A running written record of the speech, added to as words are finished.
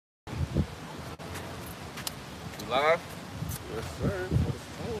Live? Yes, sir.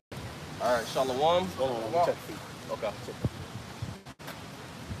 All right, Shalom. Hold on, let me check the feet. Okay.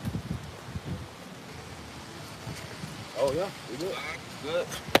 Oh, yeah, we good. Good.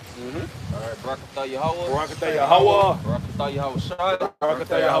 Mm-hmm. All right, Barakatah Yahweh. Barakatah Yahweh. Barakatah Yahweh Shai.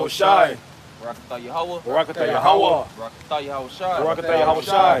 Barakatah Yahweh Shai. Barakatah Yahweh. Barakatah Yahweh. Barakatah Yahweh Shai. Barakatah Yahweh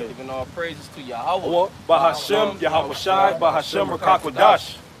Shai. Giving all praises to Yahweh. Bahashem Yahweh Shai. Bahashem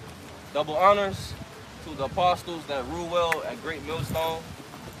Rakakwadash. Double honors to the apostles that rule well at Great Millstone.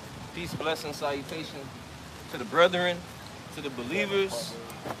 Peace, blessing, salutation to the brethren, to the believers.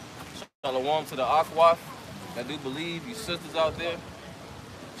 Shalom to the Akwaf that do believe, you sisters out there.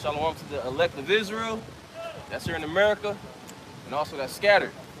 Shalom to the elect of Israel that's here in America, and also that's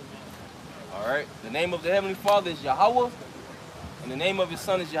scattered. All right. The name of the Heavenly Father is Yahweh, and the name of His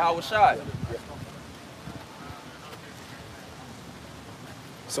Son is Yahweh Shai.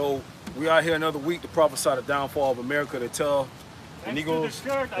 So we are here another week to prophesy the downfall of America, to tell the Negroes,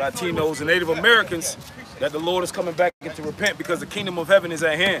 Latinos, and Native Americans that the Lord is coming back and to repent because the kingdom of heaven is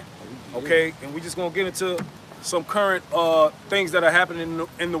at hand. Okay, and we're just gonna get into some current things that are happening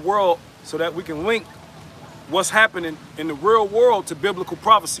in the world so that we can link what's happening in the real world to biblical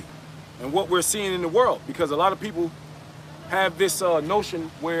prophecy and what we're seeing in the world, because a lot of people have this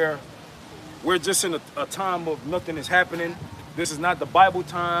notion where we're just in a time of nothing is happening. This is not the Bible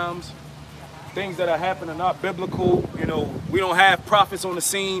times. Things that are happening are not biblical. You know, we don't have prophets on the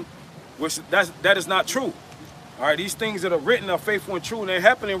scene, which that is not true. All right, these things that are written are faithful and true, and they're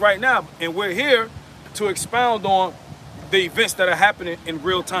happening right now. And we're here to expound on the events that are happening in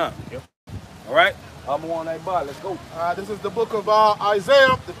real time. Yep. All right, I'm on that bar. Let's go. This is the book of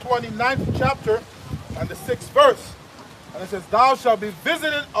Isaiah, the 29th chapter and the 6th verse. And it says, "Thou shalt be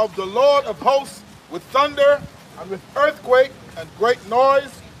visited of the Lord of hosts with thunder and with earthquake and great noise,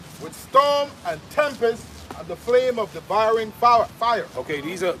 with storm and tempest and the flame of devouring fire." Okay,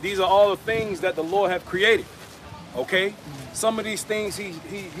 these are all the things that the Lord have created. Okay, some of these things he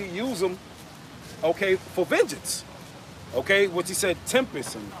used them, okay, for vengeance. Okay, what he said,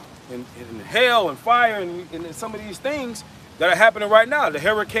 tempest and hell and fire and some of these things that are happening right now. The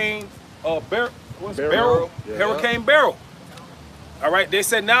hurricane Beryl. Yeah. Hurricane Beryl. All right, they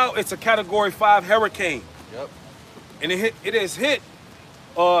said now it's a Category 5 hurricane. Yep. And it has hit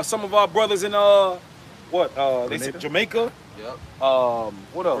some of our brothers in they said Jamaica. Yep.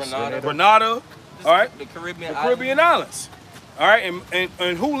 What else? Grenada. All right. The Caribbean Islands. All right,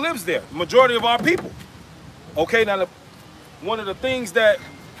 and who lives there? The majority of our people. Okay, now one of the things that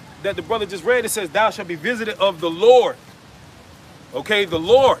the brother just read, it says, "Thou shalt be visited of the Lord." Okay, the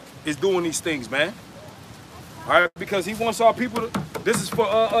Lord is doing these things, man. All right, because He wants our people to. This is for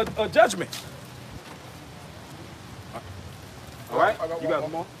a judgment. All right, you got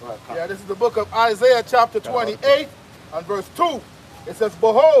one more? Right, yeah, this is the book of Isaiah chapter 28 and verse 2. It says,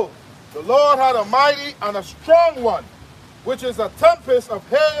 "Behold, the Lord had a mighty and a strong one, which is a tempest of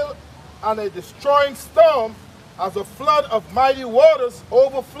hail and a destroying storm, as a flood of mighty waters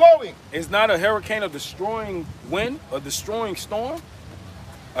overflowing." It's not a hurricane, a destroying wind, a destroying storm.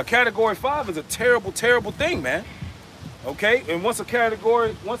 A Category 5 is a terrible, terrible thing, man. Okay, and once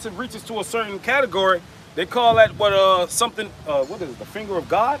it reaches to a certain category, they call that what is it, the finger of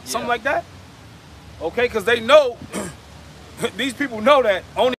God? Yeah. Something like that? Okay, because they know, these people know that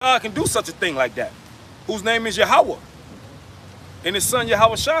only God can do such a thing like that, whose name is Yahweh, and His Son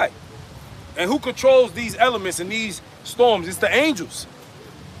Yahweh Shai. And who controls these elements and these storms? It's the angels.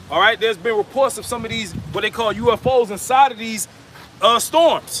 All right, there's been reports of some of these, what they call UFOs, inside of these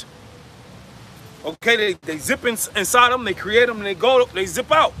storms. Okay, they zip inside them, they create them, and they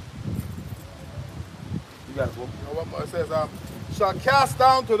zip out. You got it, bro. It says, "shall cast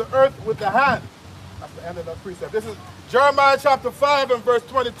down to the earth with the hand." That's the end of that precept. This is Jeremiah chapter 5 and verse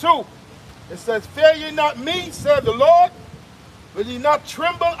 22. It says, "Fear ye not me, said the Lord. Will ye not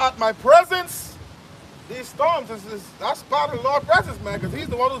tremble at my presence?" These storms, that's part of the Lord's presence, man, because He's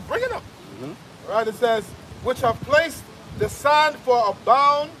the one who's bringing them. Mm-hmm. Right? It says, "which have placed the sand for a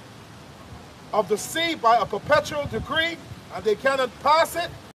bound of the sea by a perpetual decree, and they cannot pass it.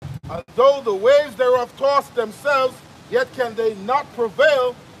 And though the waves thereof toss themselves, yet can they not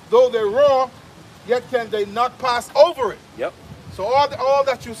prevail. Though they roar, yet can they not pass over it." Yep. So all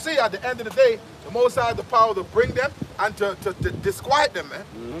that you see at the end of the day, the Most High has the power to bring them and to disquiet them, man.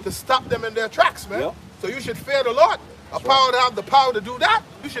 Mm-hmm. To stop them in their tracks, man. Yep. So you should fear the Lord. To have the power to do that,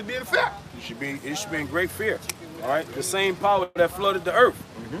 you should be in fear. You should be in great fear. All right, the same power that flooded the earth.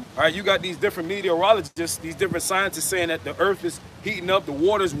 Mm-hmm. All right, you got these different meteorologists, these different scientists saying that the earth is heating up, the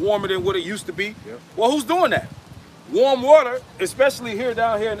water is warmer than what it used to be. Yep. Well, who's doing that? Warm water, especially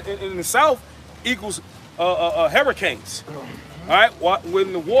down here in the south, equals hurricanes. All right,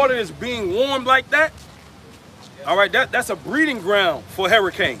 when the water is being warmed like that, all right, that's a breeding ground for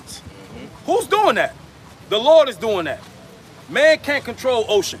hurricanes. Who's doing that? The Lord is doing that. Man can't control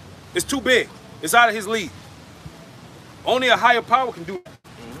ocean. It's too big. It's out of his league. Only a higher power can do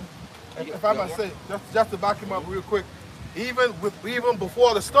that. If I might say, just to back him up real quick, even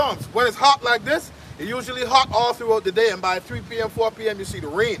before the storms, when it's hot like this, it's usually hot all throughout the day, and by 3 p.m., 4 p.m., you see the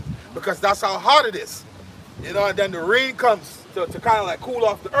rain, because that's how hot it is. You know, and then the rain comes to kind of like cool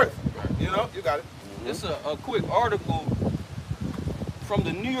off the earth. You know, you got it. It's a quick article from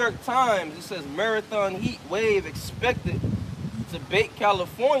the New York Times. It says marathon heat wave expected to bake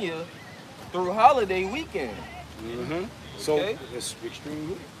California through holiday weekend. Mm-hmm. So it's extreme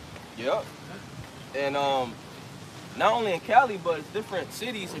heat. Yep. And not only in Cali, but it's different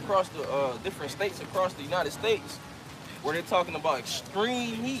cities across the different states across the United States where they're talking about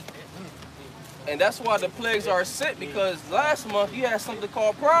extreme heat. And that's why the plagues are set, because last month you had something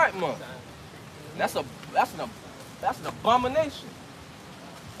called Pride Month. That's an abomination.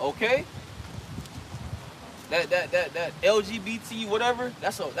 Okay? That LGBT whatever,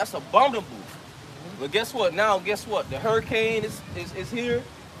 that's abominable. But guess what? Now guess what? The hurricane is here.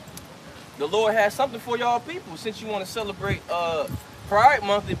 The Lord has something for y'all people. Since you want to celebrate Pride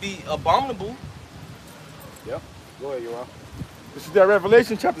Month and be abominable. Yep. Go ahead, you're This is that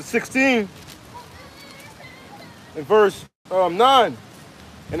Revelation chapter 16 and verse 9.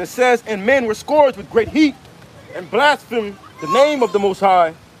 And it says, and men were scourged with great heat and blasphemed the name of the Most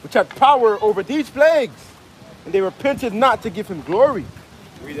High, which had power over these plagues. And they repented not to give him glory.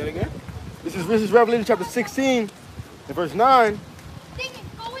 Read that again. This is Revelation chapter 16 and verse 9.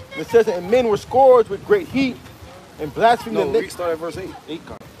 And it says, and men were scourged with great heat and blasphemed the name. Start at verse 8.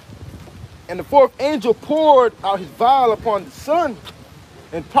 And the fourth angel poured out his vial upon the sun,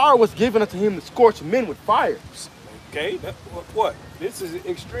 and power was given unto him to scorch men with fire. Okay, what? This is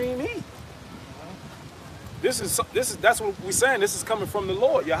extreme heat. That's what we're saying. This is coming from the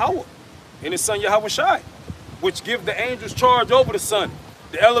Lord, Yahweh, and his son Yahweh Shai, which give the angels charge over the sun,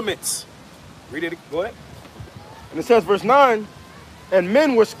 the elements. Read it. Go ahead. And it says, verse 9, and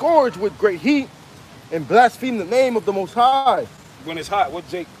men were scourged with great heat and blasphemed the name of the Most High. When it's hot, what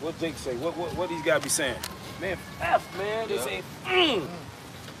Jake say? What these guys be saying? Man, man. They say,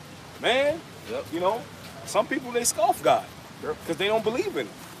 man. Yep. You know, some people they scoff God because they don't believe in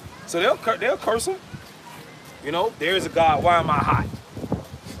him. So they'll curse him. You know, there's a God. Why am I hot?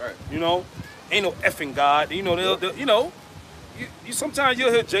 Right. You know, ain't no effing God. You know, they'll you know, you sometimes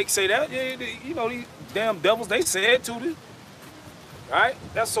you'll hear Jake say that. Yeah, you know, these damn devils, they say it too. All right,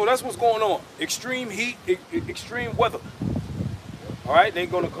 that's what's going on. Extreme heat, extreme weather. All right, they're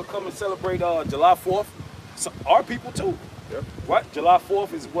gonna come and celebrate July 4th. So, our people too. Yep. What? July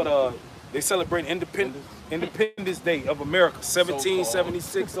 4th is what they celebrate Independence Day of America,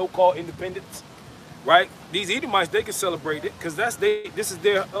 1776, so-called independence. Right? These Edomites, they can celebrate it because this is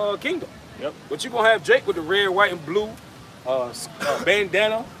their kingdom. Yep. But you're gonna have Jake with the red, white, and blue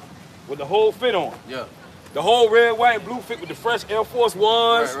bandana with the whole fit on. Yeah. The whole red, white, and blue fit with the fresh Air Force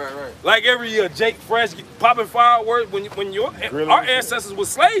Ones. Right. Like every year, Jake fresh, popping fireworks when our ancestors were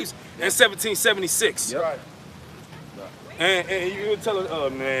slaves in 1776. Yep. Right. And you tell her, oh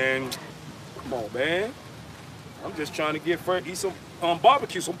man, come on, man. I'm just trying to get Fred eat some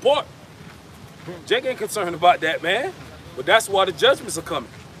barbecue, some pork. Jake ain't concerned about that, man. But that's why the judgments are coming.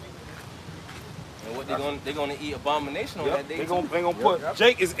 And what they're gonna eat abomination on that day. They gonna put.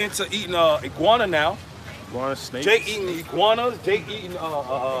 Jake is into eating iguana now. Iguana, snakes. Jake eating iguanas. Jake eating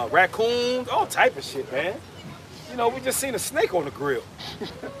raccoons. All type of shit, man. You know, we just seen a snake on the grill.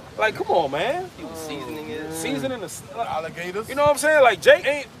 Like, come on, man. He was seasoning it. Seasoning the Alligators. You know what I'm saying? Like Jake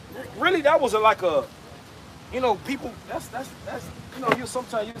ain't really. That was like a. You know, people. That's. You know,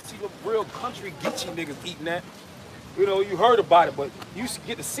 sometimes you see the real country geeky niggas eating that. You know, you heard about it, but you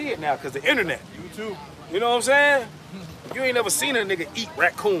get to see it now because the internet. YouTube. You know what I'm saying? You ain't never seen a nigga eat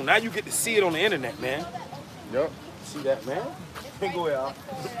raccoon. Now you get to see it on the internet, man. Yep. See that, man? Go ahead, Al.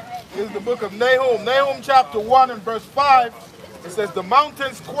 This is the book of Nahum. Nahum chapter 1 and verse 5. It says, the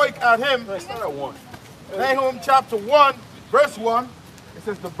mountains quake at him. Start at 1. Nahum chapter 1, verse 1. It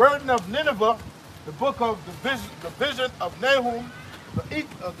says, the burden of Nineveh, the book of the vision of Nahum, the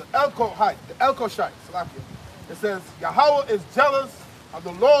Elkoshite. It says, Yahweh is jealous of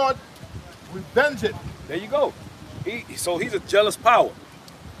the Lord, revenge it. There you go. So he's a jealous power.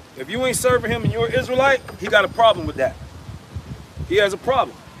 If you ain't serving him and you're an Israelite, he got a problem with that. He has a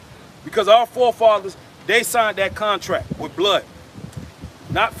problem. Because our forefathers, they signed that contract with blood.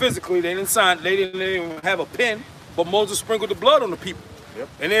 Not physically, they didn't sign, they didn't even have a pen, but Moses sprinkled the blood on the people. Yep.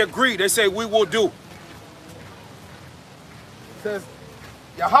 And they agreed, they say, we will do. says,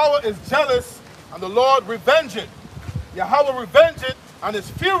 Yahweh is jealous, and the Lord revengeth. Yahweh revengeth, and is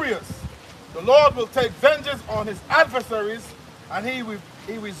furious. The Lord will take vengeance on his adversaries, and he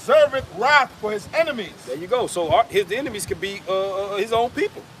reserveth wrath for his enemies. There you go. So his enemies could be his own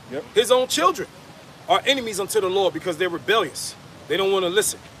people. Yep. His own children are enemies unto the Lord because they're rebellious. They don't want to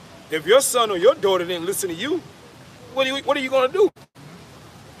listen. If your son or your daughter didn't listen to you, what are you going to do?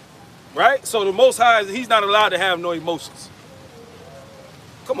 Right? So the Most High, he's not allowed to have no emotions.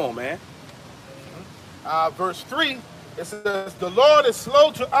 Come on, man. Verse 3, it says, the Lord is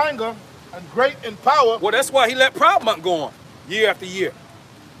slow to anger and great in power. Well, that's why he let Proud Month go on year after year.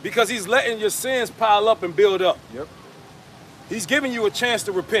 Because he's letting your sins pile up and build up. Yep. He's giving you a chance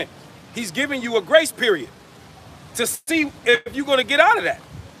to repent. He's giving you a grace period to see if you're going to get out of that.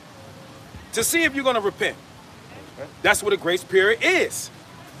 To see if you're going to repent. Okay. That's what a grace period is.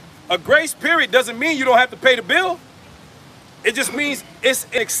 A grace period doesn't mean you don't have to pay the bill. It just means it's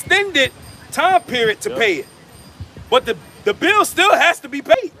an extended time period to pay it. But the bill still has to be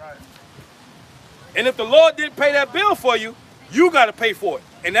paid. Right. And if the Lord didn't pay that bill for you, you got to pay for it.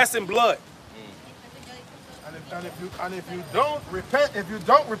 And that's in blood. And if you don't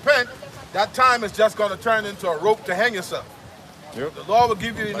repent, that time is just going to turn into a rope to hang yourself. Yep. The Lord will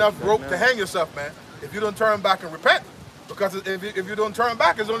give you enough rope to hang yourself, man, if you don't turn back and repent. Because if you don't turn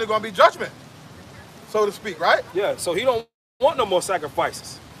back, it's only going to be judgment, so to speak, right? Yeah, so he don't want no more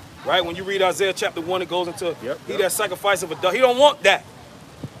sacrifices, right? When you read Isaiah chapter 1, it goes into he that sacrifice of a dove. He don't want that.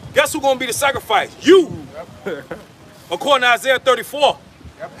 Guess who's going to be the sacrifice? You. Yep. According to Isaiah 34,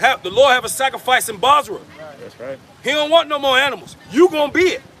 the Lord have a sacrifice in Basra. That's right. He don't want no more animals. You going to be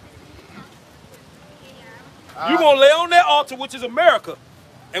it. You going to lay on that altar, which is America,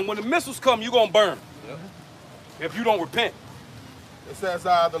 and when the missiles come, you going to burn. If you don't repent. It says,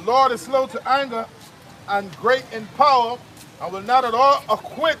 the Lord is slow to anger and great in power, and will not at all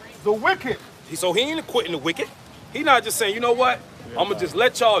acquit the wicked. So he ain't acquitting the wicked. He not just saying, you know what? I'm going to just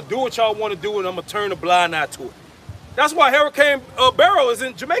let y'all do what y'all want to do, and I'm going to turn a blind eye to it. That's why Hurricane Barrow is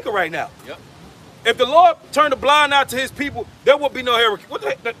in Jamaica right now. Yep. If the Lord turned a blind eye to his people, there would be no hurricane. What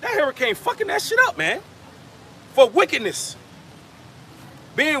that hurricane fucking that shit up, man. For wickedness.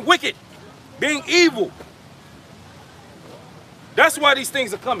 Being wicked. Being evil. That's why these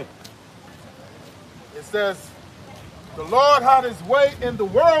things are coming. It says, the Lord had his way in the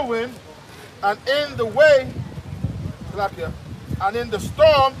whirlwind, and in the way, and in the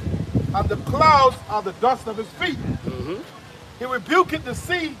storm, and the clouds are the dust of his feet. He rebuketh the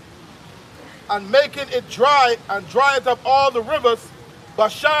sea, and maketh it dry, and drieth up all the rivers.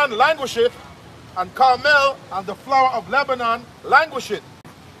 Bashan languisheth, and Carmel and the flower of Lebanon languisheth.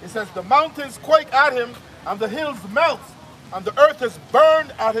 It says, the mountains quake at him, and the hills melt, and the earth is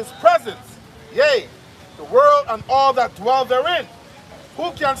burned at his presence. Yea, the world and all that dwell therein.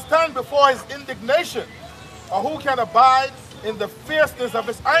 Who can stand before his indignation? Or who can abide in the fierceness of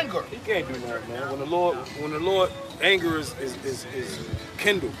his anger? He can't do that, man. When the Lord anger is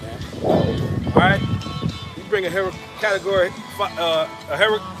kindled, man. All right? You bring a category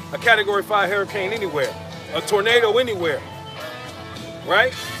 5 hurricane anywhere, a tornado anywhere,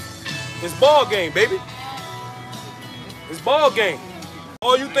 right? It's ball game, baby. It's ball game.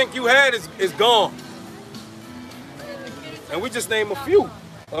 All you think you had is gone. And we just name a few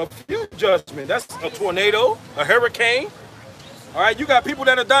judgments. That's a tornado, a hurricane. All right, you got people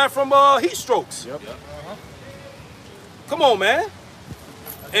that are dying from heat strokes. Yep. Come on, man.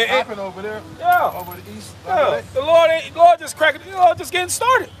 It happened over there. Yeah. Over the east. Yeah. The Lord just cracking. Just getting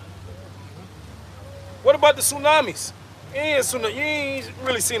started. What about the tsunamis? You ain't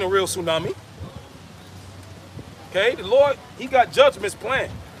really seen a real tsunami. Okay, the Lord, he got judgments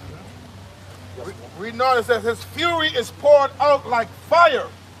planned. We notice that his fury is poured out like fire,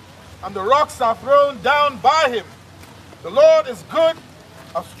 and the rocks are thrown down by him. The Lord is good,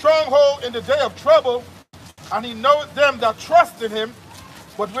 a stronghold in the day of trouble, and he knoweth them that trust in him.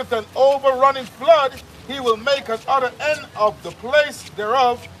 But with an overrunning flood, he will make an utter end of the place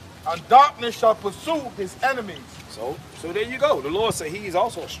thereof, and darkness shall pursue his enemies. So there you go. The Lord said he's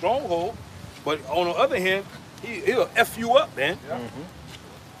also a stronghold, but on the other hand, he'll F you up, man. Yeah.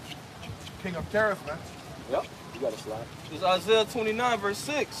 King of terrors, man. Yep. You got to slide. It's Isaiah 29, verse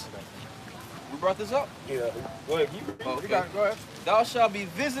 6. We brought this up. Yeah. Go ahead. You got it. Go ahead. Thou shalt be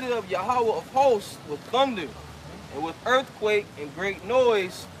visited of Yahweh of hosts with thunder, and with earthquake and great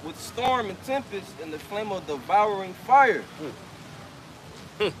noise, with storm and tempest, and the flame of devouring fire.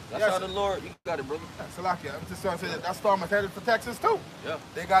 That's how the Lord, you got it, brother. Salakia, I'm just trying to say that storm is headed for Texas too. Yeah.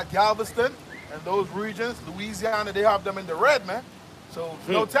 They got Galveston and those regions, Louisiana, they have them in the red, man. So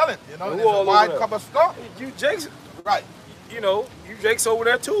no telling, you know, there's a wide cover storm. You, Jason. Right. you know, you Jake's over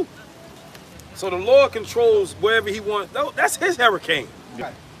there too. So the Lord controls wherever he wants. That's his hurricane.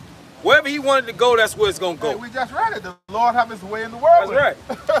 Right. Wherever he wanted to go, that's where it's going to go. Hey, we just read it. The Lord have his way in the world. That's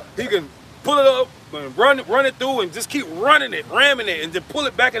right. He can pull it up and run it through and just keep running it, ramming it, and then pull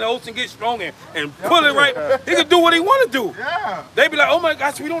it back in the ocean, get strong and pull it right. He can do what he want to do. Yeah. They be like, oh my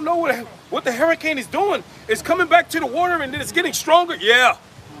gosh, we don't know what the hurricane is doing. It's coming back to the water and then it's getting stronger. Yeah.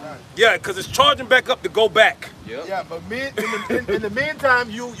 Right. Yeah, because it's charging back up to go back. Yep. Yeah, but in the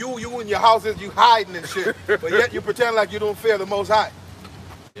meantime, you in your houses, you hiding and shit. But yet you pretend like you don't fear the Most High.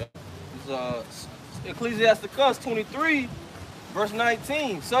 Yep. Ecclesiasticus 23, verse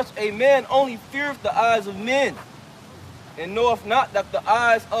 19. Such a man only feareth the eyes of men, and knoweth not that the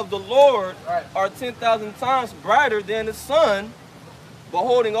eyes of the Lord are 10,000 times brighter than the sun,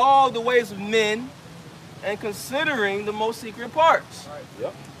 beholding all the ways of men, and considering the most secret parts. Right.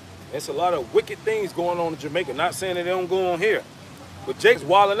 Yep. There's a lot of wicked things going on in Jamaica. Not saying that they don't go on here. But Jake's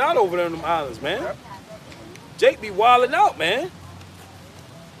wilding out over there in them islands, man. Yep. Jake be wilding out, man.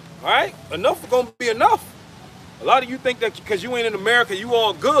 All right? Enough is going to be enough. A lot of you think that because you ain't in America, you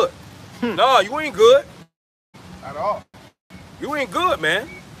all good. No, you ain't good. At all. You ain't good, man.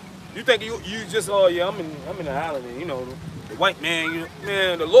 You think you just, oh yeah, I'm in the island, and, you know, the white man,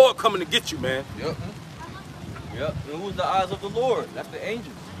 man, the Lord coming to get you, man. Yep. Yep. And who's the eyes of the Lord? That's the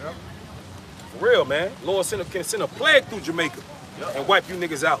angels. Yep. For real, man. Lord can send a plague through Jamaica and wipe you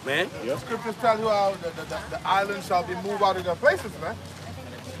niggas out, man. Yep. Scriptures tell you how the islands shall be moved out of their places, man.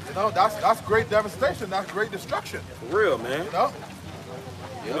 You know, that's great devastation. That's great destruction. For real, man. You know?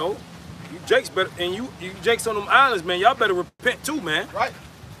 You know, you Jakes better, and you Jakes on them islands, man. Y'all better repent too, man. Right.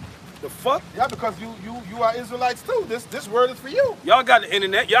 The fuck? Yeah, because you are Israelites too. This word is for you. Y'all got the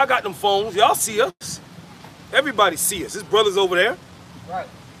internet. Y'all got them phones. Y'all see us. Everybody see us. His brothers over there. Right.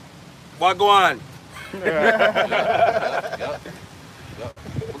 Why go on? Yep.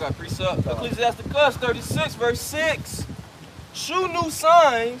 We got precept. Ecclesiasticus 36, verse 6. Shew new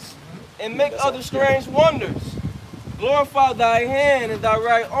signs and make other strange wonders. Glorify thy hand and thy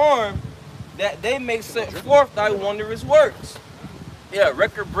right arm, that they may set forth thy wondrous works. Yeah,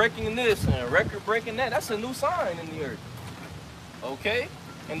 record breaking this and record breaking that. That's a new sign in the earth. Okay?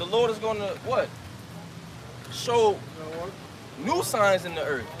 And the Lord is going to what? Show new signs in the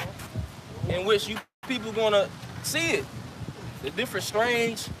earth, in which you people going to see it. The different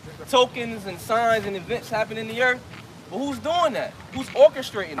strange tokens and signs and events happen in the earth. But who's doing that? Who's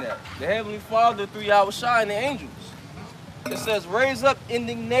orchestrating that? The Heavenly Father, 3 hours shy, and the angels. It says, raise up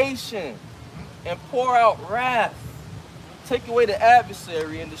indignation and pour out wrath. Take away the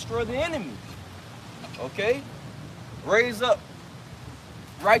adversary and destroy the enemy. Okay? Raise up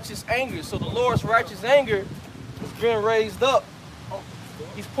righteous anger. So the Lord's righteous anger is being raised up.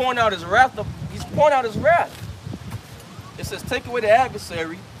 He's pouring out his wrath. He's pouring out his wrath. It says, take away the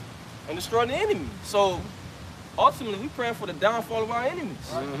adversary and destroy the enemy. So ultimately, we're praying for the downfall of our enemies.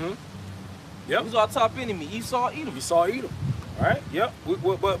 Mm-hmm. Yep. Who's our top enemy? Esau, Edom. Esau, Edom. All right. Yep.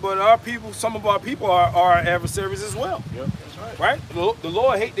 But our people, some of our people are our adversaries as well. Yep. That's right. Right. The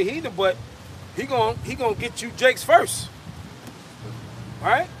Lord hate the heathen, but he gonna get you Jakes first. All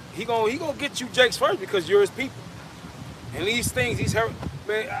right. He gonna get you Jakes first because you're his people. And these things,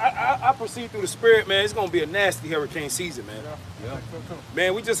 man, I perceive through the spirit, man, it's gonna be a nasty hurricane season, man. Yeah.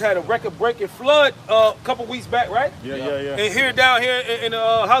 Man, we just had a record-breaking flood a couple weeks back, right? Yeah. And here down here in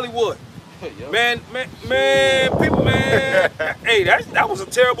Hollywood. Yep. Man, people, man. Hey, that was a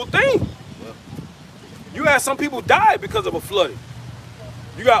terrible thing. Yep. You had some people die because of a flooding.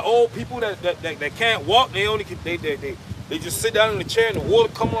 You got old people that can't walk. They just sit down in the chair and the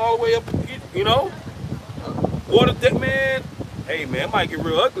water coming all the way up. You know, water deck, man. Hey, man, it might get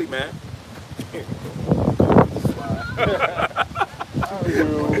real ugly, man.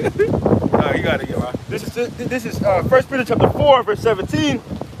 Nah, you got it, yo. This is 1 Peter chapter 4, verse 17.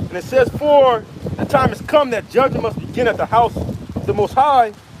 And it says, for the time has come that judgment must begin at the house of the Most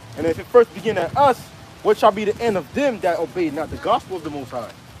High. And if it first begin at us, what shall be the end of them that obey not the gospel of the Most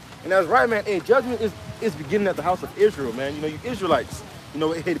High? And that's right, man. Hey, judgment is beginning at the house of Israel, man. You know, you Israelites. You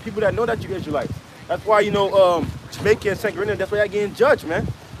know, hey, the people that know that you Israelites. That's why, you know, Jamaica and St. Marina, that's why y'all getting judged, man.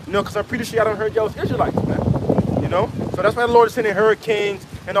 You know, because I'm pretty sure y'all done heard y'all was Israelites, man. You know? So that's why the Lord is sending hurricanes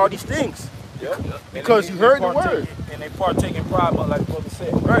and all these things. Yep. Because you heard the word. And they partake in Pride Month, like Brother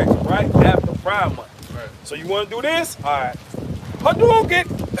said. Right. Right? After Pride Month. Right. So you want to do this? All right. Hadouken!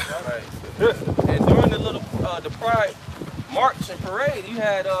 Right. And during the Pride March and Parade, you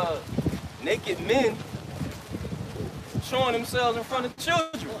had naked men showing themselves in front of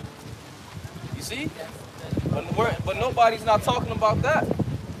children. You see? But nobody's not talking about that.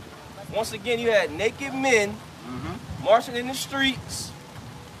 Once again, you had naked men marching in the streets,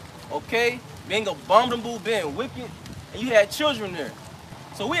 okay, being abominable, being wicked, and you had children there.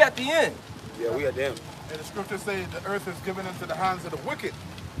 So we at the end. Yeah, we at the end. And the scriptures say the earth is given into the hands of the wicked.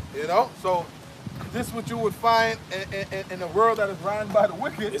 You know? So this is what you would find in a world that is run by the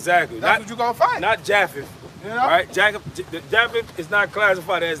wicked. Exactly. That's what you're going to find. Not Japheth. You know? Right? Japheth is not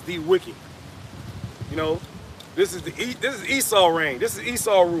classified as the wicked. You know, this is Esau reign. This is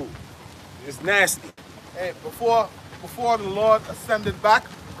Esau rule. It's nasty. Hey, before the Lord ascended back,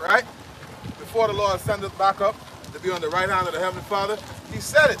 right? Before the Lord ascended back up to be on the right hand of the Heavenly Father, he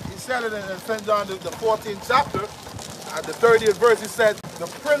said it. He said it in St. John, the 14th chapter, at the 30th verse, he said, the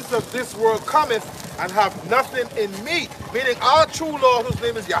prince of this world cometh and have nothing in me. Meaning our true Lord, whose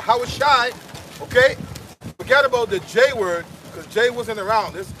name is Yahushai, okay? Forget about the J word, because J wasn't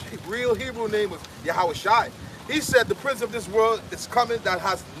around. His real Hebrew name was Yahushai. He said the prince of this world is coming that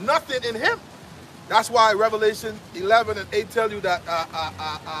has nothing in him. That's why Revelation 11 and 8 tell you that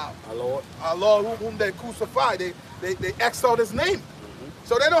our Lord whom they crucified, they X'd out his name.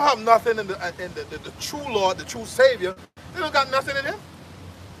 So they don't have nothing in the true Lord, the true Savior. They don't got nothing in him.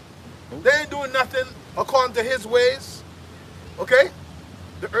 They ain't doing nothing according to his ways. Okay?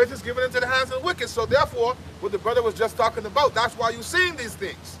 The earth is given into the hands of the wicked. So therefore, what the brother was just talking about, that's why you're seeing these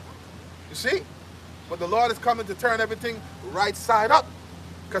things. You see? But the Lord is coming to turn everything right side up.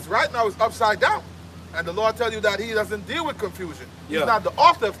 Because right now it's upside down. And the Lord tells you that he doesn't deal with confusion. He's not the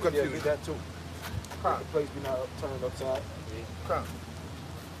author of confusion. Yeah, get that too. The place be not turned upside. Come.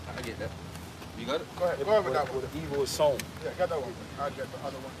 I get that. You got it? Go ahead. Go ahead with that one. Where the evil is sown. Yeah, get that one. I'll get the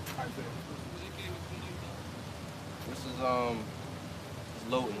other one. This is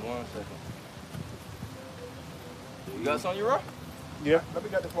it's loading. 1 second. You got something you wrote? Yeah. Let me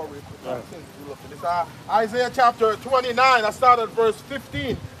get this one real quick. It's Isaiah chapter 29. I started at verse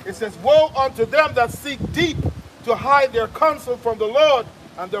 15. It says, woe unto them that seek deep to hide their counsel from the Lord,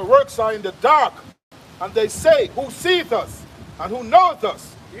 and their works are in the dark. And they say, who seeth us, and who knoweth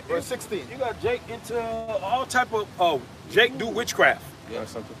us? Verse 16. You got Jake into all type of, Jake do witchcraft. Yeah.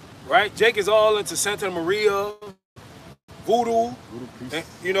 Something. Right? Jake is all into Santa Maria, voodoo. And,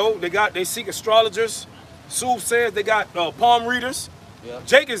 you know, they seek astrologers. Soothsayers, they got palm readers. Yeah.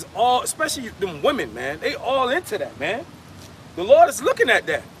 Jake is all, especially them women, man. They all into that, man. The Lord is looking at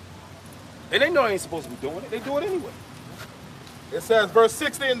that. And they know they ain't supposed to be doing it. They do it anyway. It says, verse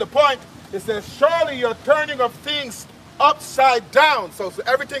 16, the point, it says, surely you're turning of things upside down. So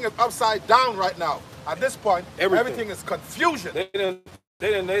everything is upside down right now. At this point, everything is confusion. They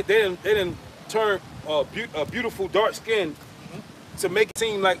didn't turn a beautiful dark skin to make it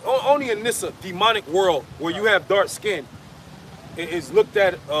seem like only in this demonic world where you have dark skin, it is looked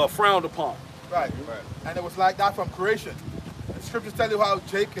at, frowned upon. Right. And it was like that from creation. The scriptures tell you how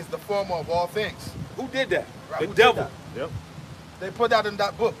Jake is the former of all things. Who did that? Right, The devil. Yep. They put that in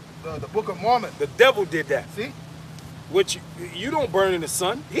that book, the Book of Mormon. The devil did that. See? Which you don't burn in the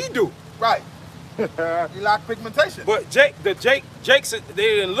sun. He do. Right. He lack pigmentation. But Jake said they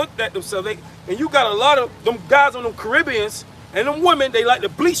didn't look at themselves. And you got a lot of them guys on them Caribbeans and them women, they like to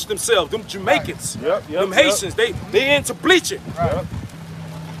bleach themselves. Them Jamaicans, Yep, them Haitians, they into bleaching. Right. Yep.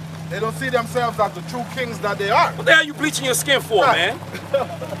 They don't see themselves as the true kings that they are. What the hell you bleaching your skin for, man?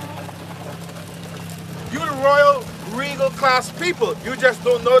 You're the royal, regal class people. You just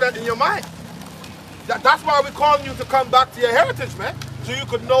don't know that in your mind. That's why we're calling you to come back to your heritage, man. So you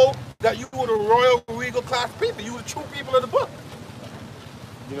could know that you were the royal, regal class people. You were the true people of the book.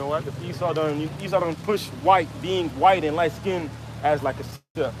 You know what? The Esau done push being white and light skin as like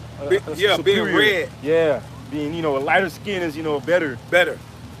a being red. Yeah, being, a lighter skin is, better. Better.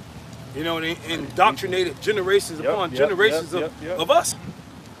 They indoctrinated generations upon generations of us.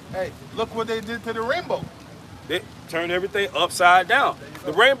 Hey, look what they did to the rainbow. They turned everything upside down.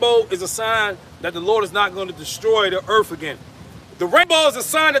 The rainbow is a sign that the Lord is not going to destroy the earth again. The rainbow is a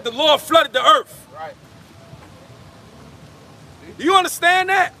sign that the Lord flooded the earth. Right. Do you understand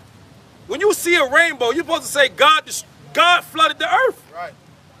that? When you see a rainbow, you're supposed to say God flooded the earth. Right.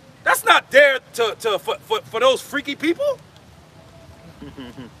 That's not there for those freaky people.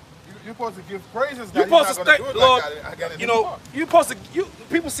 You're supposed to give praises. You're supposed to thank Lord. You're supposed to.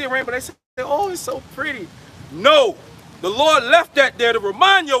 People see a rainbow, they say, "Oh, it's so pretty." No, the Lord left that there to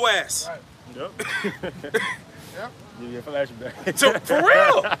remind your ass. Right. Yep. Yep. Yeah, flashback. So, for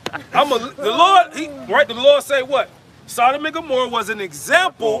real, the Lord say what? Sodom and Gomorrah was an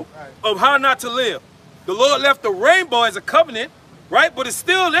example of how not to live. The Lord left the rainbow as a covenant, right? But it's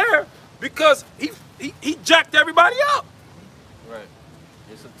still there because he jacked everybody up. Right.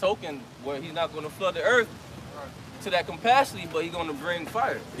 It's a token where he's not going to flood the earth to that capacity, but he's going to bring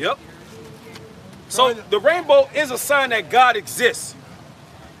fire. Yep. So the rainbow is a sign that God exists.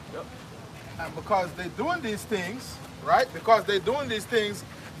 And because they're doing these things, right? Because they're doing these things,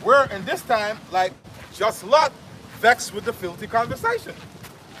 we're in this time, like just Lot, vexed with the filthy conversation.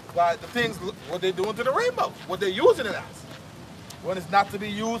 By the things, what they're doing to the rainbow, what they're using it as, when it's not to be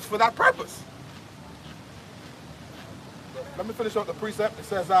used for that purpose. Let me finish up the precept. It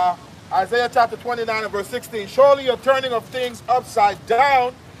says, Isaiah chapter 29 and verse 16, surely a turning of things upside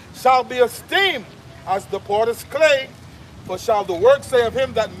down shall be esteemed as the potter's clay, for shall the work say of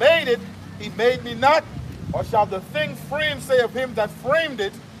him that made it, he made me not, or shall the thing framed say of him that framed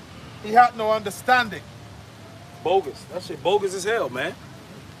it, he had no understanding. Bogus. That shit bogus as hell, man.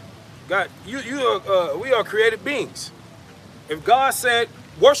 God, we are created beings. If God said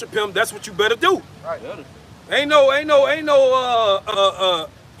worship him, that's what you better do. Right. Ain't no,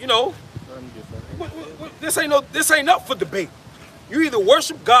 you know, this ain't up for debate. You either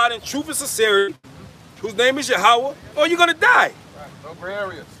worship God in truth and sincerity, whose name is Yahweh, or you're gonna die. Right. No gray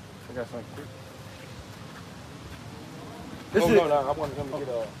areas. I got something quick. I wanted them to get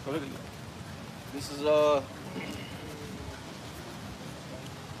This is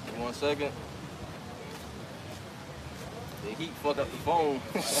 1 second. The heat fuck up the phone.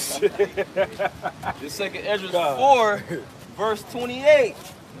 This second Ezra 4, verse 28.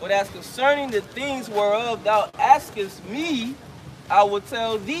 But as concerning the things whereof thou askest me, I will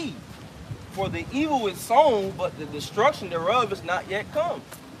tell thee. For the evil is sown, but the destruction thereof is not yet come.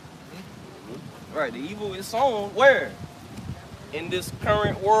 Right, the evil is sown where? In this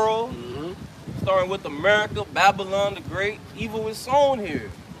current world, starting with America, Babylon the Great, evil is sown here.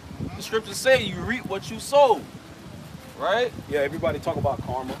 The scriptures say you reap what you sow. Right? Yeah, everybody talk about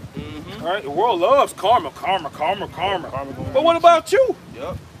karma. All right, the world loves karma. But what about you?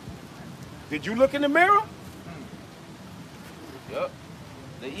 Yep. Did you look in the mirror? Yep.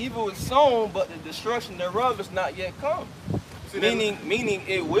 The evil is sown, but the destruction thereof is not yet come. Meaning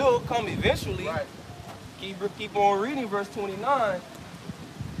it will come eventually. Right. Keep on reading verse 29.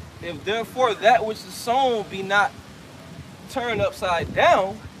 If therefore that which is sown be not turned upside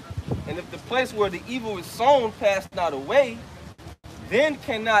down, and if the place where the evil is sown pass not away, then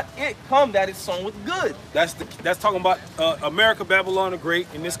cannot it come that is sown with good. That's talking about America, Babylon the Great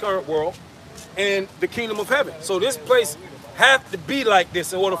in this current world, and the kingdom of heaven. So this place have to be like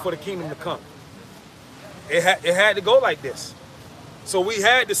this in order for the kingdom to come. It had to go like this. So we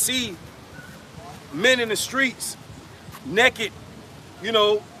had to see men in the streets, naked, you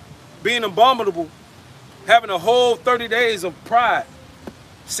know, being abominable, having a whole 30 days of pride,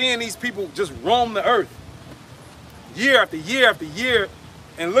 seeing these people just roam the earth year after year after year,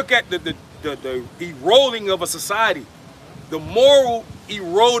 and look at the eroding of a society, the moral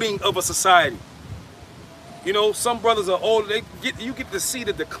eroding of a society. You know, some brothers are old, you get to see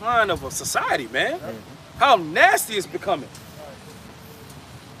the decline of a society, man. How nasty it's becoming.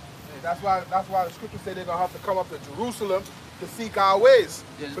 That's why the scriptures say they're gonna have to come up to Jerusalem to seek our ways.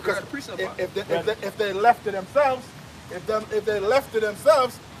 Yeah, because if they left to themselves, if they left to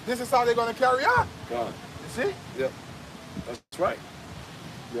themselves, this is how they're gonna carry on. God. You see? Yeah. That's right.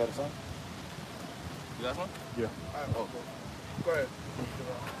 You got a song? You got one? Yeah. Oh, go ahead.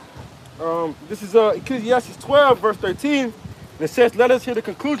 This is Ecclesiastes 12, verse 13. And it says, let us hear the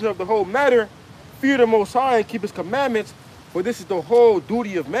conclusion of the whole matter. Fear the Most High and keep his commandments, for this is the whole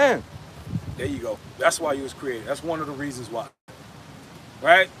duty of man. There you go. That's why you was created. That's one of the reasons why.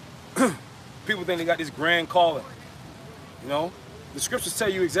 Right? People think they got this grand calling. You know? The scriptures tell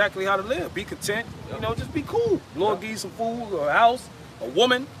you exactly how to live. Be content. You know, just be cool. Lord give you some food, or a house, a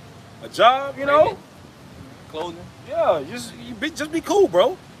woman, a job, you know? Clothing. Yeah, just be cool,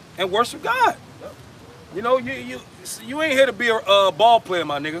 bro. And worship God. You know, you ain't here to be a ball player,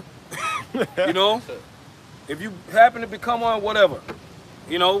 my nigga. You know? If you happen to become one, whatever.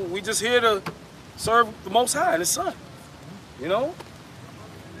 You know, we just here to serve the Most High and his Son. You know?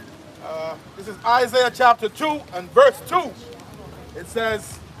 This is Isaiah chapter 2 and verse 2. It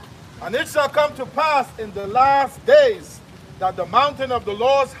says, and it shall come to pass in the last days that the mountain of the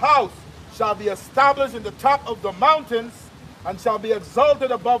Lord's house shall be established in the top of the mountains and shall be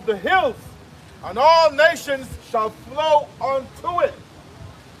exalted above the hills, and all nations shall flow unto it.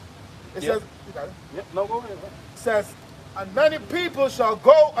 It says, you got it? Yep, no, go ahead. It says, and many people shall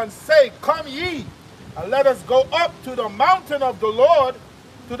go and say, come ye, and let us go up to the mountain of the Lord,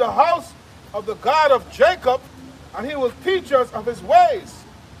 to the house of the God of Jacob, and he will teach us of his ways.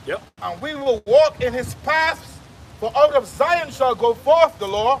 Yep. And we will walk in his paths, for out of Zion shall go forth the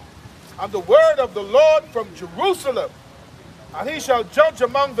law, and the word of the Lord from Jerusalem. And he shall judge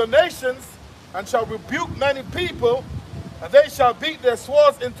among the nations, and shall rebuke many people, and they shall beat their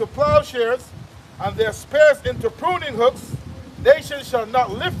swords into plowshares, and their spears into pruning hooks. Nation shall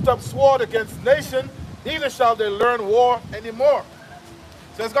not lift up sword against nation, neither shall they learn war anymore.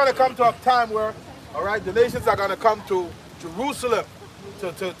 So it's going to come to a time where, all right, the nations are going to come to Jerusalem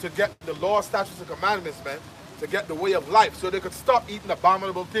to get the law, statutes, and commandments, man, to get the way of life, so they could stop eating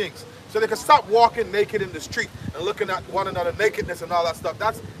abominable things, so they could stop walking naked in the street and looking at one another nakedness and all that stuff.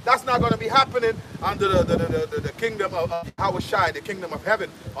 That's not going to be happening under the kingdom of Yahushua, the kingdom of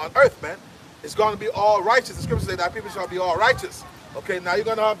heaven on earth, man. It's going to be all righteous. The scriptures say that people shall be all righteous. Okay, now you're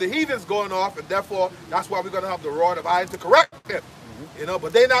going to have the heathens going off, and therefore that's why we're going to have the rod of iron to correct them. You know,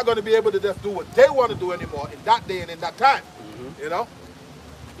 but they're not going to be able to just do what they want to do anymore in that day and in that time. You know?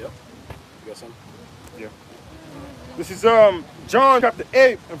 Yep. You got something? Yeah. This is John chapter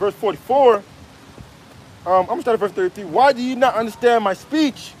 8 and verse 44. I'm going to start at verse 33. Why do you not understand my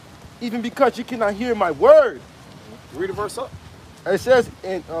speech, even because you cannot hear my word? Read the verse up. It says,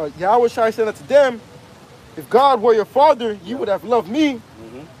 and Yahushua said unto them, if God were your father, you would have loved me,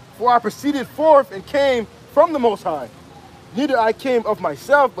 for I proceeded forth and came from the Most High. Neither I came of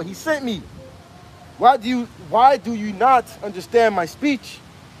myself, but he sent me. Why do you not understand my speech,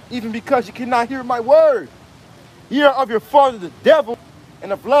 even because you cannot hear my word? Ye are of your father the devil,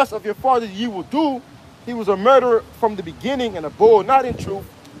 and of lust of your father ye will do. He was a murderer from the beginning, and abode not in truth,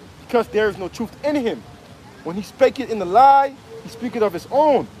 because there is no truth in him. When he spake it in the lie, he speaketh of his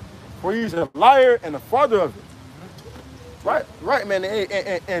own, for he is a liar and a father of it. Right, man,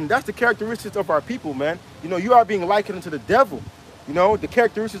 and that's the characteristics of our people, man. You know, you are being likened unto the devil. You know, the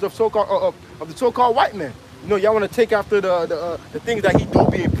characteristics of so-called of the so-called white man. You know, y'all want to take after the things that he do,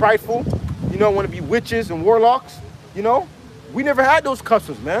 being prideful. You know, want to be witches and warlocks. You know, we never had those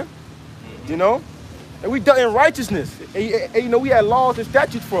customs, man. You know, and we dealt in righteousness. And, you know, we had laws and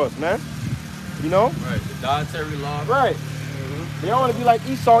statutes for us, man. You know, right? The dietary law, right? They don't want to be like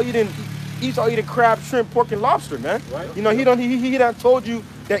Esau eating crab, shrimp, pork, and lobster, man. Right. You know, he done told you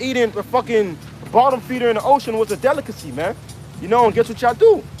that eating a fucking bottom feeder in the ocean was a delicacy, man. You know, and guess what y'all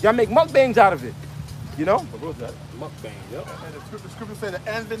do? Y'all make mukbangs out of it. You know? What was that? Mukbang, yep. And the scripture say that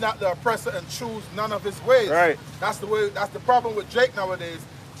envy not the oppressor and choose none of his ways. Right. That's the problem with Jake nowadays.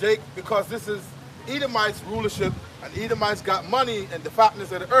 Jake, because this is Edomites rulership, and Edomites got money and the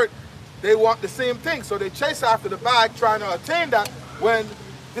fatness of the earth, they want the same thing. So they chase after the bag, trying to attain that, when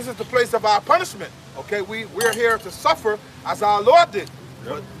this is the place of our punishment. Okay, we're here to suffer as our Lord did.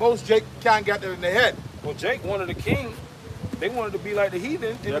 Yep. But most Jake can't get it in their head. Well, Jake wanted a king. They wanted to be like the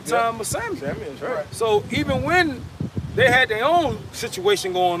heathen in the time of Samuel. Right. So even when they had their own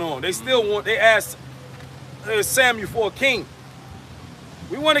situation going on, they asked Samuel for a king.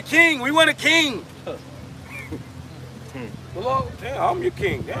 We want a king. We want a king. The Lord, damn, I'm your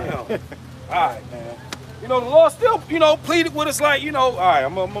king. Damn. All right, man. You know, the Lord still, you know, pleaded with us like, you know, all right,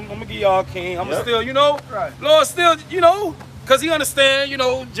 I'm gonna give y'all a king. I'm gonna still, you know, right. Lord still, you know, because he understand, you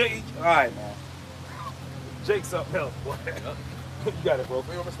know, Jake. All right, man. Jake's up help, boy. You got it, bro.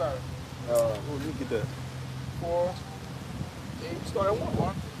 Where you want me to start? You get that. 4, 8, start at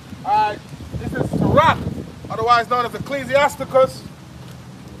 1. All right, this is Sirach, otherwise known as Ecclesiasticus,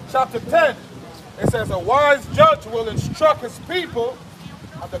 chapter 10. It says, a wise judge will instruct his people,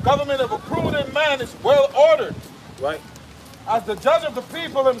 and the government of a prudent man is well ordered. Right. As the judge of the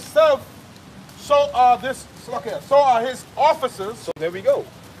people himself, so are his officers. So there we go.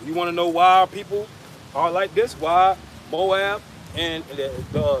 You want to know why our people are like this? Why Moab and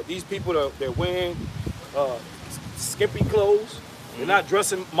these people, they're wearing skimpy clothes. They're not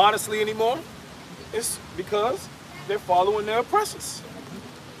dressing modestly anymore. It's because they're following their oppressors.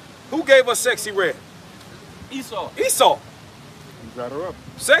 Who gave us Sexy Red? Esau. Esau. You got her up.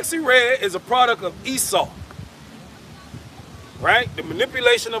 Sexy Red is a product of Esau. Right? The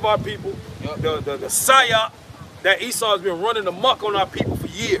manipulation of our people, the psyop that Esau has been running amok on our people for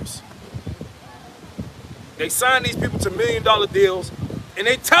years. They sign these people to $1 million deals, and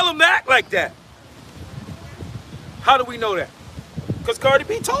they tell them to act like that. How do we know that? Because Cardi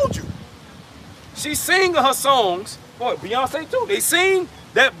B told you. She sing her songs, boy, Beyonce too. They sing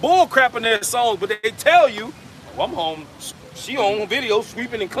that bull crap in their songs, but they tell you, well, I'm home, she on video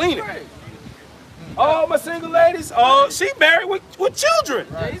sweeping and cleaning. Right. All my single ladies, she married with children.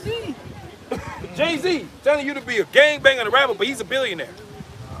 Right. Jay-Z. Jay-Z telling you to be a gangbanger and a rapper, but he's a billionaire.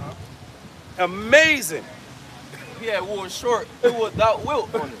 Amazing. He had wore short, it was without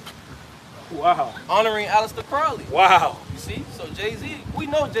wilt on it. Wow. Honoring Aleister Crowley. Wow. You see? So Jay-Z, we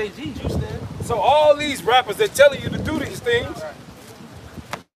know Jay-Z, you stand. So all these rappers, they're telling you to do these things.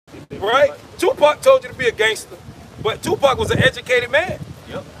 Right? Tupac told you to be a gangster, but Tupac was an educated man.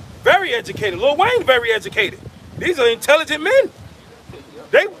 Yep. Very educated. Lil Wayne, very educated. These are intelligent men. Yep.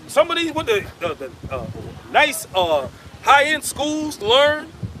 Some of these with the nice high-end schools learn.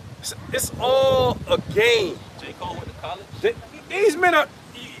 It's all a game. J. Cole went to college. These men are,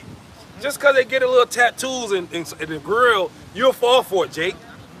 just because they get a little tattoos in the grill, you'll fall for it, Jake.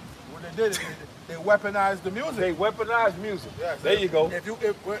 What they did is they weaponized the music. They weaponized music. Yes, there you go.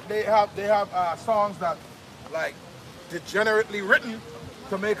 If they have songs that like degenerately written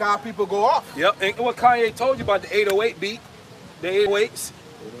to make our people go off. Yep. And what Kanye told you about the 808 beat, the 808s,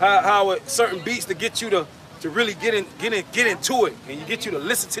 how certain beats to get you to really get into it, and you get you to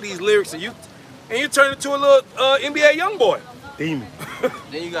listen to these lyrics, and you turn into a little NBA young boy. Demon.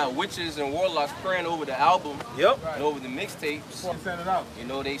 Then you got witches and warlocks praying over the album. Yep. And over the mixtapes. Send it out. You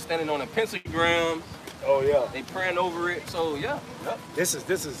know, they standing on a pentagram. Oh yeah. They praying over it. So yeah. Yep. This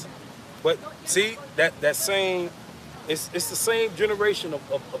is. But see that same. It's the same generation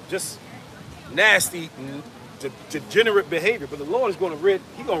of just nasty, degenerate behavior. But the Lord is going to rid.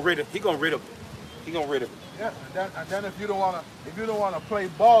 He gonna rid of it. Yeah, and then if you don't wanna play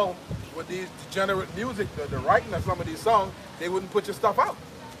ball with these degenerate music, the writing of some of these songs, they wouldn't put your stuff out.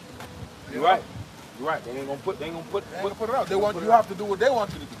 You're right. You're right. They ain't gonna put it out. You have to do what they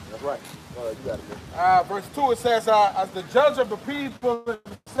want you to do. That's right. You got it. Verse 2 it says, as the judge of the people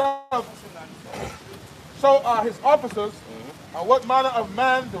himself, so are his officers, and what manner of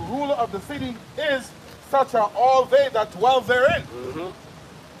man the ruler of the city is, such are all they that dwell therein.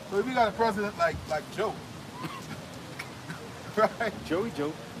 So if you got a president like Joe, right? Joey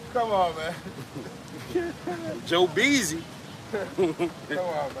Joe. Come on, man. Joe Beasy. Come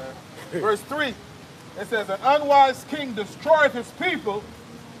on, man. Verse 3, it says, an unwise king destroyeth his people,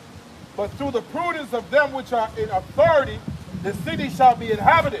 but through the prudence of them which are in authority, the city shall be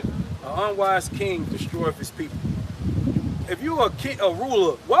inhabited. An unwise king destroyeth his people. If you are a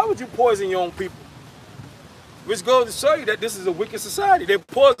ruler, why would you poison your own people? Which goes to show you that this is a wicked society. They're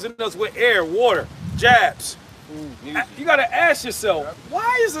poisoning us with air, water, jabs. You got to ask yourself,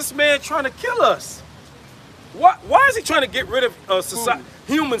 why is this man trying to kill us? Why is he trying to get rid of society,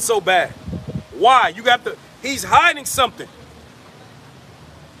 humans so bad? Why? He's hiding something.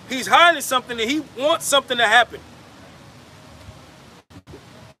 He's hiding something, and he wants something to happen.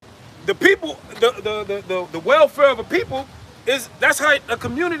 The people, the welfare of a people that's how a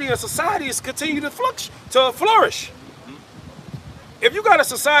community, a society is continue to flourish. If you got a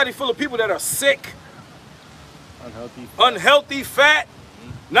society full of people that are sick, unhealthy, fat,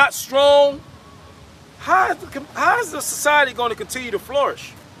 not strong, how is the society going to continue to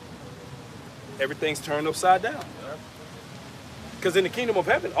flourish? Everything's turned upside down. Because in the kingdom of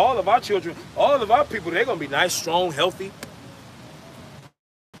heaven, all of our children, all of our people, they're going to be nice, strong, healthy.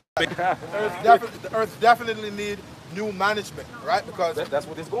 The earth definitely need new management, right? Because that's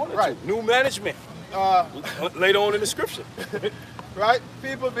what it's going into. Right. New management. Later on in the scripture. Right?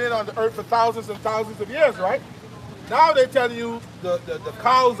 People have been on the earth for thousands and thousands of years, right? Now they're telling you the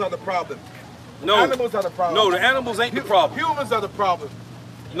cows are the problem. The animals are the problem. No, the animals ain't the problem. Humans are the problem.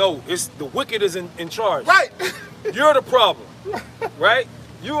 No, it's the wicked is in charge. Right. You're the problem. Right?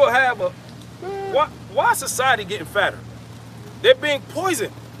 You will have why is society getting fatter? They're being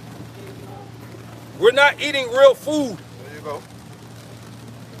poisoned. We're not eating real food. There you go.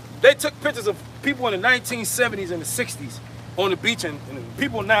 They took pictures of people in the 1970s and the 60s on the beach and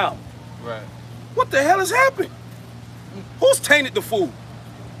people now. Right. What the hell has happened? Who's tainted the food?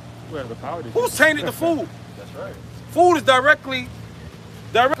 Well, the power. Who's tainted the food? That's right. Food is directly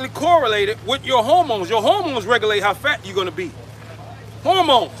correlated with your hormones. Your hormones regulate how fat you're gonna be.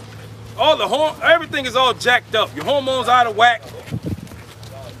 Hormones. Everything is all jacked up. Your hormones out of whack.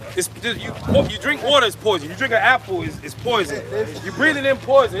 You drink water, it's poison. You drink an apple, it's poison. You breathe it in,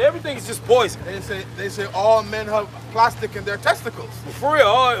 poison. Everything is just poison. They say all men have plastic in their testicles. For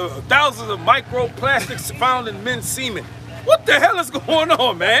real, thousands of microplastics found in men's semen. What the hell is going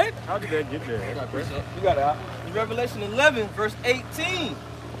on, man? How did that get there? You got it. In Revelation 11, verse 18,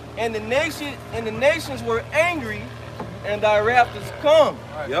 and the nations were angry, and thy wrath is come.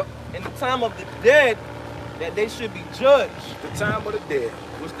 Yep. In the time of the dead, that they should be judged. The time of the dead.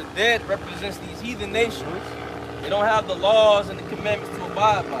 Which the dead represents these heathen nations. They don't have the laws and the commandments to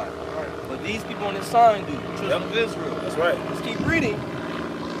abide by. But these people on this sign do, the children of Israel. That's right. Let's keep reading.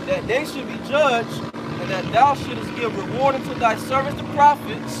 That they should be judged, and that thou shouldest give reward unto thy servants the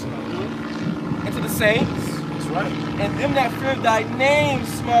prophets, and to the saints, That's right. and them that fear thy name,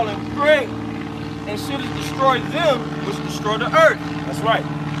 small and great, and shouldest destroy them which destroy the earth. That's right.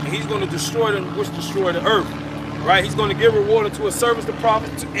 And he's going to destroy them which destroy the earth. Right? He's going to give reward unto his servants, the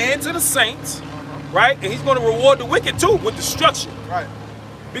prophets, and to the saints. Right? And he's going to reward the wicked too with destruction. Right.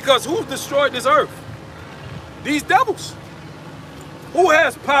 Because who's destroyed this earth? These devils. Who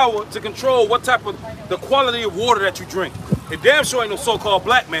has power to control what type of the quality of water that you drink? It damn sure ain't no so-called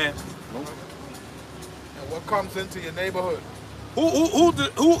black man. And what comes into your neighborhood?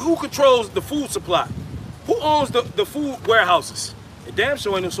 Who controls the food supply? Who owns the food warehouses? It damn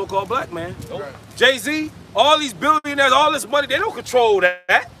sure ain't no so-called black man. Right. Jay-Z, all these billionaires, all this money, they don't control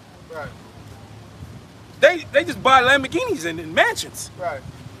that. Right. They just buy Lamborghinis and mansions. Right.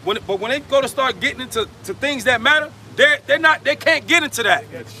 But when they go to start getting into things that matter, they can't get into that.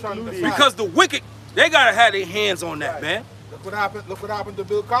 Because the wicked, they gotta have their hands on that, man. Look what happened to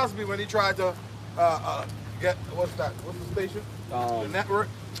Bill Cosby when he tried to get what's the station? The network.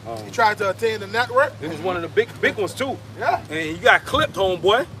 He tried to attain the network. It was one of the big ones too. Yeah. And you got clipped,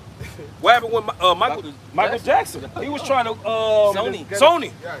 homeboy. What happened with Michael Jackson? He was trying to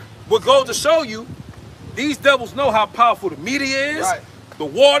Sony. Right. What goes to show you, these devils know how powerful the media is, Right. the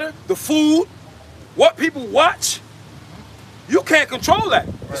water, the food, what people watch. You can't control that.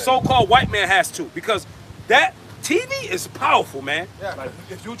 The so-called white man has to, because that TV is powerful, man. Yeah. Like,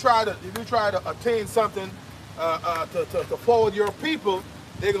 if you try to attain something to forward your people,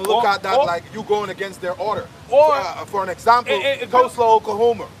 they can look at that like you going against their order. Or for an example, Tulsa,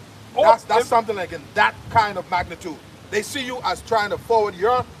 Oklahoma. That's something like in that kind of magnitude. They see you as trying to forward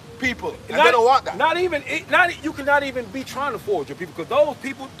your people, and they don't want that. You cannot even be trying to forward your people, because those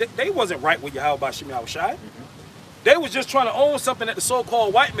people, they wasn't right with Yahweh Bashim Yahushai. They was just trying to own something that the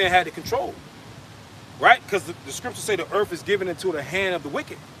so-called white man had to control, right? Because the scriptures say the earth is given into the hand of the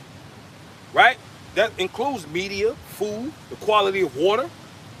wicked, right? That includes media, food, the quality of water.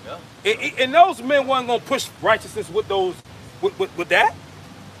 Yeah. And those men weren't gonna push righteousness with those, with that.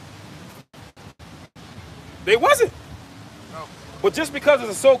 They wasn't. No. But just because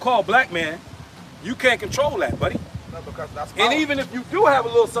it's a so-called black man, you can't control that, buddy. No, because that's and even if you do have a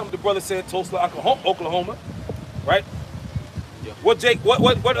little something, the brother said, Tulsa, Oklahoma, right? Yeah. What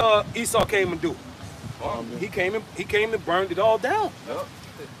Esau came and do? He came and burned it all down. Yeah.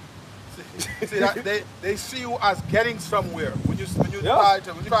 See that they see you as getting somewhere when you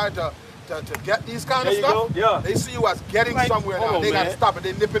try to get these kind of stuff. Yeah. They see you as getting somewhere now. They gotta stop it.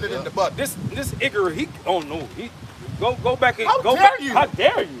 They nipping it in the bud. This ignorant, he go back and How go dare back. you? How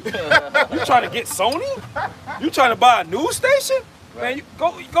dare you? You trying to get Sony? You trying to buy a news station? Right. Man, you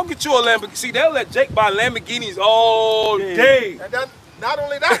go get you a Lamborghini. See, they'll let Jake buy Lamborghinis all day. And then not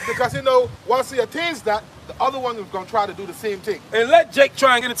only that, because once he attains that, the other one is gonna try to do the same thing. And let Jake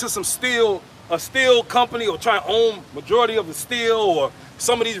try and get into a steel company, or try and own majority of the steel, or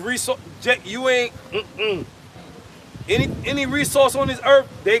some of these resources. Jake, you ain't any resource on this earth,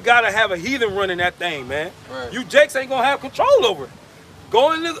 they gotta have a heathen running that thing, man. Right. You Jakes ain't gonna have control over it.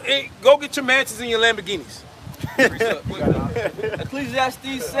 Go get your mansions and your Lamborghinis.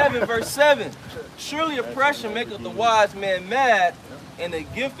 Ecclesiastes 7 verse 7. Surely oppression maketh the wise man mad, and a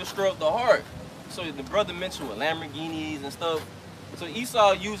gift destroyeth the heart. So the brother mentioned with Lamborghinis and stuff. So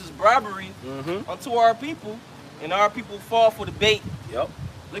Esau uses bribery unto our people, and our people fall for the bait. Yep.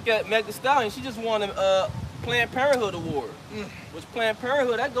 Look at Meg Thee Stallion. She just won a Planned Parenthood award. Which Planned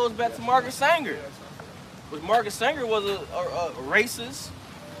Parenthood, that goes back to Margaret Sanger. But Margaret Sanger was a racist.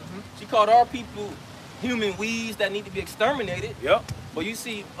 She called our people human weeds that need to be exterminated. Yep. But you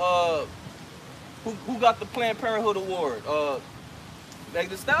see, who got the Planned Parenthood award? Meg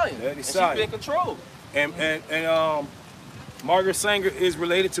Thee Stallion. And she's been controlled. And Margaret Sanger is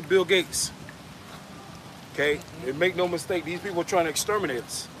related to Bill Gates. Okay? And make no mistake, these people are trying to exterminate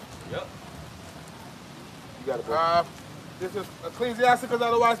us. Yep. You got it, this is Ecclesiastes,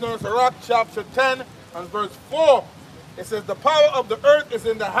 otherwise known as Sirach, chapter 10 and verse 4. It says, the power of the earth is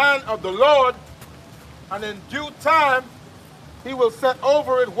in the hand of the Lord, and in due time he will set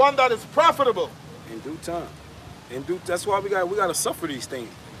over it one that is profitable. In due time. That's why we got to suffer these things.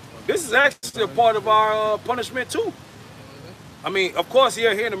 This is actually a part of our punishment too. I mean, of course,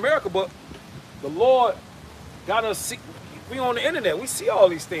 here in America, but the Lord got us see. We on the internet, we see all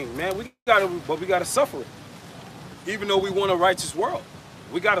these things, man. We gotta suffer it. Even though we want a righteous world,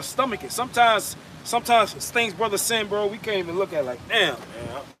 we gotta stomach it. Sometimes things, brother sin, bro, we can't even look at like, damn,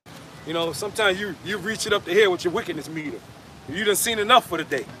 man. You know, sometimes you reach it up to here with your wickedness meter. You done seen enough for the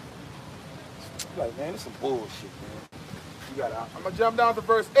day. Like, man, this some bullshit, man. I'm gonna jump down to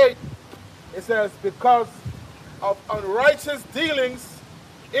verse 8. It says, because of unrighteous dealings,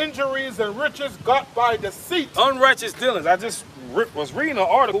 injuries and riches got by deceit. Unrighteous dealings. I just was reading an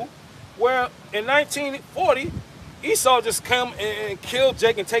article where in 1940, Esau just come and kill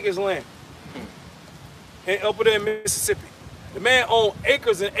Jake and take his land. And up there in Mississippi. The man owned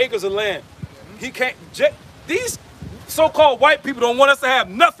acres and acres of land. He can't, these so-called white people don't want us to have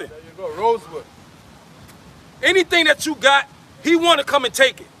nothing. There you go, Rosewood. Anything that you got he want to come and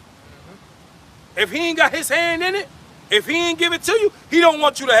take it. If he ain't got his hand in it, if he ain't give it to you, he don't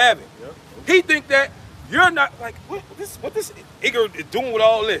want you to have it. Yep. He think that you're not like, what this ignorant is doing with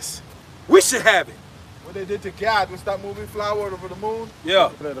all this? We should have it. What they did to God, what's that movie, Flower Over the Moon?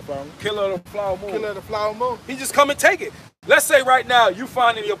 Yeah. Killer of the Flower Moon. Killer of the Flower Moon. Killer of the Flower Moon. He just come and take it. Let's say right now you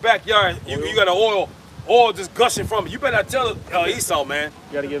find in your backyard, you got an oil just gushing from it. You better not tell Esau, man.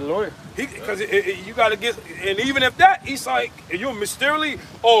 You gotta get a lawyer. Because you gotta get, and even if that, Esau, you mysteriously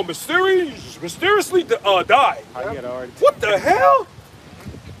died. What the hell?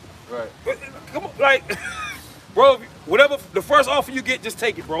 Right. Come on, like, bro, whatever the first offer you get, just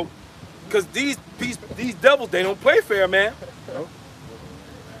take it, bro. Because these devils, they don't play fair, man. Nope.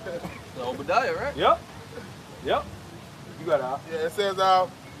 Obadiah, right? Yep. You got it. Yeah, it says,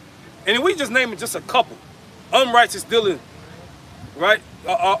 And we just naming just a couple. Unrighteous dealing, right?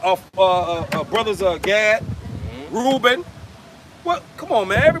 Brothers Gad, Reuben. What? Come on,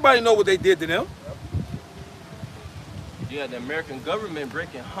 man. Everybody know what they did to them. You had the American government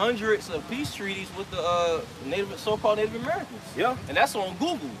breaking hundreds of peace treaties with the so-called Native Americans. Yeah. And that's on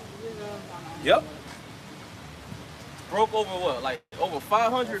Google. Yep. Broke over what? Like over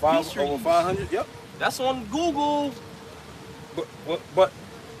 500 peace treaties. Over 500, yep. That's on Google. But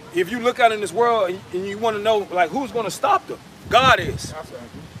if you look out in this world and you want to know, like, who's going to stop them? God is.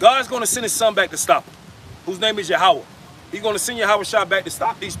 God's going to send his son back to stop them, whose name is Yahweh. He's going to send Yahweh Shah back to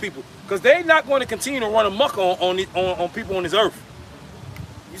stop these people because they're not going to continue to run amok on people on this earth.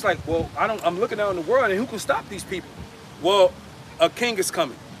 He's like, well, I'm looking out in the world and who can stop these people? Well, a king is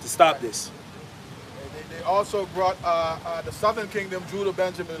coming to stop this. They also brought the southern kingdom, Judah,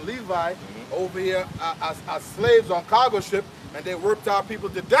 Benjamin, and Levi, over here as slaves on cargo ship, and they worked our people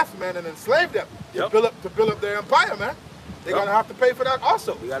to death, man, and enslaved them to build up their empire, man. They're gonna have to pay for that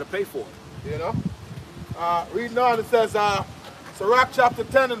also. We gotta pay for it. You know. Reading on, it says, Sirach chapter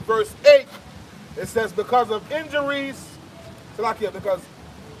 10 and verse 8. It says, because of injuries, because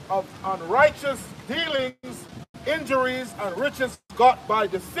of unrighteous dealings, injuries, and riches got by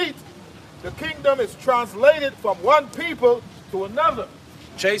deceit, the kingdom is translated from one people to another.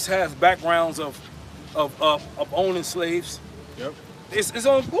 Chase has backgrounds of owning slaves. Yep. It's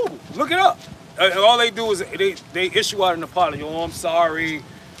on Google. Look it up. All they do is they issue out an apology. Oh, I'm sorry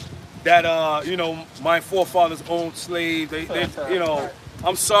that you know, my forefathers owned slaves. They you know,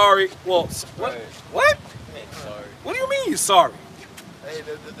 I'm sorry. Well, what? What? Sorry. What do you mean you're sorry? Hey,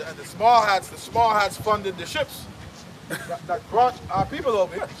 the small hats funded the ships that brought our people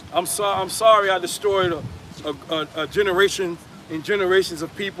over here. I'm sorry I destroyed a generation and generations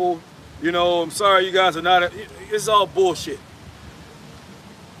of people. You know, I'm sorry you guys are not. It's all bullshit.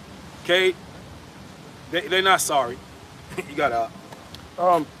 Okay? They're not sorry. You gotta.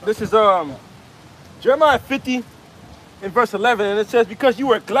 This is Jeremiah 50 in verse 11, and it says, because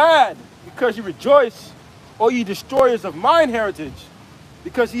you are glad, because you rejoice, O ye destroyers of mine heritage,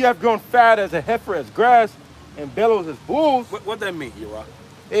 because ye have grown fat as a heifer as grass, and bellows as bulls. What that mean, Ura?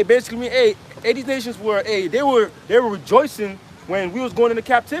 Hey, basically mean, hey, these nations were, hey, they were rejoicing when we was going into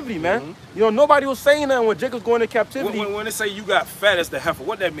captivity, man. You know, nobody was saying that when Jacob was going into captivity. When they say you got fat as the heifer,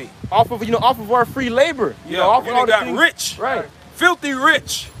 what that mean? Off of our free labor. You know, off you of all the got things, rich. Right. Filthy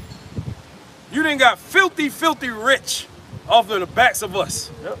rich. You didn't got filthy rich off of the backs of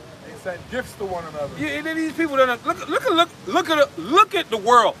us. Yep. They sent gifts to one another. Yeah, these people that look at the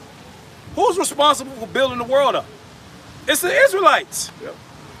world. Who's responsible for building the world up? It's the Israelites. Yep.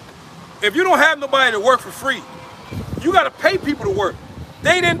 If you don't have nobody to work for free, you got to pay people to work.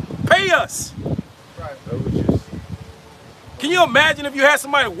 They didn't pay us. Right. Can you imagine if you had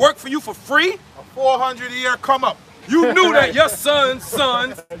somebody work for you for free? A 400-year come up. You knew that your son's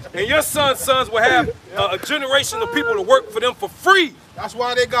sons and your son's sons would have a generation of people to work for them for free. That's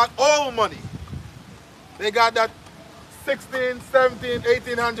why they got oil money. They got that $16, $17,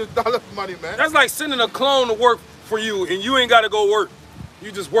 $1,800 money, man. That's like sending a clone to work for you and you ain't got to go work.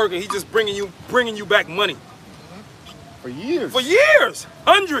 You just working. He just bringing you back money. For years. For years.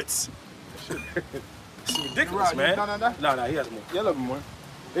 Hundreds. It's ridiculous, Right, man. No, he has more. Yeah, a little more.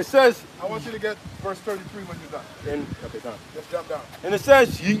 It says, I want you to get verse 33 when you're done. okay, done. Just jump down. And it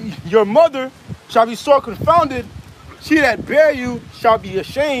says, your mother shall be sore confounded. She that bare you shall be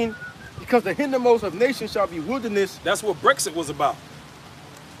ashamed, because the hindermost of nations shall be wilderness. That's what Brexit was about.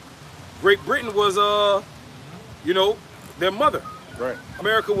 Great Britain was, you know, their mother. Right.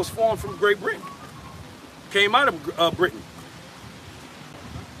 America was formed from Great Britain. Came out of Britain.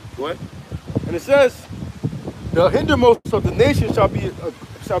 What? And it says, the hindermost of the nations shall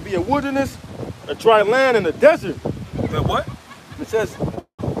be a wilderness, a dry land, and a desert. The what? It says,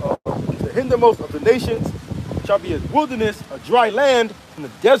 the hindermost of the nations shall be a wilderness, a dry land, and a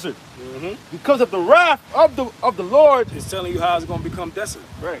desert. Because of the wrath of the Lord. It's telling you how it's going to become desolate.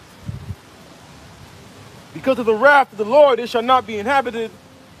 Right. Because of the wrath of the Lord, it shall not be inhabited,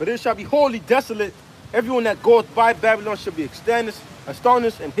 but it shall be wholly desolate. Everyone that goeth by Babylon shall be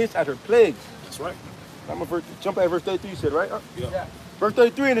astonished, and hiss at her plagues. That's right. I'm going to jump at verse 33, you said, right? Yeah. Verse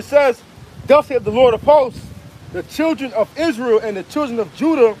 33, and it says, thus saith the Lord of hosts, the children of Israel and the children of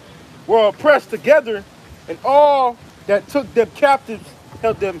Judah were oppressed together, and all that took them captives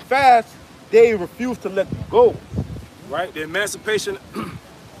held them fast. They refused to let them go. Right? The emancipation,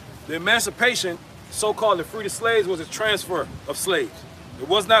 so-called to free the slaves, was a transfer of slaves. It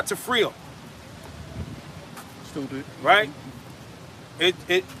was not to free them. Stupid. Right?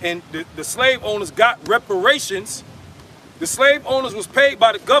 And the slave owners got reparations. The slave owners was paid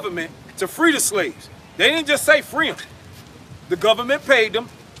by the government to free the slaves. They didn't just say free them. The government paid them,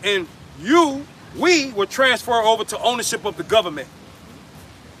 and we were transferred over to ownership of the government.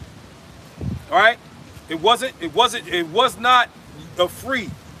 All right? It was not a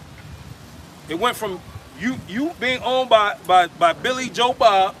free. It went from you being owned by Billy Joe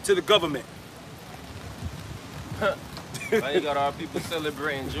Bob to the government. Now you got our people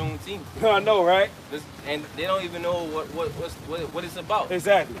celebrating Juneteenth. I know, right? And they don't even know what it's about.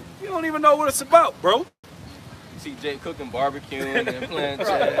 Exactly. You don't even know what it's about, bro. You see Jay cooking barbecuing and playing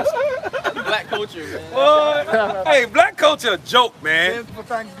chess. Black culture, man. What? Hey, black culture a joke, man. For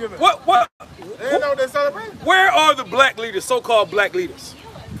Thanksgiving. What? They didn't know what they celebrating. Where are the black leaders, so-called black leaders?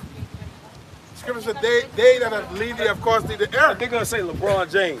 Scripture said they that have lead thee, of course, lead the earth. They're gonna say LeBron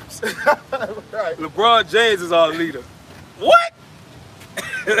James. Right. LeBron James is our leader. What?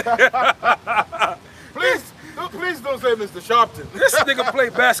 Please don't say Mr. Sharpton. This nigga play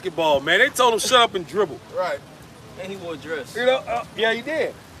basketball, man. They told him shut up and dribble. Right. And he wore a dress. You know, yeah, he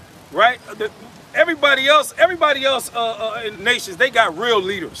did. Right? Everybody else in nations, they got real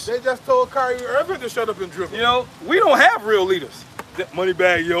leaders. They just told Kyrie Irving to shut up and dribble. You know, we don't have real leaders.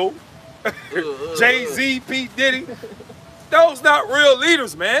 Moneybag Yo, Jay-Z, P. Diddy. Those not real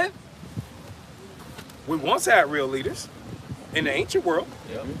leaders, man. We once had real leaders in the ancient world.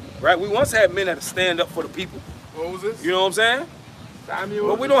 Yep. Right? We once had men that stand up for the people. Moses. You know what I'm saying? Samuel.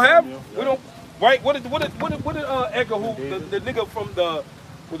 But we don't have, right? What did Edgar, who the nigga from the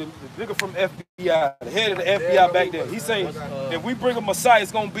nigga from FBI, the head of the FBI back then, he's saying if we bring a Messiah,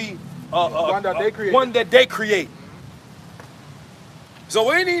 it's gonna be one that they create. So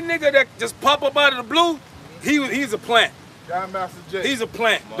any nigga that just pop up out of the blue, he's a plant. John Master J. He's a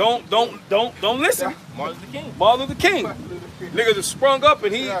plant. Don't listen. Martin Luther King. Martin Luther King. Nigga just sprung up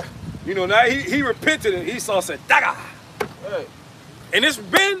and you know, now he repented and he said, Daga. Right. And it's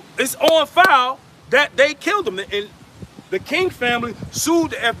on file that they killed him. And the King family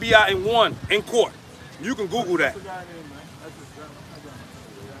sued the FBI and won in court. You can Google that.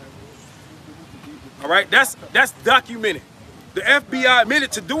 All right, that's documented. The FBI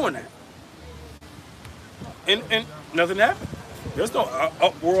admitted to doing that. And nothing happened. There's no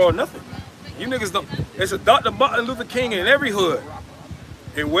uproar or nothing. You niggas don't. It's a Dr. Martin Luther King in every hood.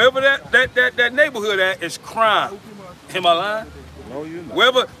 And wherever that neighborhood at is crime. Am I lying? No, you're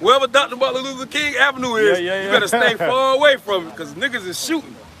not. Wherever Dr. Martin Luther King Avenue is, you better stay far away from it because niggas is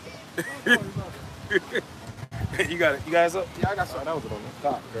shooting. You got it. You guys up? Yeah, I got something. That was it on the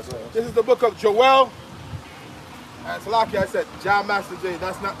top. This is the book of Joel. It's lucky I said John Master J.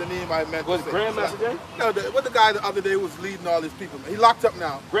 That's not the name I meant. Was it Grandmaster J? No, what the guy the other day was leading all these people. He locked up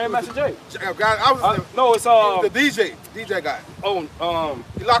now. Grandmaster J? No, it's the DJ guy. Oh,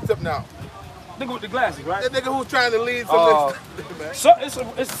 He locked up now. nigga with the glasses, right? That nigga who's trying to lead some man. So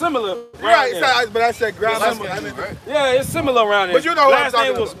it's similar. Right, but I said Grandmaster. Right? Yeah, it's similar around there. But you know what I'm last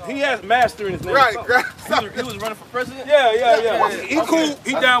name talking was he has Master in his name. Right, He was running for president? Yeah. He cool.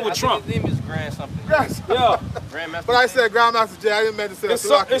 He down with Trump. His name is Grand something. Yeah. Grandmaster. But I said Grandmaster J. I didn't mean to say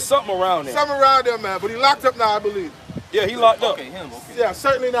that. It's something around there. Something around there, man. But he locked up now, I believe. Yeah, he locked up. Okay, him. Okay. Yeah,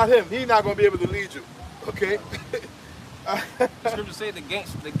 certainly not him. He's not going to be able to lead you. Okay? The scripture say the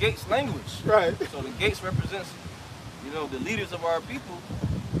gates language. Right. So the gates represents, the leaders of our people,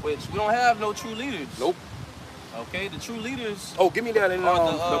 which we don't have no true leaders. Nope. Okay, the true leaders. Oh, give me that in the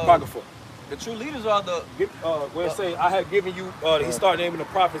apocrypha. The true leaders are the. Where it say I had given you. He started naming the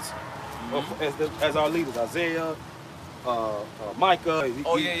prophets as our leaders. Isaiah, Micah.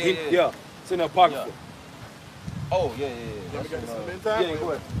 Yeah. It's in the apocrypha. Yeah. Oh yeah. Yeah,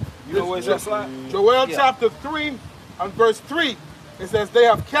 go ahead. You know where it's at, slide? Joel chapter 3 and verse 3. It says, they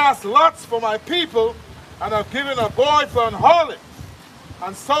have cast lots for my people and have given a boy for an harlot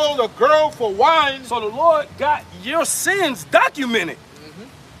and sold a girl for wine. So the Lord got your sins documented.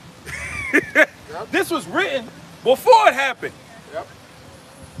 Yep. This was written before it happened. Yep.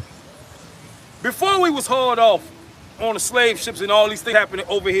 Before we was hauled off on the slave ships and all these things happening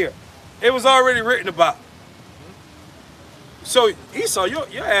over here. It was already written about. So Esau,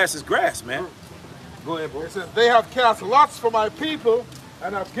 your ass is grass, man. Go ahead, bro. It says, they have cast lots for my people,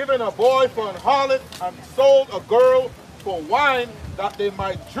 and have given a boy for an harlot, and sold a girl for wine, that they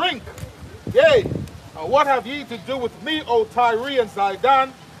might drink. Yea, and what have ye to do with me, O Tyre and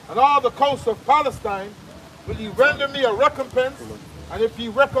Zidon, and all the coasts of Palestine? Will ye render me a recompense? And if ye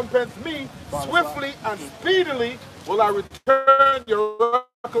recompense me, swiftly and speedily will I return your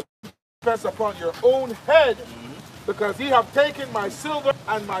recompense upon your own head, because ye have taken my silver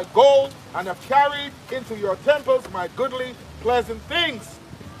and my gold, and have carried into your temples my goodly, pleasant things.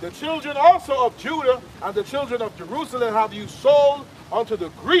 The children also of Judah and the children of Jerusalem have you sold unto the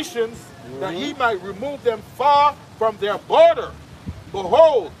Grecians, that ye might remove them far from their border.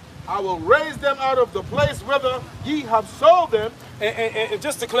 Behold, I will raise them out of the place whither ye have sold them. And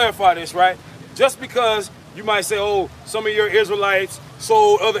just to clarify this, right? Just because you might say, oh, some of your Israelites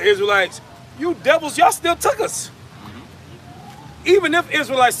sold other Israelites, you devils, y'all still took us. Even if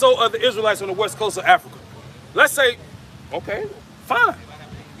Israelites sold other Israelites on the west coast of Africa. Let's say, okay, fine.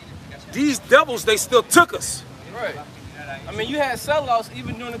 These devils, they still took us. Right. I mean, you had sellouts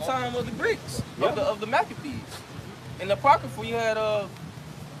even during the time of the Greeks, of the Maccabees. In the Apocrypha, you had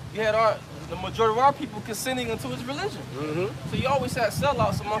the majority of our people consenting into his religion. So you always had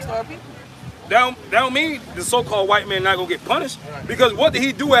sellouts amongst our people. That don't mean the so-called white man not gonna get punished, because what did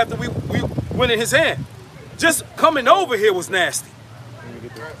he do after we went in his hand? Just coming over here was nasty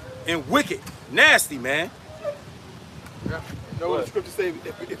and wicked, nasty, man. Yeah. You know what the scripture say?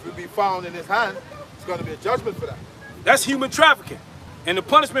 If we be found in his hand, it's going to be a judgment for that. That's human trafficking, and the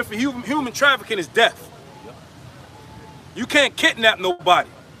punishment for human trafficking is death. You can't kidnap nobody.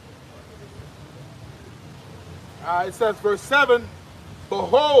 It says, verse 7,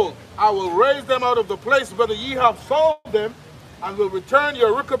 behold, I will raise them out of the place whither ye have sold them, and will return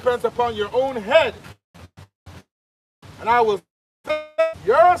your recompense upon your own head. And I will send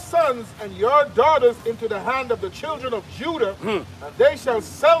your sons and your daughters into the hand of the children of Judah, and they shall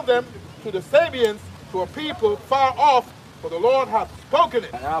sell them to the Sabians, to a people far off, for the Lord hath spoken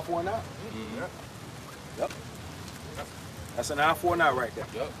it. An eye for an eye. Yep. That's an eye for an eye right there.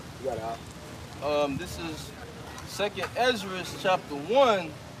 Yep. You got an eye. This is 2nd Ezra chapter 1,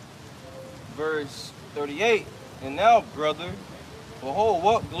 verse 38. And now, brother, behold,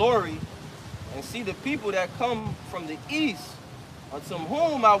 what glory, and see the people that come from the east, unto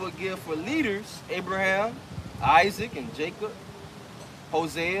whom I will give for leaders Abraham, Isaac, and Jacob,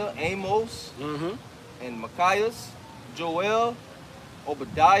 Hosea, Amos, and Micaias, Joel,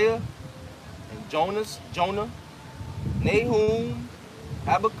 Obadiah, and Jonah, Nahum,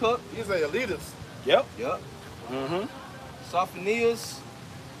 Habakkuk. These are your leaders. Yep. Sophonias,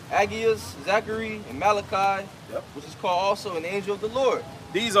 Aggeus, Zachary, and Malachi, which is called also an angel of the Lord.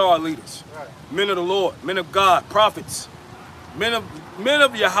 These are our leaders. Men of the Lord, men of God, prophets. Men of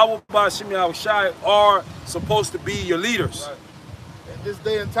Yahweh Ba'Shem Yahushai are supposed to be your leaders. In this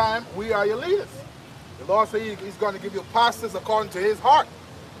day and time, we are your leaders. The Lord said he's going to give you pastors according to his heart.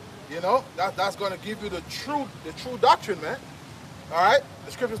 You know, that's going to give you the true doctrine, man. All right?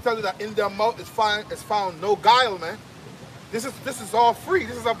 The scriptures tell you that in their mouth is found no guile, man. This is all free.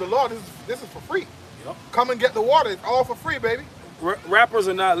 This is of the Lord. This is for free. Yep. Come and get the water. It's all for free, baby. Rappers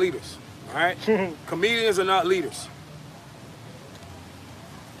are not leaders. All right? Comedians are not leaders.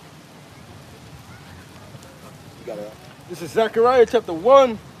 You got it. This is Zechariah chapter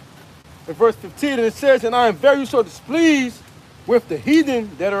 1 and verse 15, and it says, and I am very so displeased with the heathen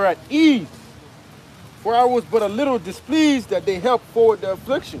that are at ease, for I was but a little displeased that they helped forward the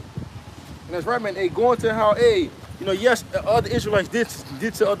affliction. And that's right, man. They going to how, yes, other Israelites did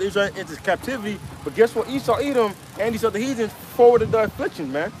to other Israelites into captivity, but guess what? Esau, Edom, and these other heathens forwarded the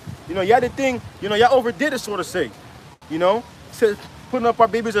affliction, man. Y'all did thing, y'all overdid it, sort of say. Said putting up our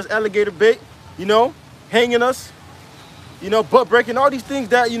babies as alligator bait, hanging us, butt breaking, all these things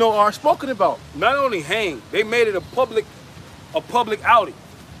that, are spoken about. Not only hang, they made it a public outing.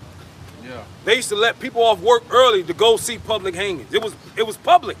 Yeah. They used to let people off work early to go see public hangings. It was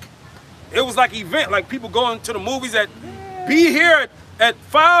public. It was like event, like people going to the movies be here at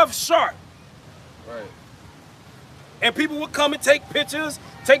 5 sharp. Right. And people would come and take pictures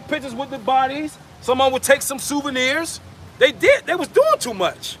with the bodies. Someone would take some souvenirs. They was doing too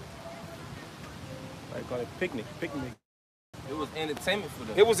much. I call it picnic. It was entertainment for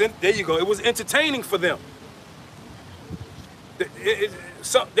them. There you go. It was entertaining for them. They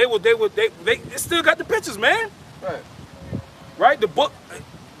still got the pictures, man. Right. Right? The book,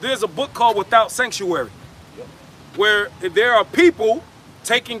 there's a book called Without Sanctuary, where there are people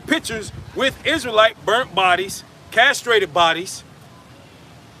taking pictures with Israelite burnt bodies, castrated bodies,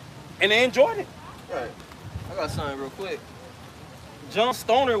 and they enjoyed it. Right. I got something real quick. John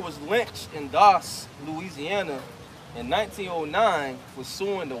Stoner was lynched in Doss, Louisiana in 1909 for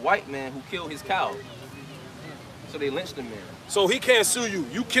suing the white man who killed his cow. So they lynched the man. So he can't sue you.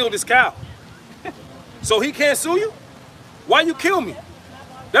 You killed his cow. So he can't sue you? Why you kill me?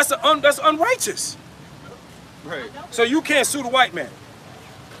 That's unrighteous. Right. So you can't sue the white man.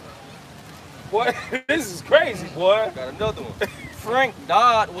 Boy, this is crazy, boy. Got another one. Frank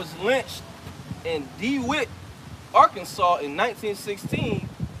Dodd was lynched in DeWitt, Arkansas in 1916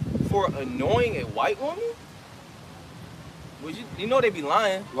 for annoying a white woman? Would you know they be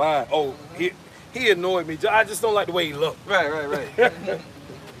lying. Lying. Oh, he annoyed me. I just don't like the way he looked. Right.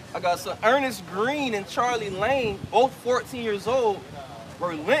 I got some. Ernest Green and Charlie Lane, both 14 years old,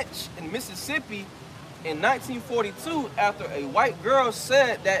 were lynched in Mississippi in 1942 after a white girl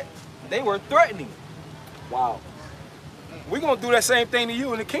said that they were threatening. Wow. We're going to do that same thing to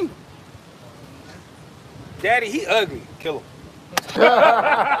you in the kingdom. Daddy, he ugly. Kill him.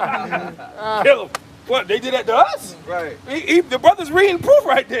 Kill him. What, they did that to us? Right. The brother's reading proof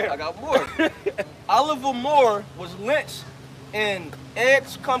right there. I got more. Oliver Moore was lynched in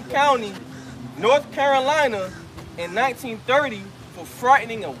Edgecombe County, North Carolina in 1930 for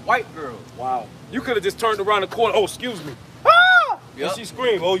frightening a white girl. Wow. You could have just turned around the corner. Oh, excuse me. Ah! Yep. And she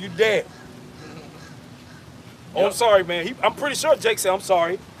screamed, oh, you dead. Oh, I'm sorry, man. I'm pretty sure Jake said, I'm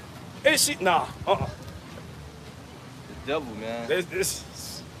sorry. And she, nah. The devil, man. This.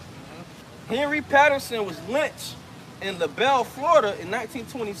 Henry Patterson was lynched in LaBelle, Florida in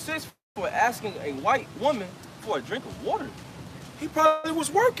 1926 for asking a white woman for a drink of water. He probably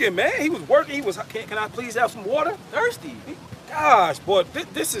was working, man. He was working. He was, can I please have some water? Thirsty. Gosh, boy,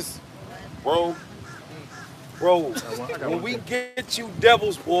 this is, bro, when we get you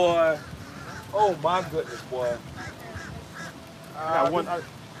devils, boy, oh my goodness, boy. I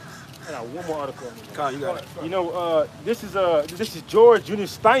got one more article. Con, you got it. You know, this is George Jr.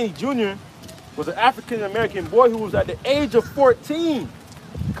 Steiny Jr. was an African-American boy who was at the age of 14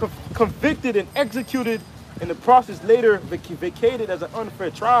 convicted and executed, in the process later vacated as an unfair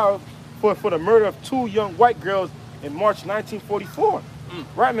trial for the murder of 2 young white girls in March 1944.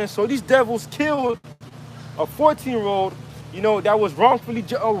 Right, man? So these devils killed a 14-year-old, you know, that was wrongfully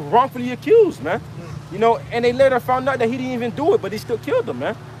accused, man. You know, and they later found out that he didn't even do it, but they still killed him,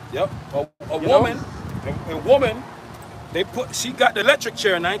 man. Yep. A woman, she got the electric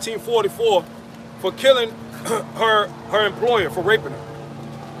chair in 1944 for killing her employer, for raping her.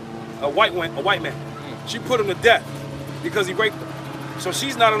 A white man. She put him to death because he raped her. So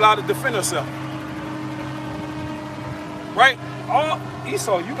she's not allowed to defend herself. Right?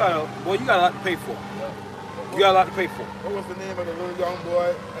 Esau, you got a lot to pay for. You got a lot to pay for. What was the name of the little young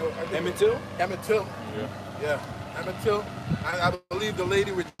boy? Emmett Till? Emmett Till. Yeah. Emmett Till. And I believe the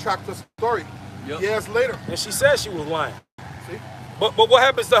lady retracted the story years later. And she said she was lying. See? But what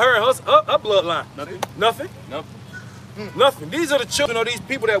happens to her and her bloodline? Nothing. Nothing. These are the children of these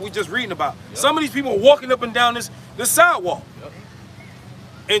people that we just reading about. Some of these people are walking up and down this sidewalk,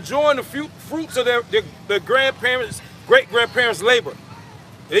 enjoying the fruits of their grandparents, great-grandparents' labor.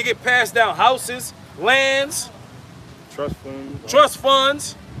 They get passed down houses, lands, trust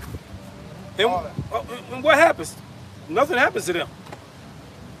funds. And what happens? Nothing happens to them.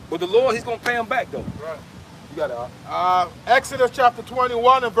 But the Lord, he's going to pay them back, though. Right. You got it. Exodus chapter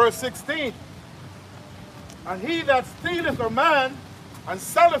 21 and verse 16. And he that stealeth a man and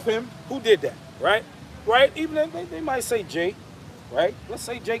selleth him. Who did that? Right? Right? Even they might say Jake. Right? Let's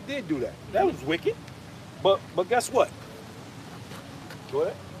say Jake did do that. That was wicked. But guess what? Go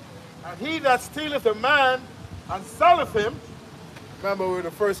ahead. And he that stealeth a man and selleth him. Remember, we were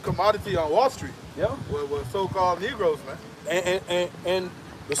the first commodity on Wall Street. Yeah. We're so-called Negroes, man. And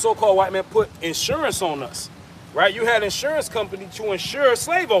the so-called white man put insurance on us. Right? You had an insurance company to insure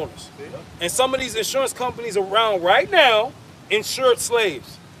slave owners. And some of these insurance companies around right now insured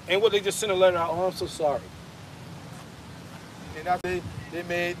slaves. And what, they just sent a letter out, oh, I'm so sorry. And that's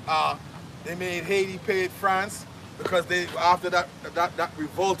they made Haiti pay France because they, after that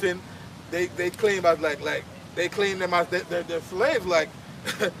revolting, they claim as like they claim them as they're slaves, like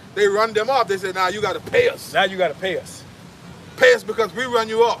they run them off. They say, now you gotta pay us. Now you gotta pay us. Pay us because we run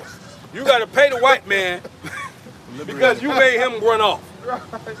you off. You gotta pay the white man because you made him run off. Right,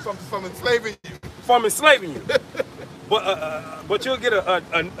 from enslaving you. From enslaving you. But you'll get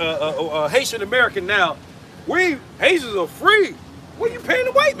a Haitian American now. We Haitians are free. What are you paying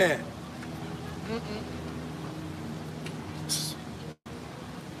the white man?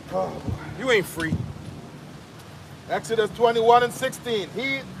 Oh, boy. You ain't free. Exodus 21:16.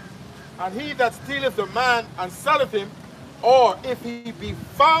 He that stealeth a man and selleth him, or if he be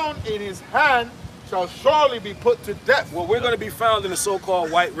found in his hand, shall surely be put to death. Well, we're going to be found in the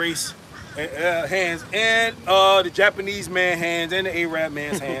so-called white race hands and the Japanese man hands and the Arab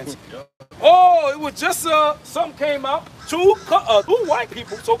man's hands. Oh, it was just something came out. Two white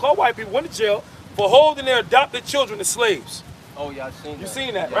people, so-called white people, went to jail for holding their adopted children as slaves. Oh, yeah, I seen that. You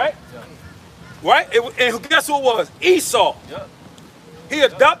seen that, yeah, right? Yeah. Right? And guess who it was? Esau. Yep. He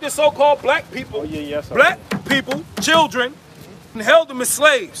adopted so-called black people, black people, children, and held them as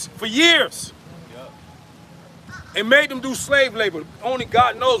slaves for years. Yep. And made them do slave labor. Only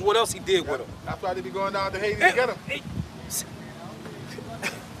God knows what else he did with them. That's why they be going down to Haiti to get them.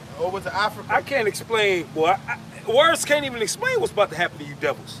 Over to Africa. I can't explain, boy. Words can't even explain what's about to happen to you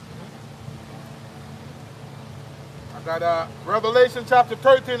devils. I got Revelation chapter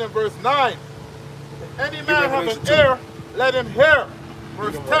 13 and verse 9. If any man have an ear, let him hear.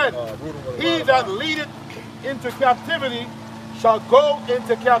 Verse 10. He that leadeth into captivity shall go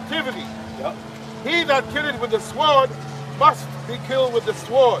into captivity. Yep. He that killeth with the sword must be killed with the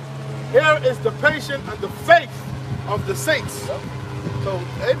sword. Here is the patience and the faith of the saints. Yep. So,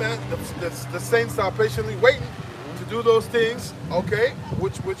 hey man, the saints are patiently waiting to do those things, okay,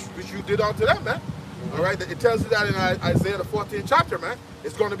 which you did unto them, man. All right, it tells you that in Isaiah the 14th chapter, man.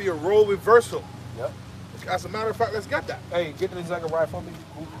 It's going to be a role reversal. Yep. As a matter of fact, let's get that. Hey, get the Zechariah for me.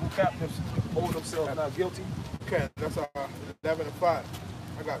 Who captives hold themselves not guilty? Okay, that's 11 and 5.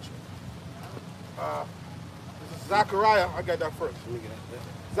 I got you. This is Zechariah. I got that first.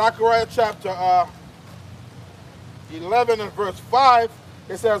 Zechariah chapter 11 and verse 5.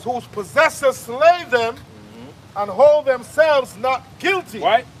 It says, whose possessors slay them and hold themselves not guilty.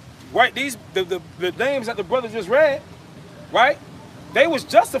 Right? Right? These the names that the brother just read, right? They was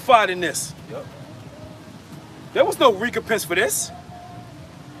justified in this. Yep. There was no recompense for this.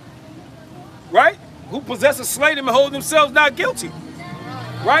 Right? Who possesses slay them and hold themselves not guilty.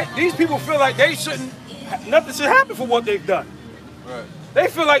 Right? These people feel like they shouldn't, nothing should happen for what they've done. Right. They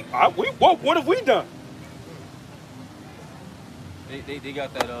feel like, what have we done? They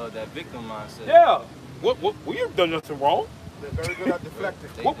got that victim mindset. Yeah. We have done nothing wrong. They're very good at deflecting.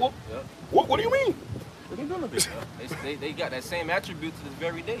 What do you mean? They got that same attribute to this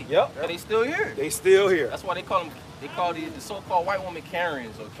very day. Yep. But they still here. They still here. That's why they call the so-called white woman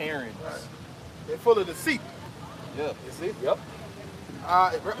Karens or Karens. Right. They're full of deceit. Yeah. You see? Yep.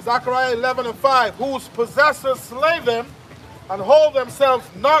 Zechariah 11 and 5. Whose possessors slay them and hold themselves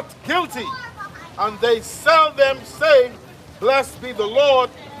not guilty, and they sell them, say, blessed be the Lord,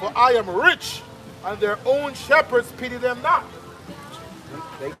 for I am rich, and their own shepherds pity them not.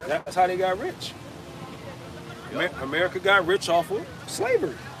 That's how they got rich. America got rich off of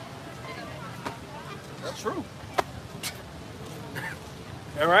slavery. That's true.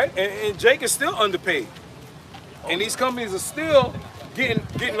 All right, and Jake is still underpaid, and these companies are still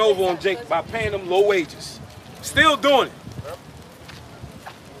getting over on Jake by paying them low wages. Still doing it.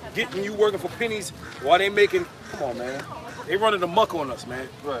 Getting you working for pennies while they making. Come on, man. They running amok on us, man.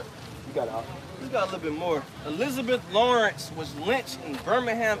 Right. You got out. We got a little bit more. Elizabeth Lawrence was lynched in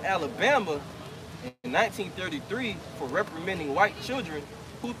Birmingham, Alabama in 1933 for reprimanding white children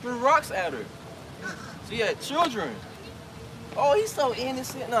who threw rocks at her. So yeah, children. Oh, he's so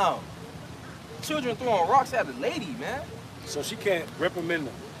innocent now. Children throwing rocks at a lady, man. So she can't reprimand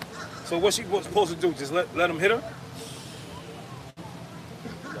them. So what she was supposed to do? Just let them hit her?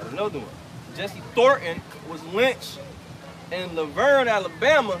 Got another one. Jesse Thornton was lynched in Laverne,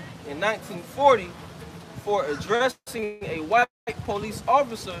 Alabama in 1940 for addressing a white police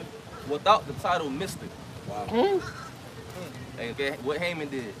officer without the title Mr. Wow. Hey, what Haman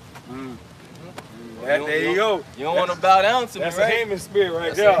did. There you go. You don't want to bow down to me, right? That's a Haman spirit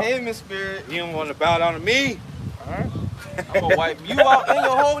right That's there. a Haman spirit. You don't want to bow down to me? All right. I'm gonna wipe you out and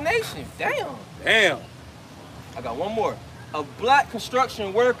your whole nation. Damn. Damn. I got one more. A black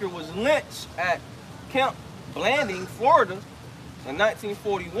construction worker was lynched at Camp Blanding, Florida in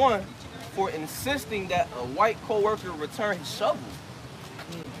 1941 for insisting that a white co-worker return his shovel.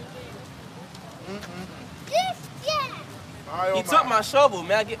 He took my shovel,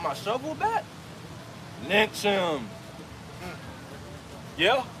 man. I get my shovel back? Lynch him.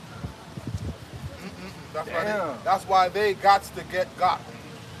 Yeah. That's why they got to get got.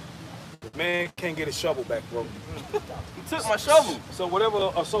 Man can't get his shovel back, bro. He took my shovel. So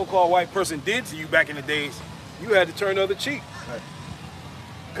whatever a so-called white person did to you back in the days, you had to turn the other cheek.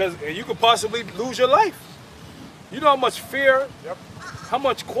 Because you could possibly lose your life. You know how much fear, how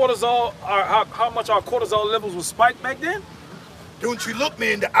much cortisol, how much our cortisol levels were spiked back then? Don't you look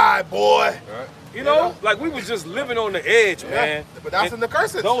me in the eye, boy. Right. You know, like we was just living on the edge, man. But that's in the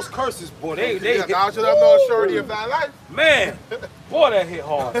curses. Those curses, boy, they hit, now you have no surety of thy life. man, boy, that hit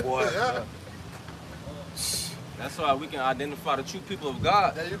hard, boy. Yeah. That's why we can identify the true people of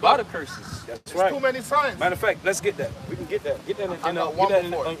God There you by go. the curses. That's There's right. too many signs. Matter of fact, let's get that. We can get that. Get that in I got NLT. one Get that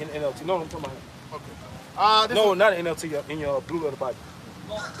before. in NLT. No, I'm talking about. Okay. This No, is, not in NLT. In your blue letter Bible.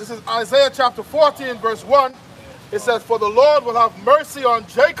 this is Isaiah chapter 14, verse 1. It says, for the Lord will have mercy on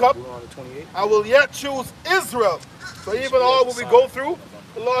Jacob, Deuteronomy 28. I will yet choose Israel. So even all what we go through,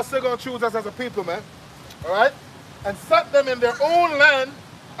 the Lord's still going to choose us as a people, man. All right? And set them in their own land,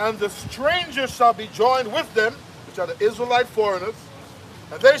 and the strangers shall be joined with them, which are the Israelite foreigners,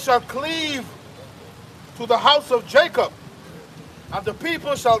 and they shall cleave to the house of Jacob. And the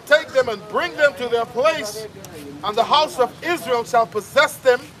people shall take them and bring them to their place, and the house of Israel shall possess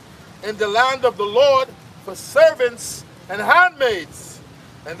them in the land of the Lord for servants and handmaids.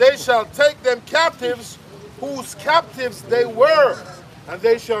 And they shall take them captives, whose captives they were, and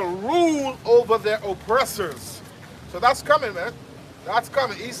they shall rule over their oppressors. So that's coming, man. That's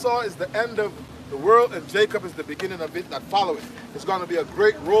coming. Esau is the end of the world, and Jacob is the beginning of it that follow it. It's going to be a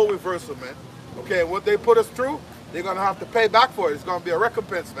great role reversal, man. Okay, and what they put us through, they're going to have to pay back for it. It's going to be a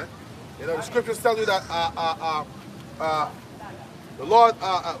recompense, man. You know, the scriptures tell you that the Lord,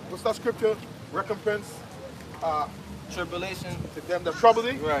 what's that scripture? Recompense Tribulation. to them that trouble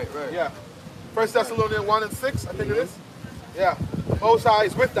thee. Right, right. Yeah. 1 Thessalonians 1 and 6, I think it is. Yeah. Most High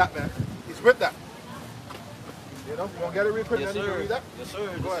is with that, man. He's with that. You know, you want to get it real quick? Yes, Then you can sir. read that? Yes,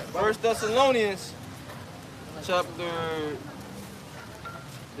 sir. Go ahead. First Thessalonians, chapter.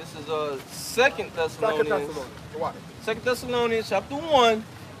 This is Second Second Thessalonians. Thessalonians. What? 2 Thessalonians chapter 1,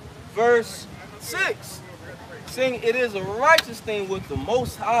 verse 6, saying it is a righteous thing with the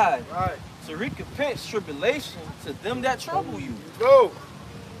Most High Right. to recompense tribulation to them that trouble you. Go.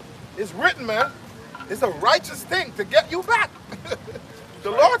 It's written, man. It's a righteous thing to get you back.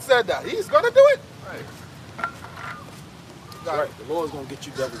 The Lord said that. He's going to do it. Right. Got it. Right. The Lord's gonna get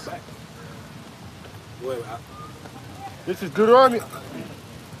you devils back. Wait, This is Deuteronomy. Watch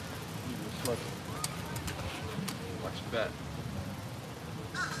your back.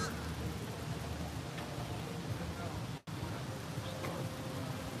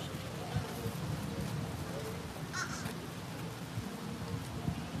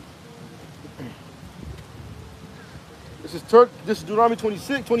 This is Deuteronomy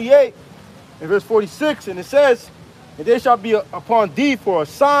 28, and verse 46, and it says, and they shall be upon thee for a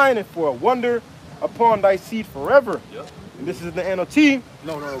sign and for a wonder upon thy seed forever. Yep. And this is the NLT.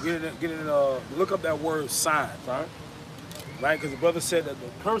 no. Get in. Look up that word sign. Right. Right, because the brother said that the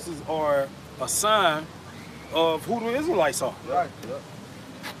curses are a sign of who the Israelites are. Right.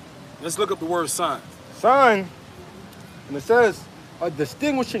 Let's look up the word sign. Sign, and it says, a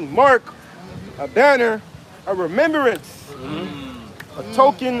distinguishing mark, a banner, a remembrance, a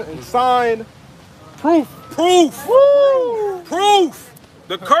token and sign, proof. Proof. Woo! Proof.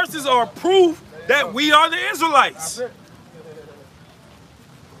 The curses are proof that we are the Israelites. That's it.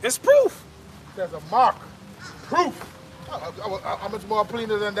 It's proof. There's a mark. Proof. How much more plain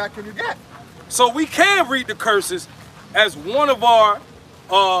than that can you get? So we can read the curses as one of our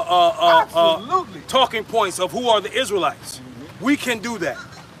Absolutely. talking points of who are the Israelites. We can do that.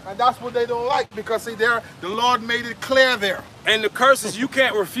 And that's what they don't like, because see, the Lord made it clear there. And the curses, you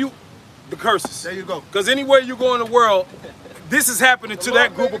can't refute the curses. There you go. Because anywhere you go in the world, this is happening to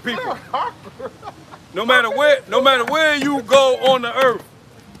that group of people. No matter where you go on the earth,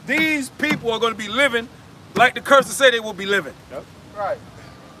 these people are going to be living like the curses say they will be living. Right.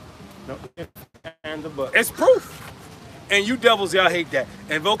 And the but. It's proof. And you devils, y'all hate that.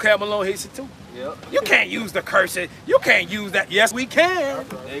 And Vocab Malone hates it too. Yep. You can't use the curses. You can't use that. Yes, we can.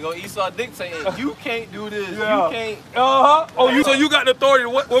 There you go, Esau dictating. You can't do this. Yeah. You can't. Uh-huh. Oh, so you got the authority to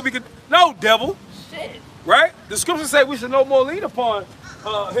what we can. No, devil. Shit. Right? The scriptures say we should no more lean upon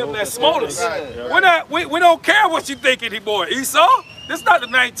him that smote us. Right. We're not. We don't care what you think anymore, Esau. This is not the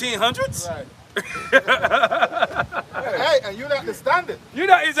 1900s. Right. Hey, and you're not the standard. You're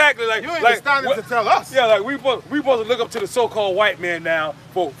not exactly like. You ain't like, the standard what- to tell us. Yeah, like we supposed to look up to the so-called white man now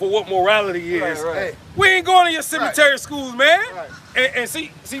for what morality is. Right, right. Hey, We ain't going to your cemetery schools, man. Right. And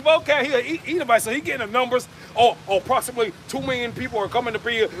see, Vocab, he Edomite, so he getting the numbers. Oh, approximately 2 million people are coming to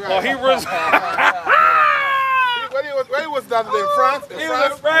be Right. Hebrews. When he was down there in France, He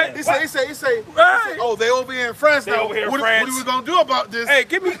was right. he say, Right. oh, they over here in France They now. over here in What France. are we gonna do about this? Hey,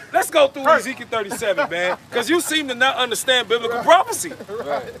 let's go through Ezekiel 37, man, because you seem to not understand biblical prophecy.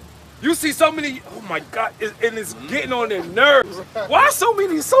 Right. You see so many, oh my God, and it's getting on their nerves. Why so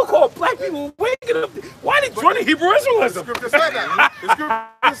many so-called black people waking up? Why they joining Hebrew Israelism? The scripture say that. The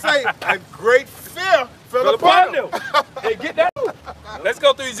scripture say, and great fear fell upon them. Hey, get that. Let's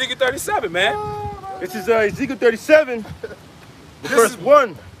go through Ezekiel 37, man. This is Ezekiel 37, verse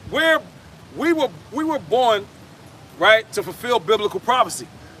 1. Where we were born, right, to fulfill biblical prophecy.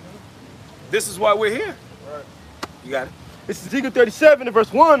 This is why we're here. Right. You got it. This is Ezekiel 37,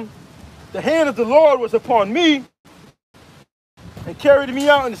 verse 1. The hand of the Lord was upon me and carried me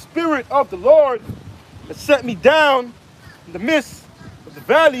out in the spirit of the Lord and set me down in the midst of the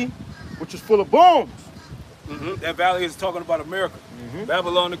valley, which is full of bones. That valley is talking about America.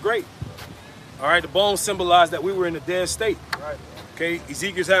 Babylon the Great. All right, the bones symbolize that we were in a dead state. Right. Okay,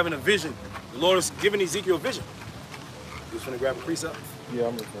 Ezekiel's having a vision. The Lord is giving Ezekiel a vision. You just want to grab a precept? Yeah,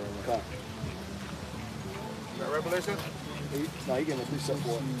 I'm referring. Okay. Is that Revelation? No, he getting a precept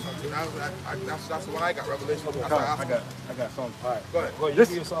for it. That's the one I got, Revelation. Okay, I got something. All right, Go ahead. Go ahead. This-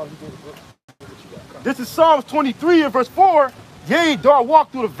 You give Psalms, you give what you got. This is Psalms 23 and verse 4. Yea, though I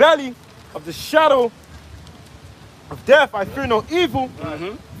walk through the valley of the shadow of death, I fear no evil,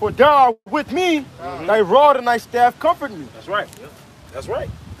 for thou art with me, thy rod and thy staff comfort me. That's right. That's right.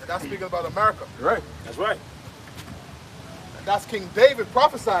 And that's speaking about America. Right. That's right. And that's King David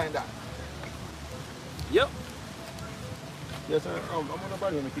prophesying that. Yep. Yes, sir. I'm on the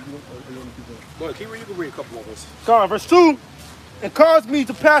body. Keep going. Go ahead, you can read a couple of us. Psalm verse 2, and caused me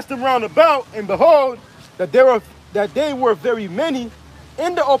to pass them round about, and behold, that they were very many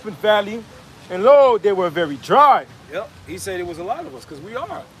in the open valley, and lo, they were very dry. Yep. He said it was a lot of us, because we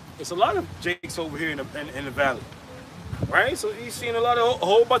are. It's a lot of Jakes over here in the valley. Right? So he's seen a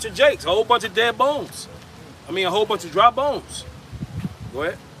whole bunch of Jakes, a whole bunch of dead bones. I mean, a whole bunch of dry bones. Go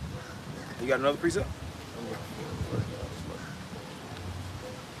ahead. You got another precept?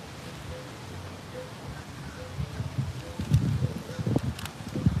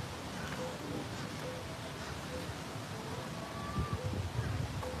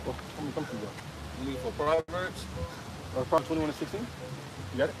 Come through, Leave for Proverbs. Proverbs 21 and 16.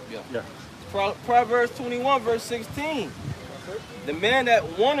 You got it? Yeah. Proverbs 21, verse 16. The man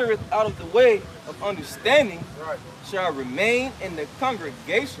that wandereth out of the way of understanding Right. shall remain in the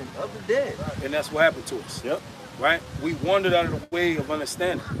congregation of the dead. And that's what happened to us. Yep. Right? We wandered out of the way of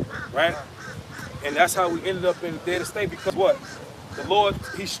understanding. Right? And that's how we ended up in the dead state, because what? The Lord,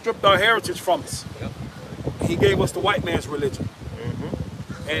 he stripped our heritage from us. Yep. He gave us the white man's religion.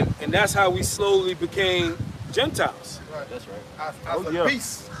 And that's how we slowly became Gentiles. Right. That's right. As a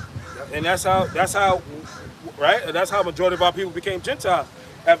beast. And that's how, right? That's how majority of our people became Gentiles.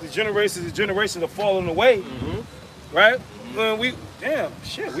 After generations and generations of falling away, right? When we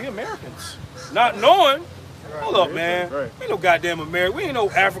Americans. Not knowing, hold up, man. Right. We ain't no goddamn American. We ain't no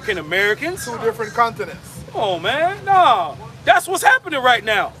African Americans. Two different continents. Come on, man. Nah, that's what's happening right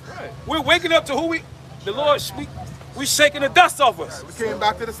now. Right. We're waking up to the Lord, we shaking the dust off us. We came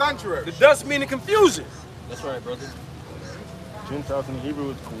back to the sanctuary. The dust meaning confusion. That's right, brother. Gentiles in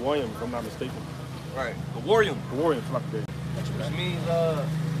Hebrew is Kawayim, if I'm not mistaken. Right. The Warrior, Kawayim, flock day. which means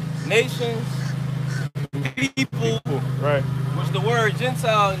nations, people, Right. which the word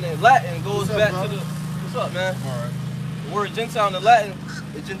Gentile in the Latin goes back to the, what's up, man? All right. The word Gentile in the Latin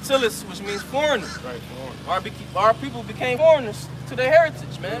is gentilis, which means foreigners. Right. Our people became foreigners to their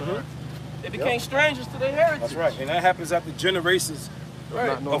heritage, man. They became strangers to their heritage. That's right. And that happens after generations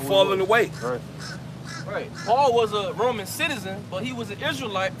Right. of falling away. Right. Right. Paul was a Roman citizen, but he was an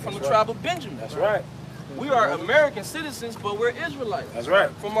Israelite from the tribe of Benjamin. That's right. We are American citizens, but we're Israelites. That's right.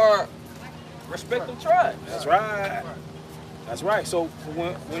 From our respective tribes. That's right. That's right. So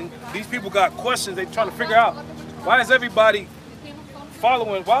when these people got questions, they trying to figure out, why is everybody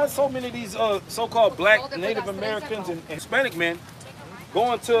following, why is so many of these so-called black Native Americans and Hispanic men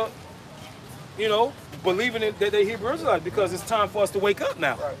going to, believing that they Hebrew Israelites? Because it's time for us to wake up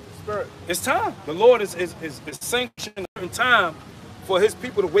now. Right. Spirit. It's time. The Lord is sanctioning a time for his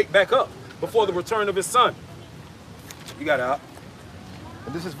people to wake back up before the return of his son. You got it out.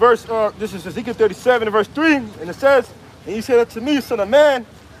 And this is Ezekiel 37 and verse 3, and it says, and he said unto me, Son of man,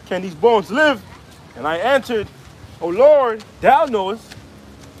 can these bones live? And I answered, O Lord, thou knowest.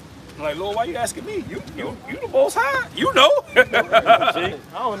 I'm like, Lord, why you asking me? You the most high. You know. I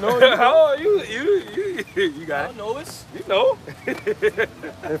don't know. Oh, you got I it. know it's. You know. And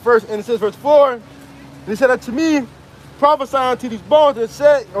it says verse 4, and he said unto me, prophesy unto these bones, and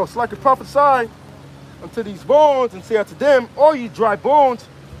said, it's like to prophesy unto these bones, and say unto them, all ye dry bones,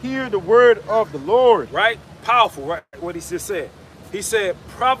 hear the word of the Lord. Right? Powerful, right? What he just said. He said,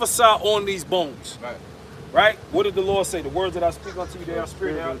 prophesy on these bones. Right. right? What did the Lord say? The words that I speak unto you, they are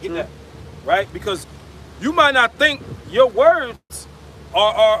spirit. Now get that, right? Because you might not think your words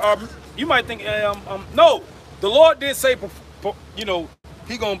are you might think, no, the Lord did say, you know,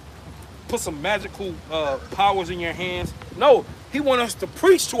 he gonna put some magical powers in your hands. No, he wants us to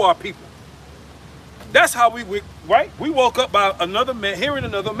preach to our people. That's how we right? We woke up by another man, hearing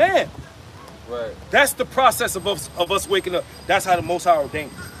another man. Right. That's the process of us waking up. That's how the Most High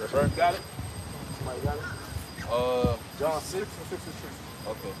ordained. That's right. Got it? Somebody got it? John 6 and 66.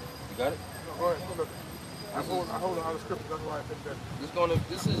 Okay. You got it? No, go ahead. Look. I hold on all the scriptures. That's why I think that.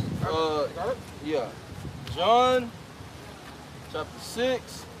 This is You got it? yeah. John chapter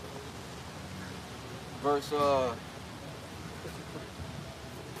 6 verse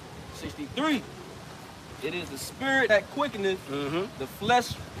 63. It is the spirit that quickeneth, the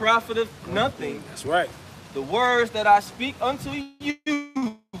flesh profiteth nothing. That's right. The words that I speak unto you,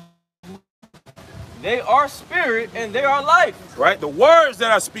 they are spirit and they are life. Right? The words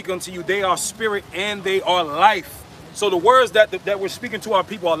that I speak unto you, they are spirit and they are life. So the words that we're speaking to our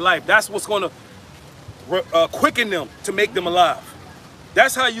people are life. That's what's going to quicken them to make them alive.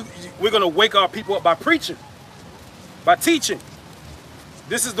 That's how we're going to wake our people up, by preaching, by teaching.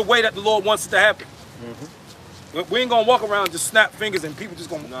 This is the way that the Lord wants it to happen. We ain't going to walk around and just snap fingers and people just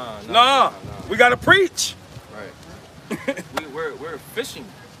going to... Nah. We got to preach. Right. we're fishing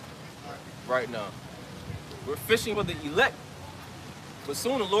right now. We're fishing for the elect. But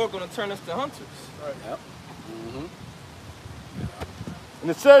soon the Lord going to turn us to hunters. Right. Yep.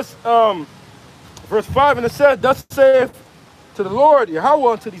 And it says, verse 5, and it says, thus saith to the Lord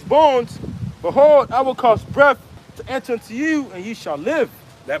Yahweh unto these bones, behold, I will cause breath to enter into you, and ye shall live.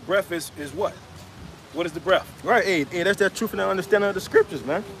 That breath is what? What is the breath? Right, hey, that's that truth and that understanding of the scriptures,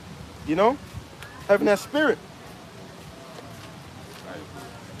 man. You know, having that spirit.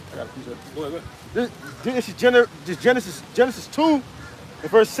 I got a piece of Go ahead. this is Genesis 2, and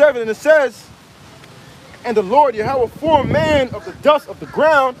verse 7, and it says, and the Lord Yahweh formed man of the dust of the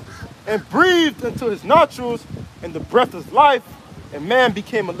ground, and breathed into his nostrils, and the breath of life, and man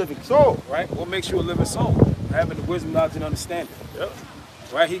became a living soul. Right? What makes you a living soul? Having the wisdom, knowledge, and understanding. Yep.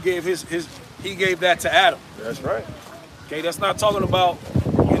 Right? He gave he gave that to Adam. That's right. Okay, that's not talking about,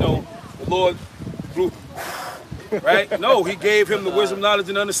 you know, the Lord blew, right? No, he gave him the wisdom, knowledge,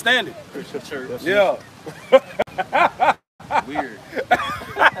 and understanding. Church. Yeah. Weird.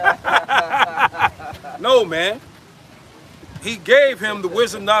 No, man. He gave him the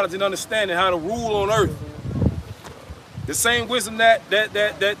wisdom, knowledge, and understanding how to rule on earth. The same wisdom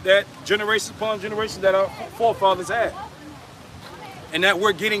that generations upon generations that our forefathers had. And that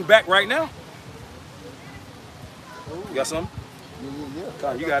we're getting back right now. You got something?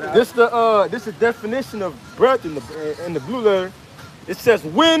 Yeah. You got it. This is the definition of breath in the blue letter. It says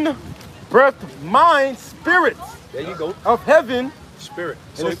wind, breath, mind, spirit. There you go. Of heaven. Spirit.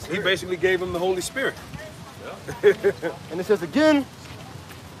 So he basically gave him the Holy Spirit. And it says again,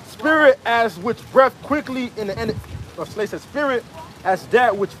 spirit as which breath quickly in the end. Or says spirit as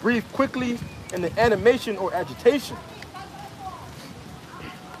that which breathe quickly in the animation or agitation.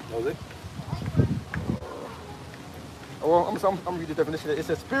 That was it. Well, I'm gonna read the definition. It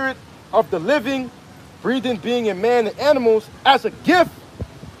says spirit of the living, breathing being in man and animals as a gift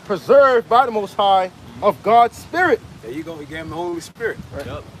preserved by the Most High of God's Spirit. There you go. He gave him the Holy Spirit. Right.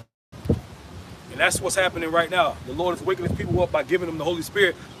 Yep. And that's what's happening right now. The Lord is waking his people up by giving them the Holy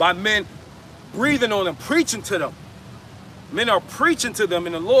Spirit, by men breathing on them, preaching to them. Men are preaching to them,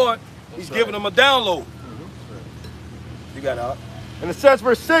 and the Lord, he's giving them a download. You got it. And it says,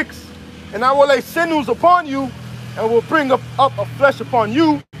 verse 6, and I will lay sinews upon you, and will bring up a flesh upon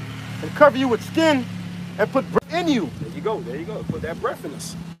you, and cover you with skin, and put breath in you. There you go. There you go. Put that breath in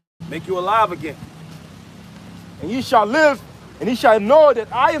us. Make you alive again. And ye shall live, and ye shall know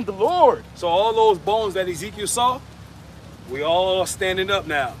that I am the Lord. So all those bones that Ezekiel saw, we all standing up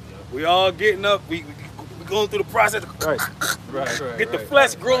now. We all getting up. We going through the process. Right. Get the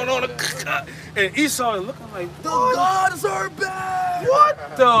flesh growing on the. And Esau is looking like, the gods are back.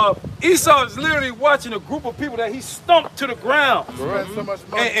 What the? Esau is literally watching a group of people that he stumped to the ground Spent so much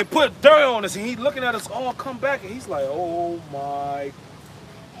money. and put dirt on us. And he's looking at us all come back. And he's like, oh my.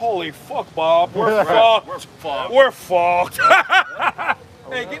 Holy fuck, Bob. We're fucked. We're fucked. We're fucked.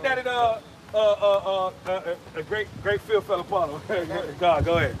 Hey, get that at a great field fell upon him. God,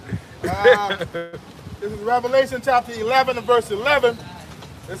 go ahead. This is Revelation chapter 11 and verse 11.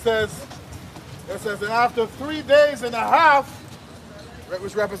 It says, and after 3 days and a half,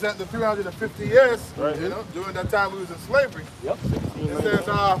 which represent the 350 years, Right. you know, during that time we was in slavery. Yep. It says,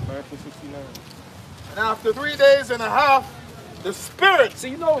 1969. and after 3 days and a half, The Spirit. See,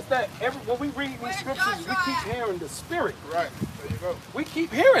 you know, it's that when we read these scriptures, we keep hearing the Spirit. Right. There you go. We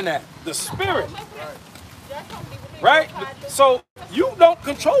keep hearing that. The Spirit. Right? So you don't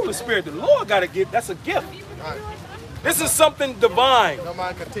control the Spirit. The Lord got to give. That's a gift. Right. This is something divine. No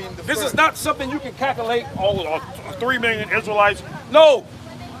man can team the This Spirit. is not something you can calculate. Oh, 3 million Israelites. No.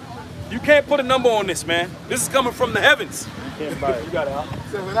 You can't put a number on this, man. This is coming from the heavens. Can't buy it. You got it, huh?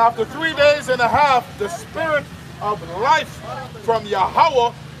 It says, and after 3 days and a half, the Spirit of life from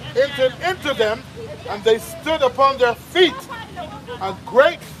Yahweh entered into them, and they stood upon their feet. And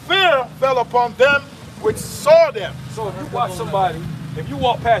great fear fell upon them which saw them. So if you watch somebody, if you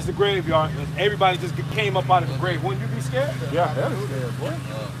walk past the graveyard and everybody just came up out of the grave, wouldn't you be scared? Yeah, that is scared, boy.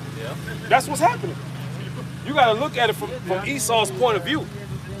 Yeah. That's what's happening. You got to look at it from Esau's point of view.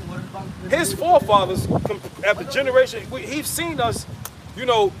 His forefathers, at the generation, he's seen us, you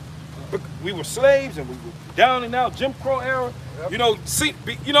know, we were slaves and we were down and out, Jim Crow era. You know,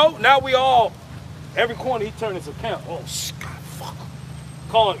 now we all, every corner he turned his account. Oh, God, fuck.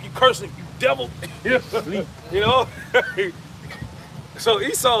 Calling, you cursing, you devil. You know? So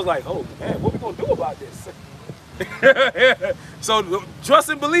Esau's like, oh, man, what we going to do about this? So trust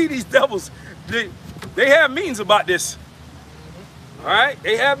and believe these devils. They have means about this. All right?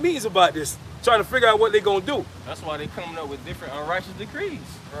 They have means about this. Trying to figure out what they're going to do. That's why they're coming up with different unrighteous decrees.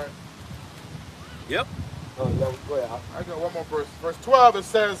 Right. Yep. Go ahead. I got one more verse. Verse 12, it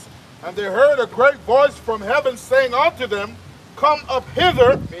says, and they heard a great voice from heaven saying unto them, come up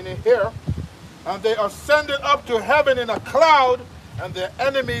hither, meaning here, and they ascended up to heaven in a cloud, and their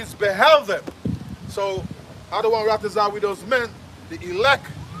enemies beheld them. So, I don't want to wrap this out with those men, the elect,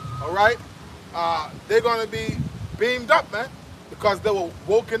 all right? They're going to be beamed up, man, because they were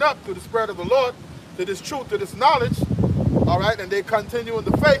woken up to the Spirit of the Lord, to this truth, to this knowledge, all right? And they continue in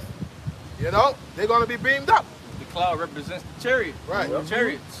the faith, you know? They're going to be beamed up. The cloud represents the chariot. Right. The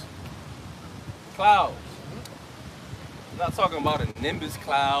chariots. Clouds. I'm not talking about a Nimbus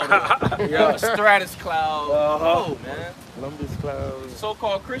cloud or a Stratus cloud. No, man. Columbus clouds.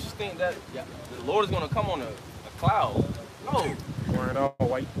 So-called Christians think that the Lord is going to come on a cloud. No. Wearing all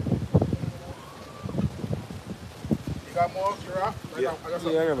white. You got more, Shira? Yeah. I got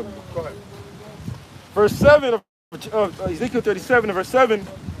something. Yeah, I got a... Go ahead. Verse 7 of Ezekiel 37 and verse 7.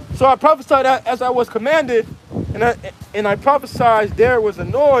 So I prophesied as I was commanded, and I prophesied there was a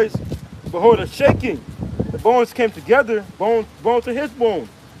noise, behold, a shaking. The bones came together, bone to his bone.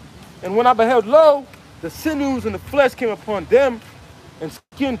 And when I beheld, lo, the sinews and the flesh came upon them, and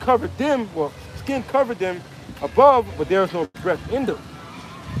skin covered them above, but there was no breath in them.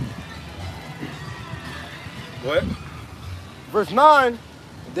 What? Verse 9,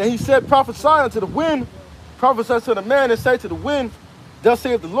 then he said, prophesy unto the wind, prophesy to the man, and say to the wind, thus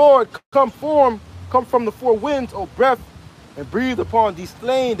saith the Lord, come from the four winds, O breath, and breathe upon these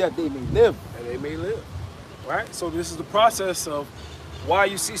slain that they may live. And they may live. Right? So this is the process of why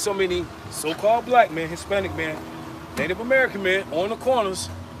you see so many so-called black men, Hispanic men, Native American men on the corners,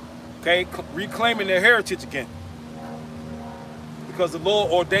 okay, reclaiming their heritage again. Because the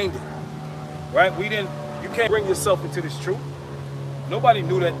Lord ordained it. Right? You can't bring yourself into this truth. Nobody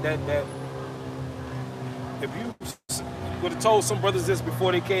knew that if you would have told some brothers this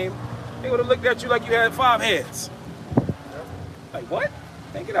before they came, they would have looked at you like you had 5 heads. Like, what?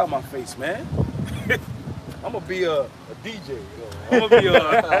 Man, get out of my face, man. I'm going to be a DJ. I'm going to be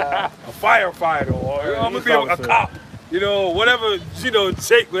a firefighter. Or I'm going to be a cop. You know, whatever,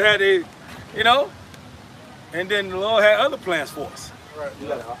 Jake would have they, And then the Lord had other plans for us. Right.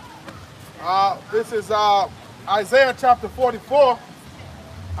 This is Isaiah chapter 44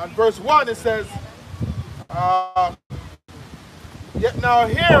 and verse 1. It says, yet now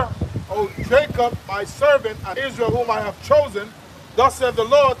hear, O Jacob, my servant, and Israel, whom I have chosen, thus saith the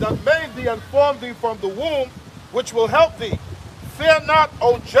Lord, that made thee and formed thee from the womb, which will help thee. Fear not,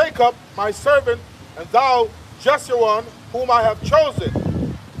 O Jacob, my servant, and thou, Jeshurun, whom I have chosen.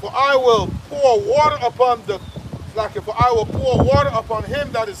 For I will pour water upon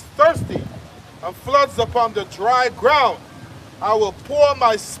him that is thirsty, and floods upon the dry ground. I will pour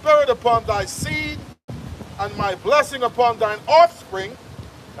my spirit upon thy seed, and my blessing upon thine offspring,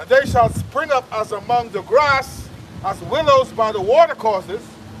 and they shall spring up as among the grass, as willows by the watercourses.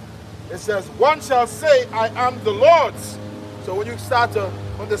 It says, one shall say, I am the Lord's. So when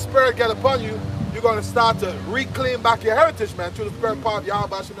the Spirit get upon you, you're going to start to reclaim back your heritage, man, through the Spirit power of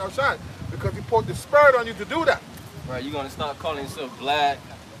Yahweh Shem Shine, because He poured the Spirit on you to do that. Right, you're going to start calling yourself black.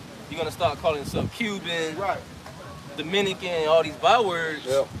 You're going to start calling yourself Cuban, right, Dominican, all these bywords.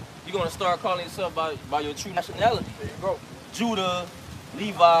 Yeah. You're going to start calling yourself by your true nationality. There you go. Judah,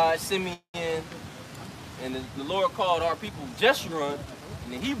 Levi, Simeon. And the Lord called our people Jeshurun,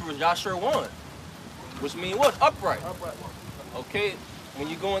 and the Hebrews Yasharwan, which means what? Upright. Okay, when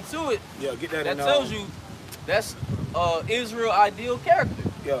you go into it, Yeah, get that. that tells you that's Israel ideal character.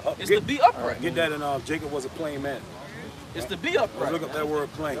 Yeah, It's to be upright. Get that in Jacob was a plain man. It's to be upright. Let's look up that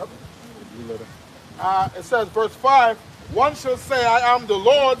word plain. It says, verse 5, one shall say, I am the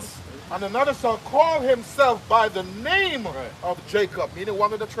Lord's, and another shall call himself by the name of Jacob, meaning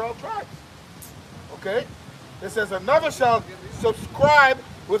one of the 12 tribes. Okay? It says, another shall subscribe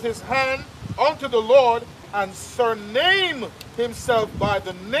with his hand unto the Lord and surname himself by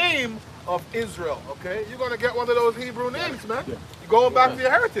the name of Israel. Okay? You're going to get one of those Hebrew names, man. You're going back to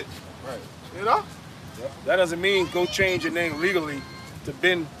your heritage. Right. You know? That doesn't mean go change your name legally to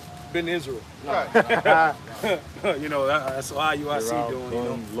Ben Israel. Right. You know, that's what IUIC doing. You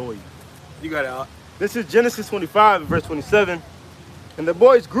know, Lloyd. you got it. This is Genesis 25, verse 27. And the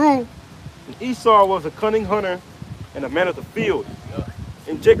boys grew, and Esau was a cunning hunter and a man of the field. Yeah.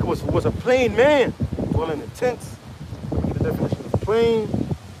 And Jacob was a plain man, dwelling in tents. Get the definition of plain.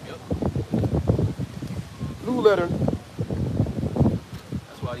 Yep. Blue letter. That's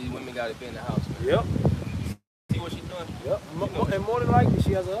why these women got to be in the house, man. Yep. See what she's doing? Yep. And more than likely,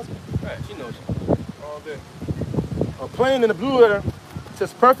 she has a husband. Right. She knows. All day. A plain in the blue letter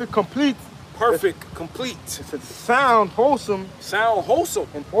says perfect, complete. Perfect, complete. It says sound, wholesome, Sound wholesome.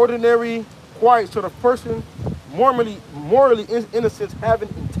 an ordinary, quiet sort of person, morally innocent, having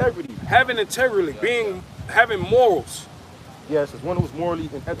integrity. Having integrity, having morals. Yes, it's one who's morally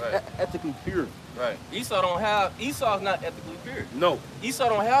and ethically pure. Right. Esau's not ethically pure. No. Esau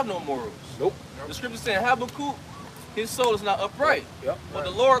don't have no morals. Nope. The scripture saying Habakkuk, his soul is not upright. Yep. But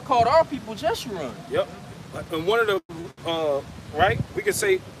the Lord called our people Jeshurun. Yep. And one of the, right, we could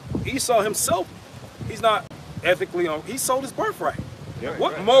say Esau himself, he's not ethically on, he sold his birthright. Right,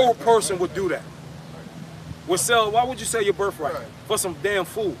 What right, moral person would do that? Why would you sell your birthright? Right. For some damn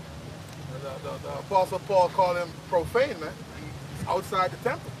fool. The Apostle Paul called him profane, man. He's outside the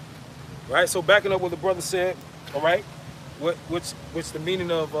temple. Right? So backing up what the brother said, all right, what's the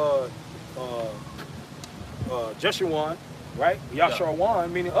meaning of Jeshurun, right?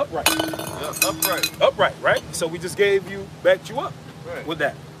 Yasharwan, meaning upright. Yeah, upright. Upright, right? So we just backed you up Right. with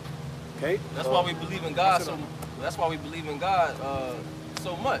that. Okay? That's why we believe in God so. That's why we believe in God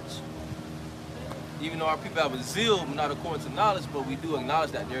so much. Even though our people have a zeal, not according to knowledge, but we do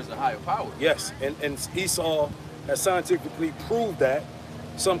acknowledge that there's a higher power. Yes, and Esau has scientifically proved that.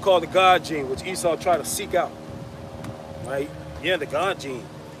 Some call the God gene, which Esau tried to seek out. Right? Yeah, the God gene.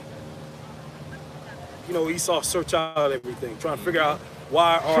 You know, Esau search out everything, trying to figure out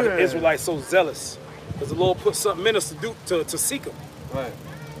why are the Israelites so zealous. Because the Lord put something in us to seek them. Right.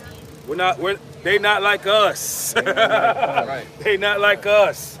 They not like us. Right. They not like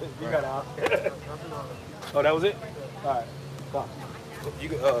us. You got out. Oh, that was it? All right. Stop. You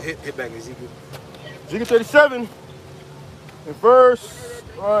can hit back, Ezekiel. Ezekiel 37, in verse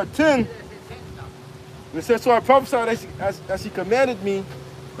 10, and it says, so I prophesied as he commanded me,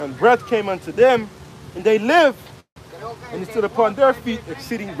 and breath came unto them, and they lived, and he stood upon their feet,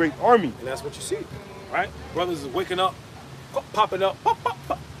 exceeding great army. And that's what you see, right? Brothers is waking up, popping up, pop, pop,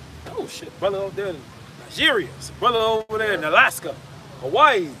 pop. Oh shit, brother over there in Nigeria, brother over there in Alaska,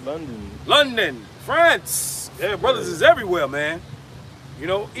 Hawaii, London, France. Yeah, brothers is everywhere, man. You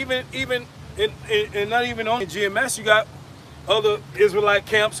know, even and not even on GMS, you got other Israelite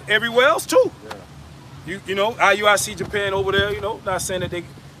camps everywhere else too. Yeah. You know, IUIC Japan over there, you know, not saying that they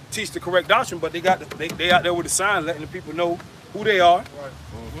teach the correct doctrine, but they out there with a sign letting the people know who they are. Right.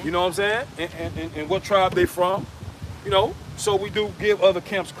 Mm-hmm. You know what I'm saying? And what tribe they from. You know, so we do give other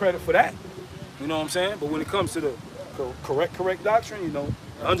camps credit for that. You know what I'm saying? But when it comes to the correct doctrine, you know,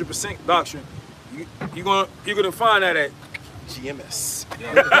 100% doctrine, you're gonna find that at GMS.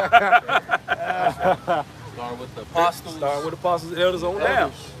 Start with the apostles. Start with the apostles, elders on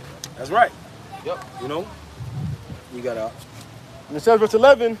down. That's right. Yep. You know, you got out. And it says, verse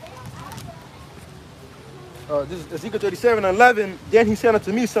 11. This is Ezekiel 37 and 11. Then he said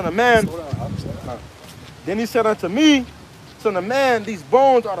unto me, son of man. Then he said unto me, son of man, these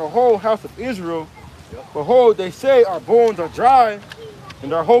bones are the whole house of Israel. Yep. Behold, they say our bones are dry,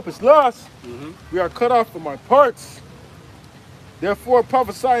 and our hope is lost. Mm-hmm. We are cut off from our parts. Therefore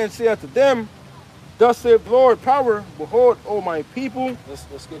prophesy and say unto them, thus saith the Lord power, behold, O my people. Let's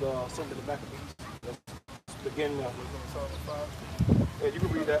get something to the back of these. Let's begin. Yeah, you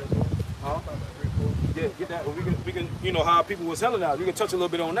can read that. Huh? Yeah, get that. We can, you know, how people was held out. You can touch a little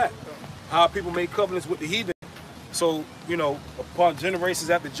bit on that. How people made covenants with the heathen. So, you know, upon generations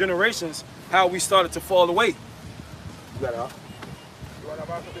after generations, how we started to fall away. You got it out. You want to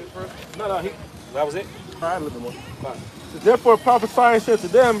about this first? No, That was it? All right, a little bit more. All right. So therefore prophesy and said to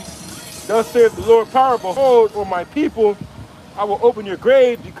them, thus saith the Lord power, behold, O my people, I will open your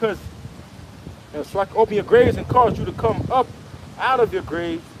graves because, and so I can open your graves and cause you to come up out of your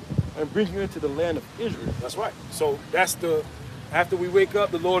graves and bring you into the land of Israel. That's right. So that's after we wake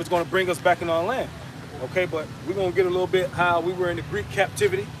up, the Lord is going to bring us back in our land. Okay, but we're going to get a little bit how we were in the Greek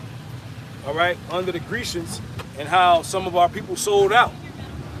captivity, all right, under the Grecians, and how some of our people sold out.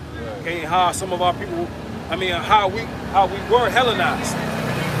 Okay, and how some of our people, how we were Hellenized.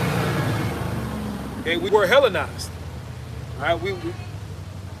 Okay, we were Hellenized. All right, we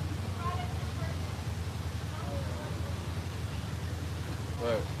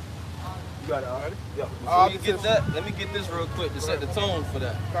Right. You got it already? Yeah. Before you get that, let me get this real quick to set the tone for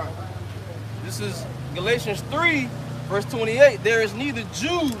that. This is Galatians 3, verse 28. There is neither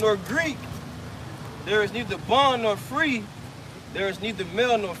Jew nor Greek. There is neither bond nor free. There is neither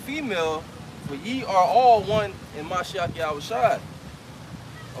male nor female. For ye are all one in Mashiach Yahushua.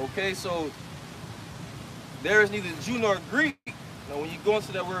 Okay, so there is neither Jew nor Greek. Now when you go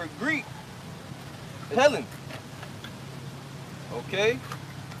into that word Greek, Helen. Okay?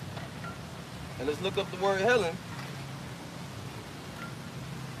 And let's look up the word Helen.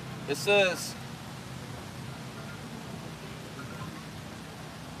 It says,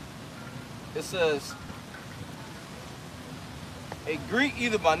 a Greek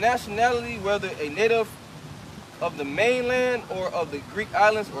either by nationality, whether a native of the mainland or of the Greek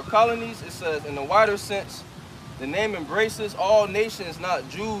islands or colonies. It says, in a wider sense, the name embraces all nations, not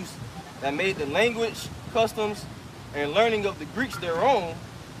Jews, that made the language, customs, and learning of the Greeks their own.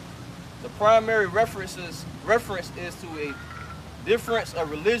 The primary reference is to a difference of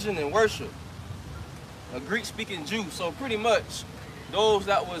religion and worship. A Greek-speaking Jew. So pretty much, those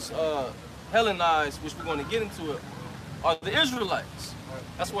that was Hellenized, which we're going to get into it, are the Israelites.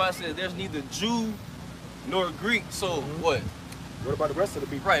 That's why I said there's neither Jew nor Greek. So what? What about the rest of the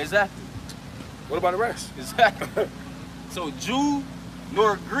people? Right, exactly. What about the rest? Exactly. So Jew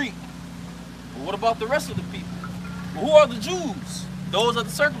nor Greek. But what about the rest of the people? Well, who are the Jews? Those are the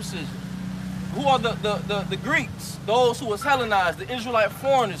circumcision. Who are the Greeks? Those who was Hellenized, the Israelite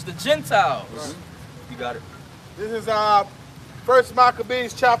foreigners, the Gentiles. Right. You got it. This is 1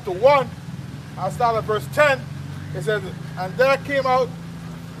 Maccabees chapter 1. I'll start at verse 10. It says, and there came out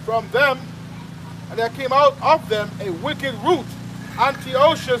of them a wicked root,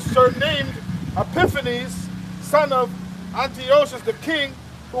 Antiochus, surnamed Epiphanes, son of Antiochus the king,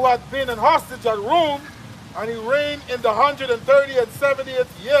 who had been an hostage at Rome, and he reigned in the 130th and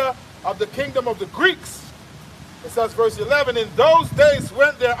 70th year of the kingdom of the Greeks. It says, verse 11, in those days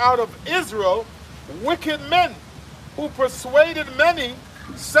went there out of Israel wicked men, who persuaded many,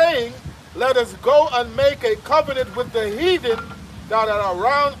 saying, let us go and make a covenant with the heathen that are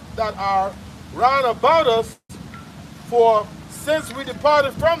round about us, for since we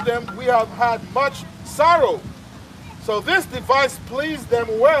departed from them, we have had much sorrow. So this device pleased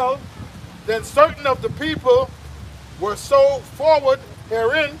them well. Then certain of the people were so forward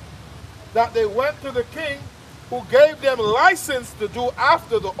herein that they went to the king, who gave them license to do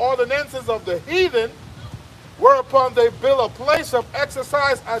after the ordinances of the heathen, whereupon they built a place of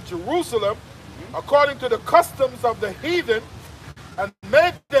exercise at Jerusalem, according to the customs of the heathen, and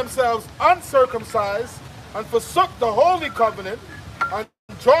made themselves uncircumcised, and forsook the holy covenant, and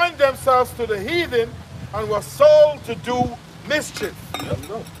joined themselves to the heathen, and were sold to do mischief. There you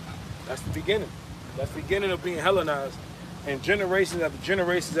go. That's the beginning. That's the beginning of being Hellenized. And generations after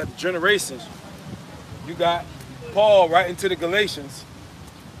generations after generations, you got Paul writing to the Galatians.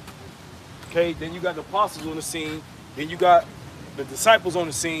 Okay, then you got the apostles on the scene. Then you got the disciples on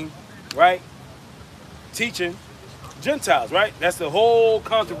the scene, right? Teaching Gentiles, right? That's the whole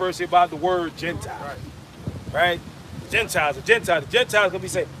controversy about the word Gentile, right? Gentiles, the Gentiles. The Gentiles gonna be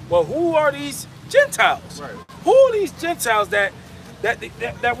saying, well, who are these Gentiles? Right. Who are these Gentiles that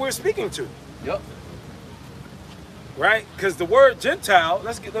we're speaking to? Yep. Right? Because the word Gentile,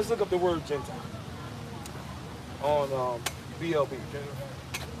 let's look up the word Gentile on BLB.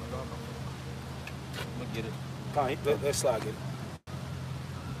 Get it. Fine, let's slide get it.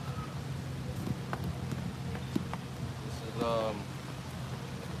 This is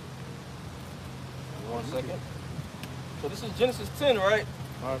 1 second. So this is Genesis 10, right?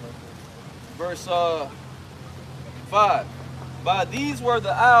 All right. Verse 5. By these were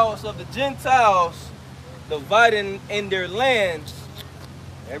the isles of the Gentiles divided in their lands,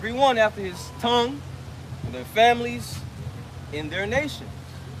 everyone after his tongue, and their families, in their nations.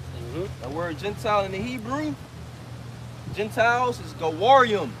 The word Gentile in the Hebrew, Gentiles is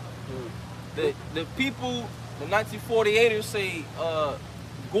Gawarium. The people, the 1948ers say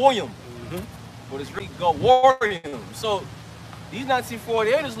Goyim. but it's really Goyim. So these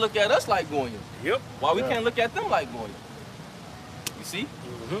 1948ers look at us like Goyim. Yep. Why we can't look at them like Goyim? You see?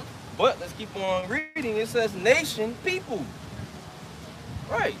 But let's keep on reading. It says nation, people.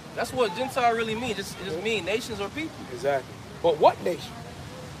 Right. That's what Gentile really means. It just means nations or people. Exactly. But what nation?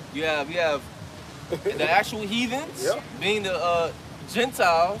 You have the actual heathens, being the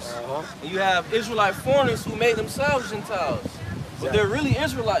Gentiles, and you have Israelite foreigners who made themselves Gentiles, but they're really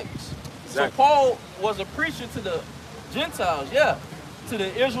Israelites. So Paul was a preacher to the Gentiles, to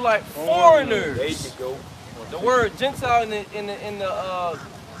the Israelite foreigners. There you go. The word Gentile in the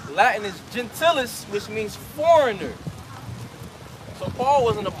Latin is gentilis, which means foreigner. So Paul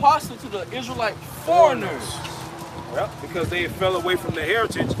was an apostle to the Israelite foreigners. Well, because they fell away from their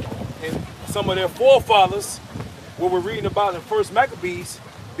heritage, and some of their forefathers, what we're reading about in 1 Maccabees,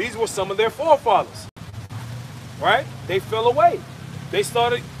 these were some of their forefathers, right? They fell away. They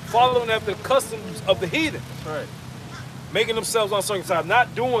started following after the customs of the heathen, right? Making themselves uncircumcised,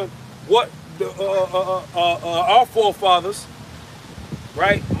 not doing what our forefathers,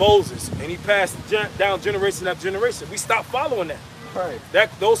 right? Moses, and he passed down generation after generation. We stopped following that, right?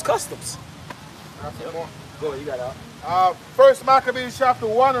 Those customs. Go ahead, you got out. 1 Maccabees chapter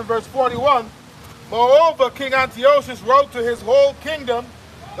 1 and verse 41. Moreover, King Antiochus wrote to his whole kingdom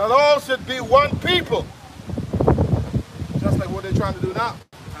that all should be one people. Just like what they're trying to do now.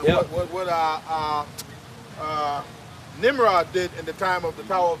 And what Nimrod did in the time of the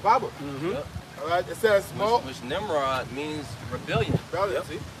Tower of Babel. All right, it says, which Nimrod means rebellion.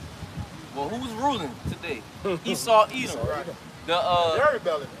 See? Well, who's ruling today? Esau, Edom. Right. They're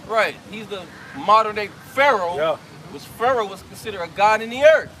rebellion. Right. He's the modern day Pharaoh, which Pharaoh was considered a god in the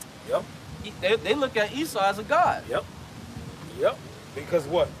earth. They look at Esau as a god. Because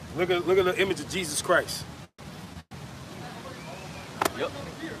what? Look at the image of Jesus Christ.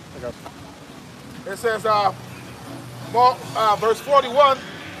 It says, verse 41,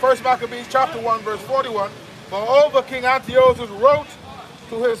 1 Maccabees chapter 1, verse 41. Moreover, King Antiochus wrote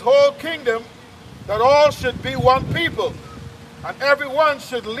to his whole kingdom that all should be one people, and everyone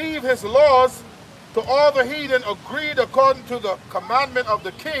should leave his laws to all the heathen agreed according to the commandment of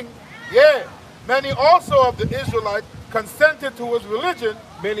the king. Yea, many also of the Israelites consented to his religion.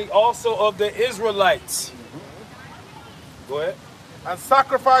 Many also of the Israelites. Go ahead. And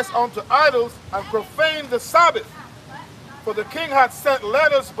sacrificed unto idols and profaned the Sabbath. For the king had sent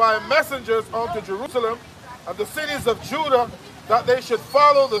letters by messengers unto Jerusalem and the cities of Judah that they should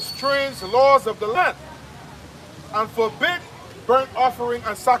follow the strange laws of the land and forbid burnt offering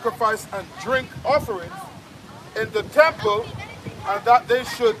and sacrifice and drink offerings in the temple, and that they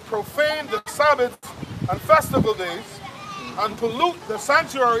should profane the Sabbaths and festival days and pollute the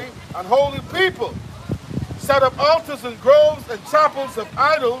sanctuary and holy people, set up altars and groves and chapels of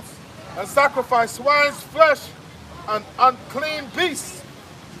idols, and sacrifice swine's flesh and unclean beasts,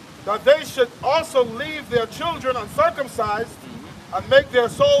 that they should also leave their children uncircumcised and make their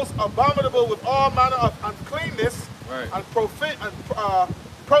souls abominable with all manner of uncleanness and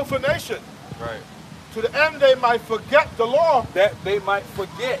profanation, to the end they might forget the law. That they might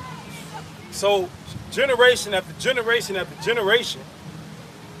forget. So generation after generation after generation,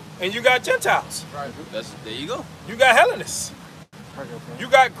 and you got Gentiles. There you go. You got Hellenists. You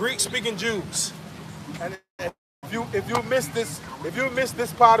got Greek-speaking Jews. And if you miss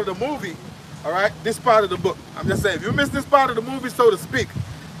this part of the movie, all right, this part of the book, I'm just saying, if you miss this part of the movie, so to speak,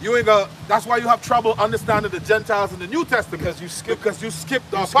 you ain't gonna. That's why you have trouble understanding the Gentiles in the New Testament, because you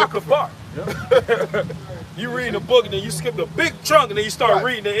skipped the Apocrypha. You read the book and then you skip the big chunk and then you start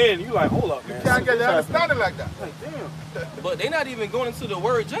reading the end. You like, hold up, man. You can't get the understanding like that. Like, damn. But they're not even going into the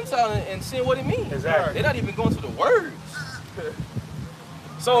word Gentile and seeing what it means. Exactly. They're not even going to the words.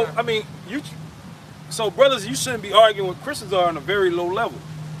 So I mean, so brothers, you shouldn't be arguing with Christians are on a very low level.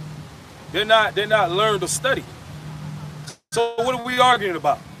 They're not learned or studied. So what are we arguing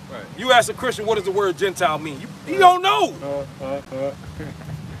about? Right. You ask a Christian, what does the word Gentile mean? You don't know.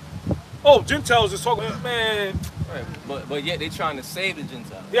 Oh, Gentiles is talking, man. Right. But yet they trying to save the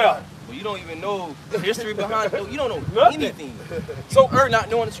Gentiles. Yeah. But you don't even know the history behind it. You don't know Nothing. anything. So Or not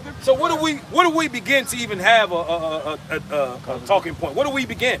knowing the scripture. So what do we begin to even have a talking point? What do we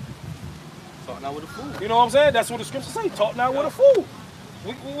begin? Talk not with a fool. You know what I'm saying? That's what the scriptures say. Talk not with a fool.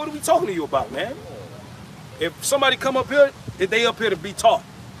 What are we talking to you about, man? If somebody come up here, if they up here to be taught.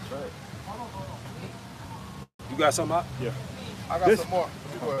 That's right. You got something out? Yeah. I got some more.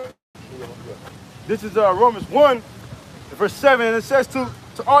 This is Romans 1, verse 7, and it says, to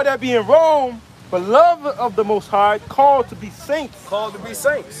all that be in Rome, beloved of the Most High, called to be saints. Called to be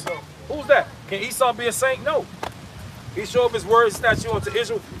saints. Who's that? Can Esau be a saint? No. He showed his word and statute unto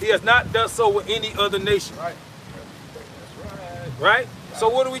Israel. He has not done so with any other nation. Right. That's right. Right? So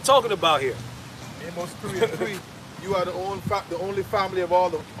what are we talking about here? Amos 3:3. You are the only family of all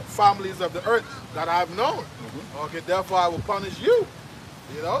the families of the earth that I've known. Okay, therefore I will punish you.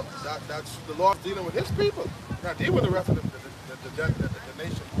 You know, that's the Lord dealing with his people. Not dealing with the rest of the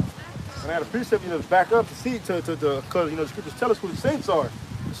nation. And I had a precept, to back up to see, because, the scriptures tell us who the saints are.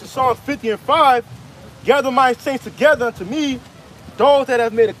 This is Psalms 50:5. Gather my saints together unto me, those that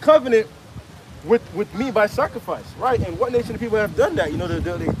have made a covenant with me by sacrifice. Right? And what nation of people have done that?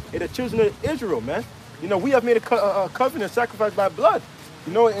 The children of Israel, man. We have made a covenant sacrificed by blood.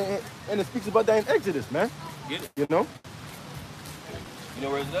 And it speaks about that in Exodus, man. Get it. You know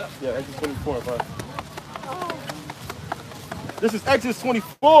where it's at? Yeah, Exodus 24. This is Exodus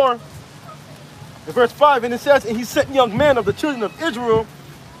 24, in verse 5, and it says, and he sent young men of the children of Israel,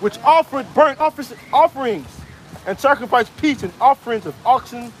 which offered burnt offerings and sacrificed peace and offerings of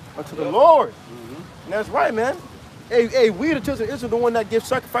oxen unto the Lord. And that's right, man. Hey, we the children of Israel, the one that gives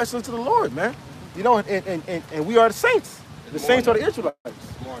sacrifices unto the Lord, man. And we are the saints. The saints are the Israelites.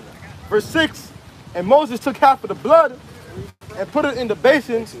 Verse 6, and Moses took half of the blood and put it in the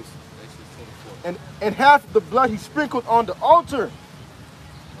basin, and half of the blood he sprinkled on the altar,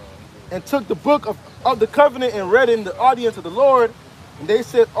 and took the book of the covenant and read in the audience of the Lord. And they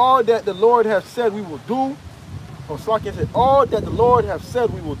said, all that the Lord has said we will do. Or Slakia said, all that the Lord has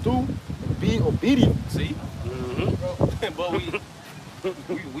said we will do, and be obedient. See? But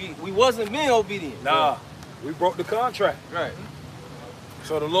we wasn't being obedient. Nah, we broke the contract. Right.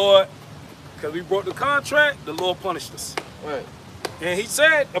 So the Lord, because we broke the contract, the Lord punished us. Right. And he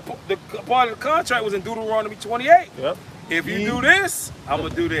said, the part of the contract was in Deuteronomy 28. Yep. If you do this, I'm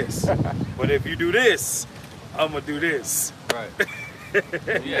going to do this. But if you do this, I'm going to do this. Right.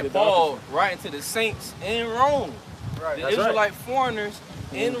 Yeah, Paul writing to the saints in Rome. Right. The That's Israelite right. foreigners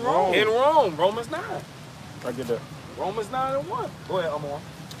in Rome. In Rome, Romans 9. I get that. Romans 9:1. Go ahead, I'm on.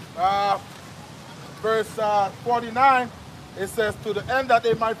 Verse 49, it says, to the end that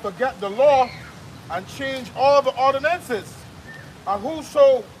they might forget the law and change all the ordinances. And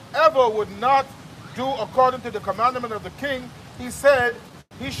whosoever would not do according to the commandment of the king, he said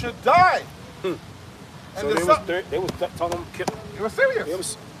he should die. And So they was telling them, it was serious. they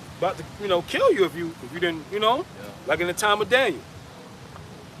was about to, kill you if you didn't, like in the time of Daniel.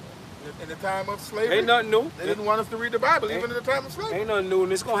 In the time of slavery. Ain't nothing new. They didn't want us to read the Bible, even in the time of slavery. Ain't nothing new,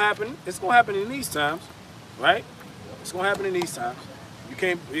 and it's gonna happen. It's gonna happen in these times, right? It's gonna happen in these times. You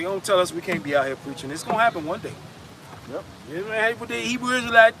don't tell us we can't be out here preaching. It's gonna happen one day. Yep. You know, with the Hebrew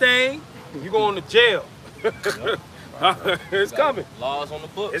Israelite thing, you going to jail. It's coming. Laws on the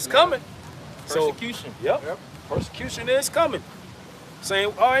book. It's coming. Persecution. So, yep. Persecution is coming.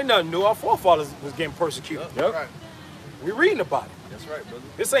 Saying, ain't nothing new. Our forefathers was getting persecuted. Yep. Right. We reading about it. That's right, brother.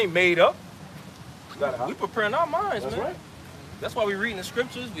 This ain't made up. We preparing our minds, That's man. right. That's why we reading the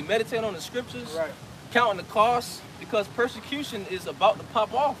scriptures. We meditate on the scriptures. Right. Counting the costs, because persecution is about to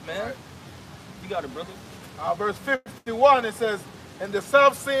pop off, man. Right. You got it, brother. Verse 51, it says, in the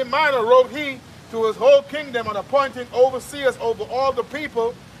self-same manner wrote he to his whole kingdom and appointing overseers over all the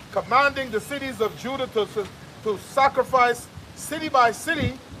people, commanding the cities of Judah to sacrifice city by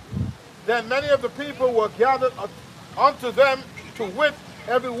city. Then many of the people were gathered unto them, to wit,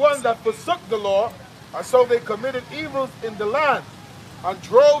 every one that forsook the law, and so they committed evils in the land, and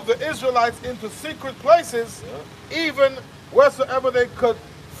drove the Israelites into secret places, even wheresoever they could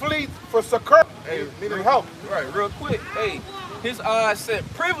flee for succor, meaning help. Right, real quick. Hey, his eyes set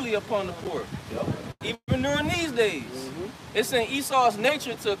privily upon the poor. Even during these days. It's in Esau's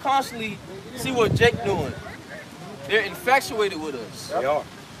nature to constantly see what Jake doing. They're infatuated with us. They are.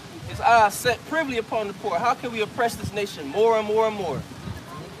 His eyes set privily upon the poor. How can we oppress this nation more and more and more?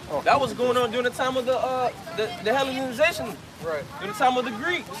 That was going on during the time of the Hellenization. Right. During the time of the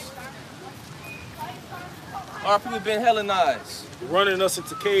Greeks. Our people been Hellenized. Running us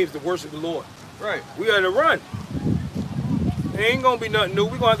into caves to worship the Lord. Right. We got to run. It ain't gonna be nothing new.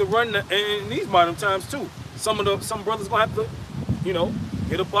 We gonna have to run in these modern times too. Some brothers gonna have to,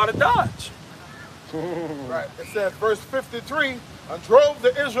 get up out of Dodge. Right. It says, verse 53, and drove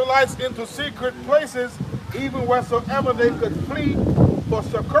the Israelites into secret places, even wheresoever they could flee for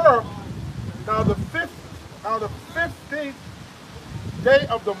succor. Now the 15th day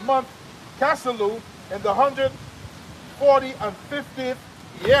of the month, Caselu, in the 150th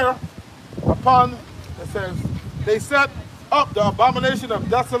year, it says, they set up the abomination of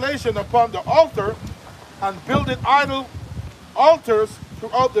desolation upon the altar, and builded idol altars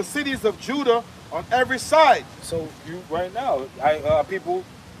throughout the cities of Judah on every side. So right now, people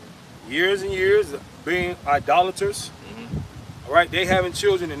years and years of being idolaters. All right, they having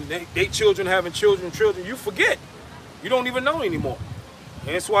children and they children having children. You forget. You don't even know anymore.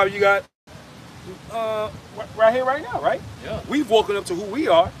 And that's why you got right here, right now, right? Yeah. We've woken up to who we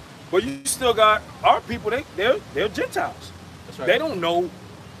are, but you still got our people. They're Gentiles. That's right. They don't know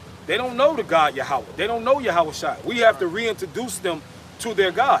the God Yahweh. They don't know Yahweh Shai. We have to reintroduce them to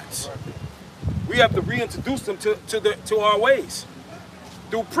their gods. We have to reintroduce them to our ways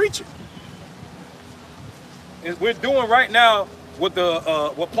through preaching. And we're doing right now what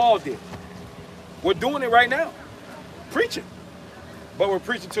Paul did. We're doing it right now, preaching, but we're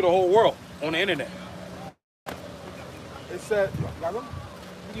preaching to the whole world on the internet. It said,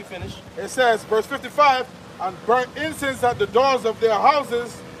 You finish. it says, verse 55, and burnt incense at the doors of their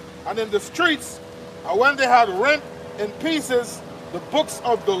houses and in the streets, and when they had rent in pieces the books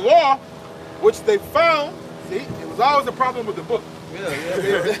of the law, which they found. See, it was always a problem with the book.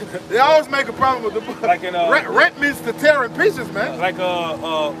 Yeah. They always make a problem with the book. Like in rent means to tear in pieces, man. like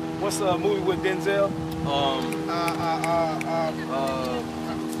what's the movie with Denzel?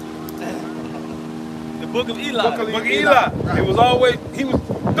 The Book of Eli. Book of Book of Eli. Eli. Right. It was always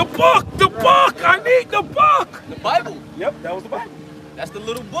the book. I need the book. The Bible. Yep, that was the Bible. That's the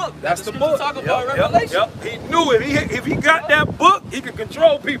little book. That's the scripture book. Talk about Revelation. Yep. He knew if he got that book, he could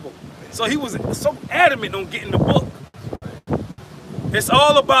control people. So he was so adamant on getting the book. It's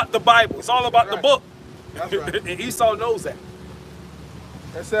all about the Bible. It's all about the book. That's right. And Esau knows that.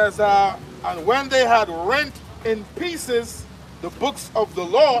 It says, and when they had rent in pieces the books of the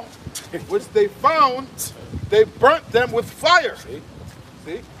law, which they found, they burnt them with fire. See?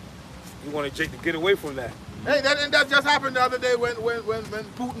 See? You wanted Jake to get away from that. Hey, that just happened the other day when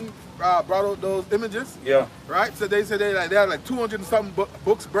Putin brought out those images. Yeah. Right? So they said they had like 200 and something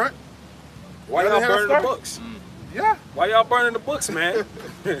books burnt. Why Yeah, y'all they had a burning the start. books? Yeah. Why y'all burning the books, man?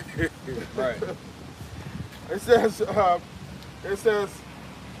 Right. It says,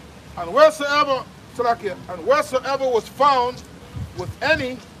 and wheresoever was found with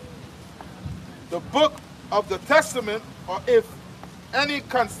any the book of the testament, or if any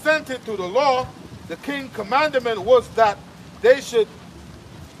consented to the law, the king's commandment was that they should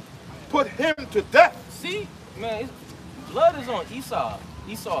put him to death. See, man, blood is on Esau.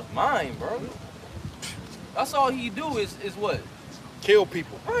 Esau's mind, bro. That's all he do is what? Kill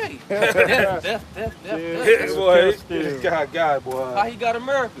people. Right. Death. Yes, boy. God, boy. How he got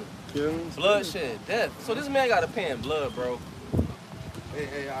America? Killings. Bloodshed, death. So this man got to pay in blood, bro.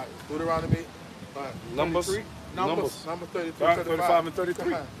 Hey, Deuteronomy. Numbers. 33? Numbers 33, 35 and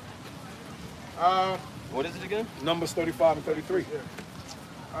 33. What is it again? Numbers 35 and 33.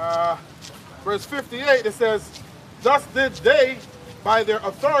 Verse 58, it says, thus did they by their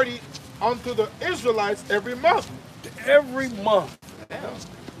authority unto the Israelites every month. Every month. Damn.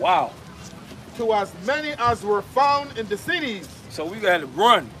 Wow. To as many as were found in the cities. So we had to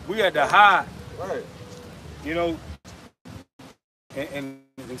run. We had to hide. Right. You know, and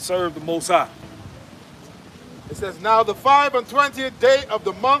serve the Most High. It says, now the 25th day of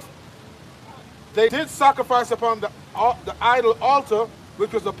the month, they did sacrifice upon the idol altar,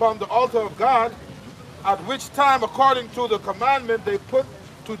 which was upon the altar of God, at which time, according to the commandment, they put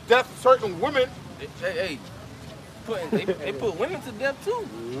to death certain women. Hey, they put women to death too.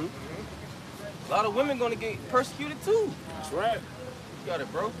 Mm-hmm. A lot of women gonna get persecuted too. That's right. You got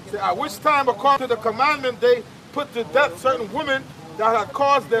it, bro. At which time, according to the commandment, they put to death certain women that had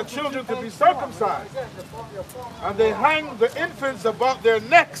caused their children to be circumcised. And they hanged the infants about their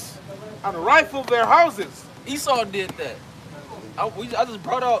necks and rifled their houses. Esau did that. I just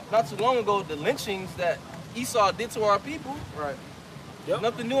brought out not too long ago the lynchings that Esau did to our people. Right. Yep.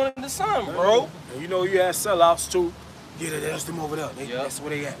 Nothing new under the sun, bro. And you know you had sellouts too. Yeah, that's them over there. That's where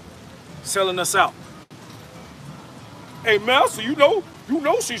they at. Selling us out. Hey, Master, you know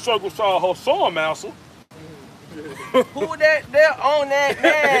she circumcised her son, Master. Who that there on that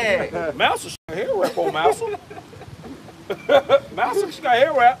man? Master, she got hair wrap on, Master. Master, she got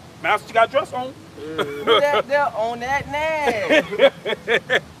hair wrap. Master, she got dress on. Who that there on that man?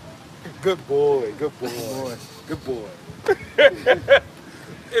 Good boy, good boy, good boy.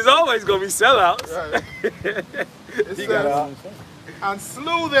 It's always gonna be sellouts. Right. It says, and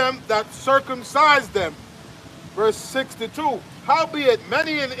slew them that circumcised them. Verse 62. Howbeit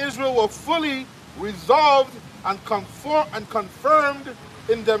many in Israel were fully resolved and confirmed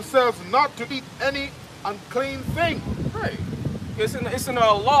in themselves not to eat any unclean thing. Right. It's in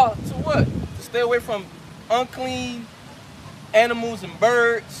our law to what? To stay away from unclean animals and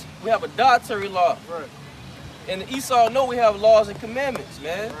birds. We have a dietary law. Right. And Esau know we have laws and commandments,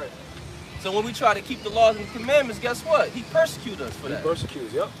 man. Right. So when we try to keep the laws and commandments, guess what? He persecutes us for that. He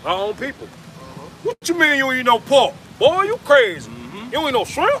persecutes, yep. Our own people. What you mean you ain't no pork? Boy, you crazy. You ain't no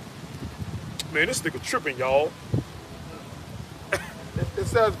shrimp? Man, this nigga tripping, y'all. It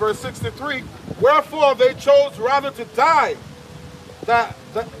says, verse 63, wherefore they chose rather to die,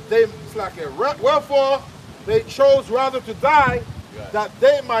 wherefore they chose rather to die, that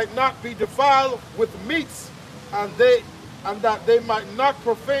they might not be defiled with meats, and that they might not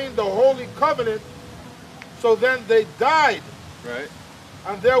profane the holy covenant. So then they died. Right.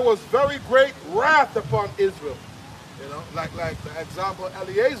 And there was very great wrath upon Israel. You know, like the example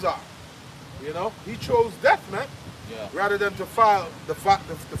Eleazar. You know, he chose death, man. Yeah. Rather than to defile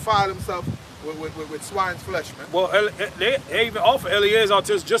himself with swine's flesh, man. Well, they even offer Eleazar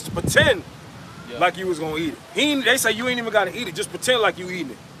just to pretend like you was gonna eat it. They say you ain't even gotta eat it, just pretend like you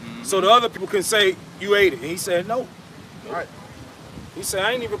eating it. So the other people can say you ate it. And he said no. Right. He said,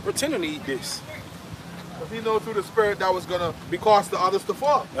 I ain't even pretending to eat this. Because he knows through the Spirit that was gonna cause the others to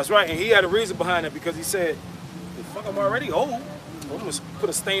fall. That's right, and he had a reason behind it because he said, the fuck, I'm already old. I'm gonna put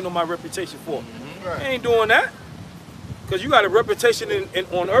a stain on my reputation for. Right. I ain't doing that. Because you got a reputation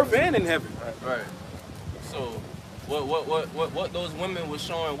on earth and in heaven. Right. So what those women were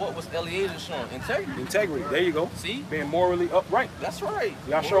showing, what was Eliezer showing? Integrity. Integrity, there you go. See? Being morally upright. That's right.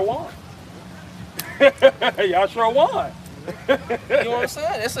 Y'all sure won. Y'all sure won. You know what I'm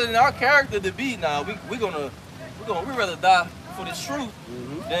saying? It's in our character to be now. We'd rather die for the truth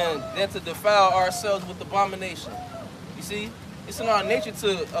than to defile ourselves with abomination. You see? It's in our nature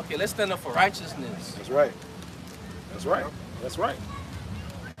to, okay, let's stand up for righteousness. That's right. That's right. That's right.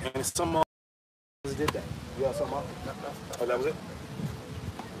 And some did that. You got something else? Oh, that was it?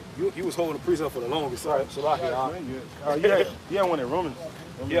 You was holding the precept for the longest. Sorry. Yeah, one in Romans.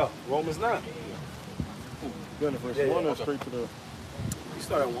 Yeah, Romans 9. Verse 1 or straight to the... You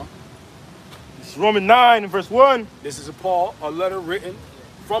start at 1. This is Romans 9 and verse 1. This is a letter written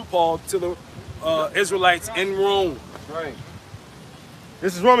from Paul to the Israelites in Rome. Right.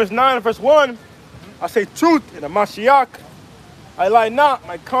 This is Romans 9 and verse 1. I say truth in the Mashiach. I lie not,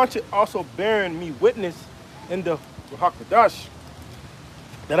 my conscience also bearing me witness in the Ruach Kodesh,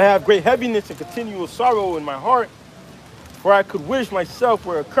 that I have great heaviness and continual sorrow in my heart, for I could wish myself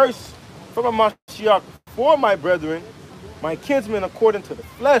were accursed from the Mashiach for my brethren, my kinsmen according to the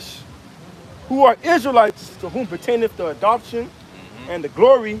flesh, who are Israelites, to whom pertaineth the adoption and the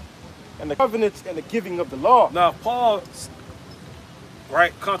glory and the covenants and the giving of the law. Now, Paul,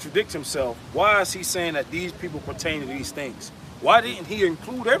 contradicts himself. Why is he saying that these people pertain to these things? Why didn't he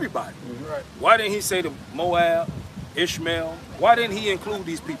include everybody? Right. Why didn't he say to Moab, Ishmael? Why didn't he include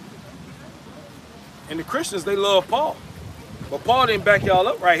these people? And the Christians, they love Paul. But Paul didn't back y'all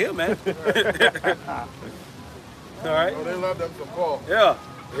up right here, man. All right? Oh, they love them some Paul. Yeah,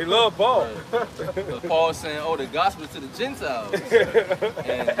 they love Paul. But Paul is saying, oh, the gospel is to the Gentiles.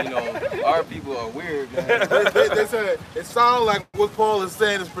 And, you know, our people are weird, man. They said it sounds like what Paul is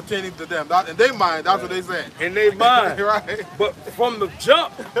saying is pertaining to them. In their mind, that's what they're saying. In their mind. Right. But from the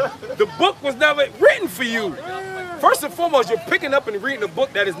jump, the book was never written for you. First and foremost, you're picking up and reading a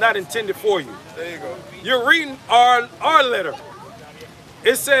book that is not intended for you. There you go. You're reading our letter.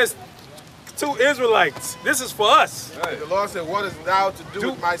 It says to Israelites, this is for us. Right. The Lord said, what is thou to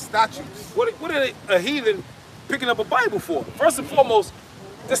do with my statutes? What are a heathen picking up a Bible for? First and foremost,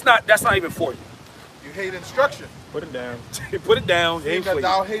 that's not even for you. You hate instruction. Put it down. Put it down. It ain't for That you.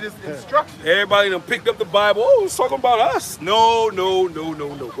 thou hatest instruction. Everybody done picked up the Bible. Oh, it's talking about us. No. Go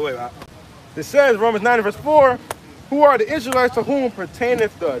ahead, Rob. It says, Romans 9 verse 4, who are the Israelites to whom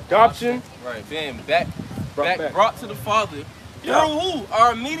pertaineth the adoption? Right, being brought to the Father. Yeah. Through who?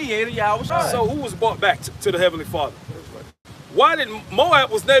 Our mediator, Yahweh. So who was brought back to the Heavenly Father? Why did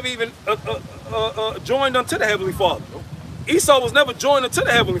Moab was never even joined unto the Heavenly Father? Esau was never joined unto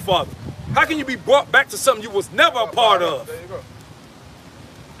the Heavenly Father. How can you be brought back to something you was never a part of? There you go.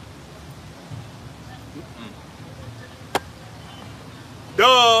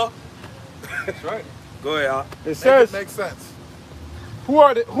 Duh. That's right. Go ahead, Al. It says, It makes sense. who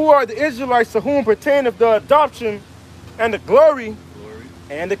are the Israelites to whom pertaineth the adoption and the glory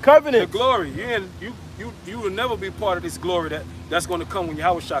and the The covenant? glory. You will never be part of this glory that's going to come when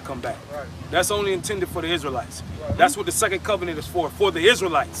Yahweh shall come back. Right. That's only intended for the Israelites. That's what the second covenant is for the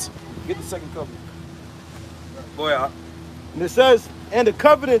Israelites. Get the second covenant. Go ahead, Al. And it says, and the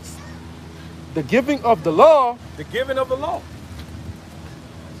covenants, the giving of the law, The giving of the law.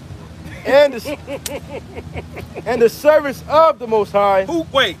 and the service of the Most High.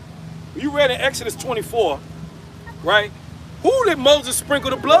 Wait, you read in Exodus 24, right? Who did Moses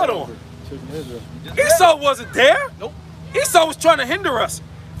sprinkle the blood on? Esau wasn't there. Nope. Esau was trying to hinder us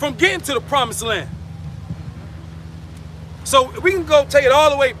from getting to the promised land. So we can go take it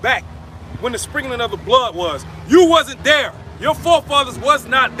all the way back when the sprinkling of the blood was. You wasn't there. Your forefathers was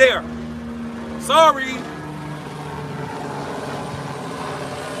not there. Sorry.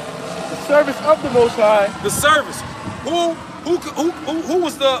 The service of the Most High. The service. Who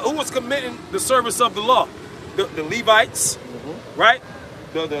was committing the service of the law? The Levites, right?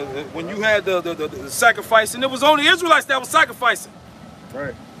 When you had the sacrifice, and it was only Israelites that was sacrificing.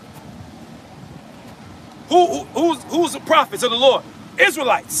 Right. Who's the prophets of the Lord?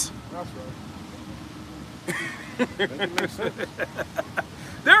 Israelites. That's right.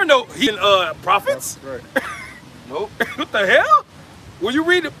 There are no heathen prophets. Right. Nope. What the hell? When you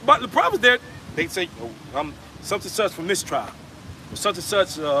read about the prophets there, they say, oh, I'm such and such from this tribe. Or such and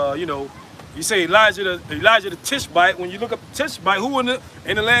such, you know, you say Elijah the Tishbite. When you look up Tishbite, who in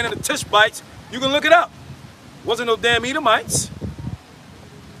the land of the Tishbites, you can look it up. Wasn't no damn Edomites.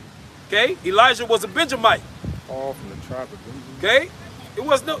 Okay? Elijah was a Benjamite. All from the tribe of Benjamin. Okay? It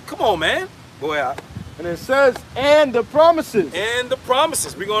was no, come on, man. Go ahead. And it says, and the promises. And the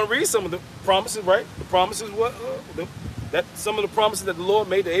promises. We're going to read some of the promises, right? The promises, some of the promises that the Lord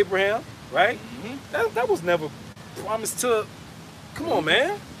made to Abraham, right? Mm-hmm. That was never promised to, come on,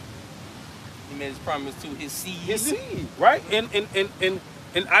 man. He made his promise to his seed. His seed, right? And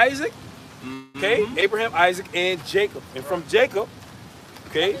Isaac, okay? Abraham, Isaac, and Jacob. And from Jacob,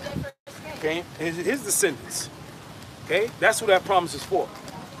 okay, came his descendants. Okay? That's who that promise is for.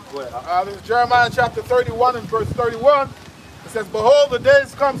 Go ahead. This is Jeremiah chapter 31 and verse 31. It says, behold, the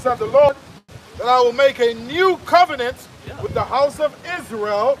days come, said the Lord, that I will make a new covenant with the house of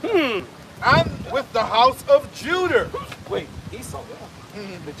Israel and with the house of Judah. Wait, Esau,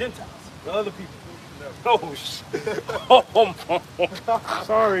 the Gentiles, the other people. Oh, shit.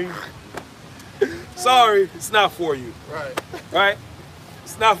 Sorry. Sorry, it's not for you. Right. Right?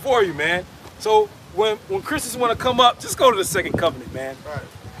 It's not for you, man. So when Christians want to come up, just go to the second covenant, man. Right.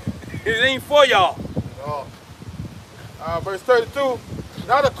 It ain't for y'all. Oh. Verse 32,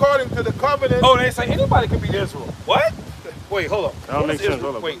 not according to the covenant. Oh, they say anybody can be Israel. What? Wait, hold up. That don't make sense.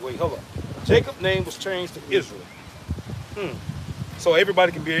 Hold up. Wait, hold up. Jacob's name was changed to Israel. So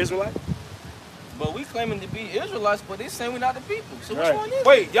everybody can be an Israelite? But we claiming to be Israelites, but they saying we're not the people. So Right. which one is it?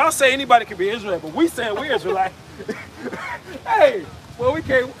 Wait, y'all say anybody can be Israelite, but we saying we're Israelite. Hey, well we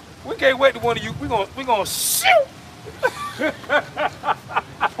can't wait to one of you. We gonna shoot.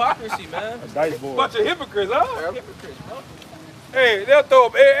 Hypocrisy, man. A dice board. Bunch of hypocrites, huh? Hypocrites, bro. Hey, they'll throw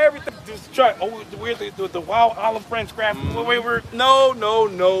up everything. Just try. Oh, we're the wild olive French crab. Wait, no.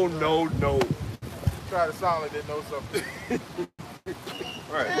 Try to sound like they know something.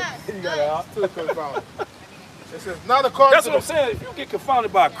 Right. You got Too confounded. It says, not according That's to what I'm saying. If you get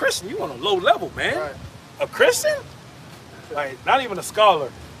confounded by a Christian, you on a low level, man. Right. A Christian? Like, not even a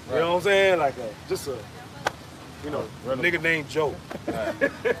scholar. You know what I'm saying? Like, just a, nigga named Joe.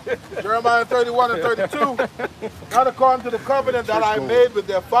 Jeremiah 31 and 32, not according to the covenant that I made with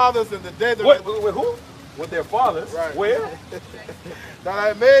their fathers in the day that With who? With their fathers. Right. Where? that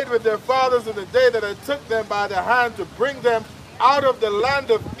I made with their fathers in the day that I took them by the hand to bring them out of the land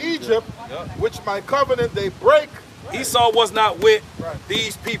of Egypt, which my covenant they break. Esau was not with Right.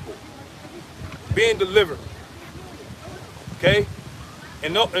 these people being delivered. Okay?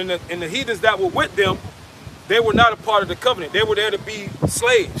 And the heathens that were with them, they were not a part of the covenant. They were there to be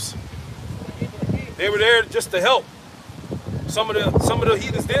slaves. They were there just to help. Some of the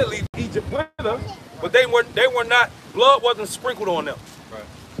heathens did leave Egypt with them, but they were not, blood wasn't sprinkled on them. Right.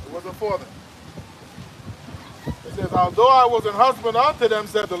 It wasn't for them. It says, although I was an husband unto them,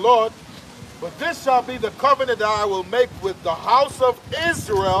 said the Lord, but this shall be the covenant that I will make with the house of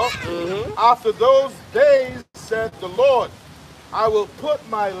Israel after those days, said the Lord. I will put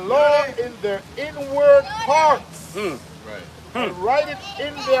my law in their inward parts and write it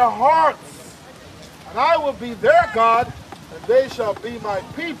in their hearts. And I will be their God, and they shall be my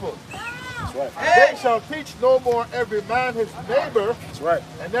people. That's right. And they shall teach no more every man his neighbor, That's right.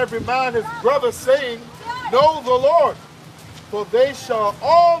 and every man his brother, saying, know the Lord. For they shall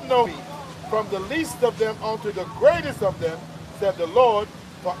all know me, from the least of them unto the greatest of them, said the Lord.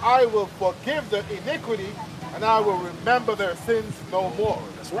 For I will forgive their iniquity, and I will remember their sins no more.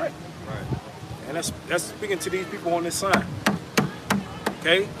 That's right. Right. And that's speaking to these people on this side.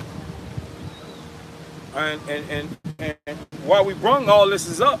 Okay? And while we brung all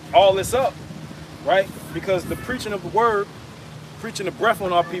this up, right? Because the preaching of the word, preaching the breath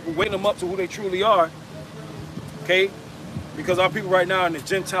on our people, waking them up to who they truly are. Okay? Because our people right now are in the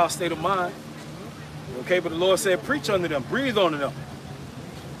Gentile state of mind. Okay, but the Lord said, preach unto them, breathe on them,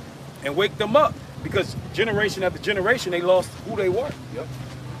 and wake them up. Because generation after generation, they lost who they were. Yep.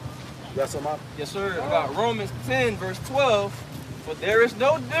 You got something out? Yes, sir. I got Romans 10, verse 12. For there is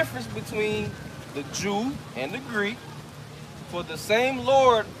no difference between the Jew and the Greek, for the same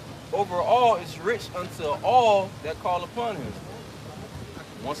Lord over all is rich unto all that call upon him.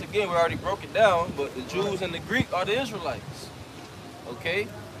 Once again, we already broke it down, but the Jews and the Greek are the Israelites. Okay?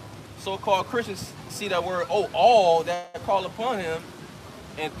 So-called Christians see that word, oh, all that call upon him,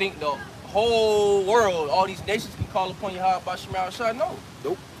 and think the whole world, all these nations can call upon Yahweh Shema Shai. No.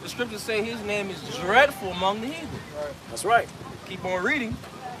 Nope. The scriptures say his name is dreadful among the heathen. That's right. Keep on reading.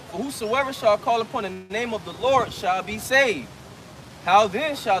 For whosoever shall call upon the name of the Lord shall be saved. How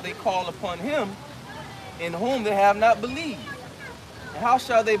then shall they call upon him in whom they have not believed? And how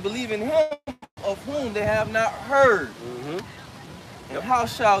shall they believe in him of whom they have not heard? And how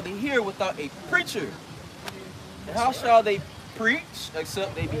shall they hear without a preacher? And how shall they preach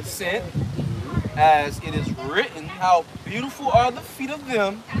except they be sent? As it is written, how beautiful are the feet of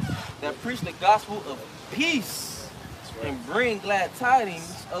them that preach the gospel of peace and bring glad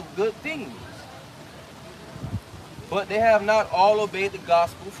tidings of good things. But they have not all obeyed the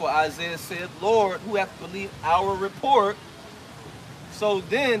gospel, for Isaiah said, Lord, who hath believed our report? So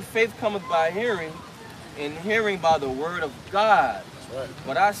then faith cometh by hearing, and hearing by the word of God. Right.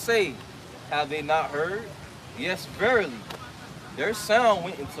 But I say, have they not heard? Yes, verily. Their sound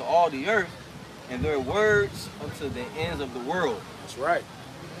went into all the earth, and their words unto the ends of the world. That's right.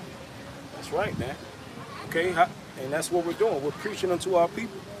 That's right, man. Okay, and that's what we're doing. We're preaching unto our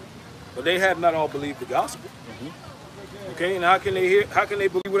people. But they have not all believed the gospel. Okay, and how can they hear? How can they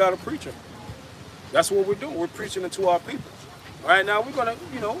believe without a preacher? That's what we're doing. We're preaching unto our people. All right, now we're gonna,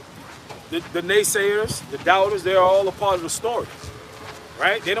 you know, the naysayers, the doubters, they're all a part of the story.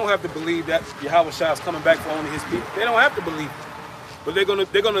 Right? They don't have to believe that Yahweh Shai is coming back for only his people. They don't have to believe it. But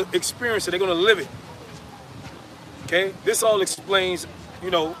they're gonna experience it, they're gonna live it. Okay? This all explains,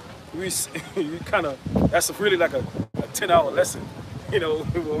 you know, that's really like a 10-hour lesson. You know,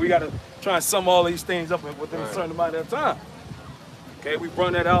 where we gotta try and sum all these things up within a certain amount of time. Okay, we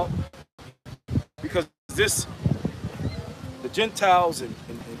brought that out because the Gentiles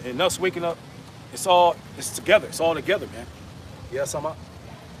and us waking up, it's together, it's all together, man. You got something out?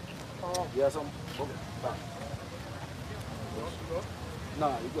 You got something? Okay.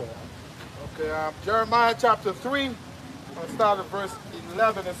 Nah, you go ahead. Okay, Jeremiah chapter 3, I'll start at verse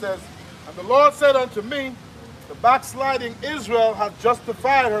 11. It says, And the Lord said unto me, the backsliding Israel hath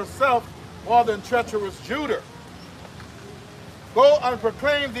justified herself more than treacherous Judah. Go and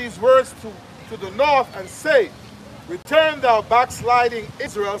proclaim these words to the north and say, Return thou backsliding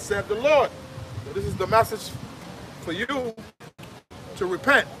Israel, said the Lord. So this is the message for you to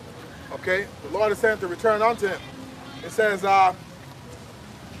repent. Okay? The Lord is saying to return unto him. It says,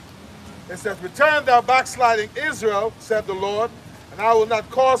 Return thou backsliding Israel, said the Lord, and I will not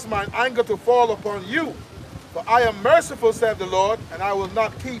cause mine anger to fall upon you. For I am merciful, said the Lord, and I will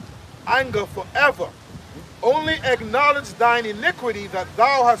not keep anger forever. Only acknowledge thine iniquity, that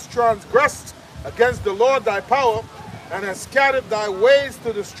thou hast transgressed against the Lord thy power, and hast scattered thy ways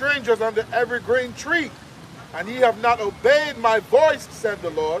to the strangers under every green tree. And ye have not obeyed my voice, said the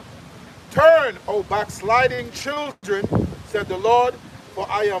Lord. Turn, O backsliding children, said the Lord, for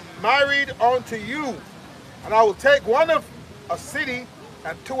I am married unto you. And I will take one of a city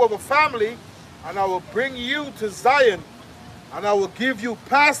and two of a family, and I will bring you to Zion, and I will give you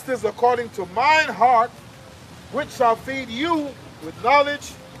pastors according to mine heart, which shall feed you with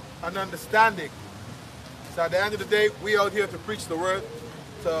knowledge and understanding. So at the end of the day, we out here to preach the word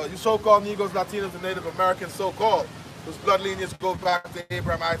to you so-called Negroes, Latinos, and Native Americans, so-called, whose blood lineage go back to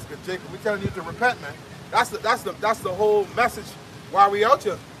Abraham, Isaac, and Jacob. We're telling you to repent, man. That's the whole message why we out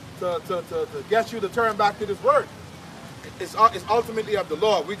here, to get you to turn back to this word. It's ultimately of the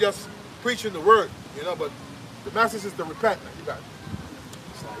Lord. We just preaching the word, you know, but the message is to repent, man. You got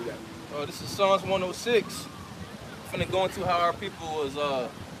it. This is Psalms 106. I'm finna go into how our people was,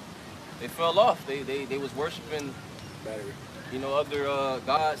 they fell off. They was worshiping, you know, other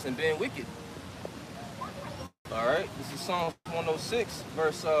gods and being wicked. All right, this is Psalms 106,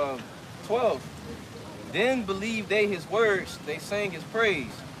 verse 12. Then believed they his words, they sang his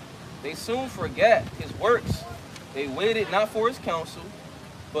praise. They soon forgot his works. They waited not for his counsel,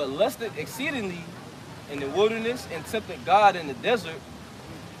 but lusted exceedingly in the wilderness and tempted God in the desert.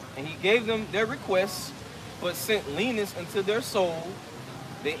 And he gave them their requests, but sent leanness into their soul.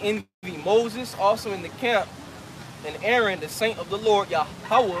 They envied Moses also in the camp, and Aaron, the saint of the Lord,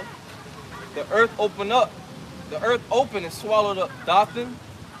 Yahweh. The earth opened and swallowed up Dathan,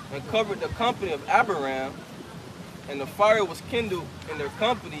 and covered the company of Abiram, and the fire was kindled in their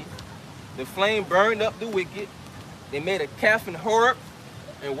company. The flame burned up the wicked. They made a calf in Horeb,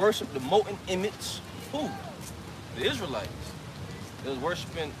 and worshiped the molten image. Who? The Israelites. They was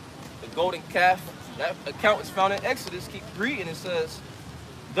worshiping the golden calf. That account is found in Exodus. Keep reading. It says,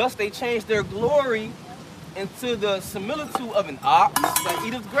 thus they changed their glory into the similitude of an ox that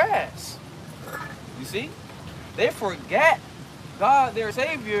eateth grass. You see? They forgot God, their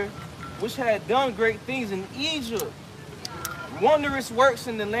Savior, which had done great things in Egypt, wondrous works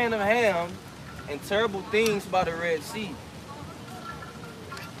in the land of Ham, and terrible things by the Red Sea.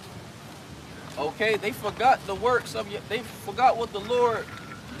 Okay, they forgot the works of they forgot what the Lord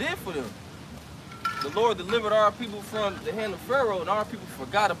did for them. The Lord delivered our people from the hand of Pharaoh, and our people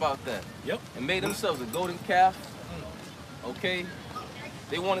forgot about that. Yep. And made themselves a golden calf. Okay?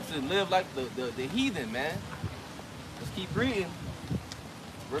 They wanted to live like the heathen, man. Let's keep reading.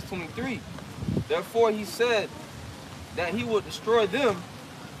 Verse 23. Therefore he said that he would destroy them,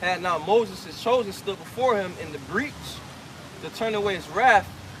 had not Moses his chosen stood before him in the breach to turn away his wrath,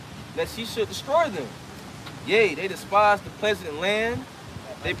 lest he should destroy them. Yea, they despised the pleasant land.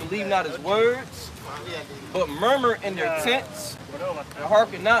 They believe not his words, but murmur in their tents, and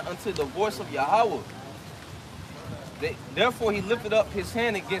hearken not unto the voice of Yahweh. Therefore he lifted up his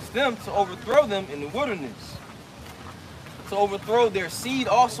hand against them to overthrow them in the wilderness, to overthrow their seed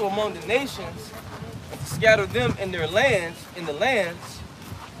also among the nations, and to scatter them in their lands, in the lands.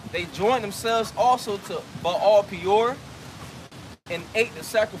 They joined themselves also to Baal Peor, and ate the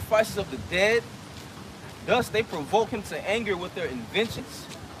sacrifices of the dead. Thus they provoke him to anger with their inventions,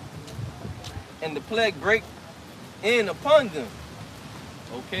 and the plague break in upon them.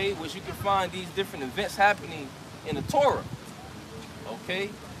 Okay, which you can find these different events happening in the Torah. Okay,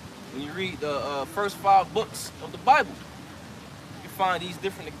 when you read the first 5 books of the Bible, you can find these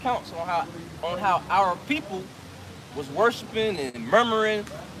different accounts on how our people was worshiping and murmuring,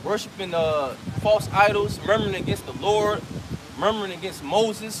 worshiping false idols, murmuring against the Lord, murmuring against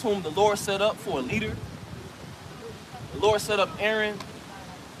Moses, whom the Lord set up for a leader. The Lord set up Aaron,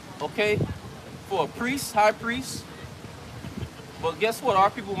 okay, for a priest, high priest. But guess what? Our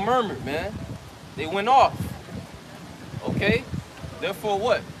people murmured, man. They went off. Okay? Therefore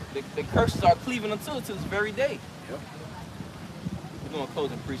what? The curses are cleaving until to this very day. Yep. We're going to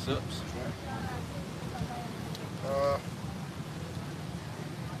close in precepts.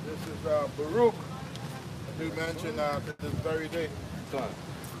 This is Baruch, as we mentioned, to this very day.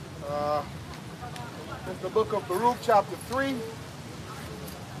 It's the book of Baruch, chapter 3.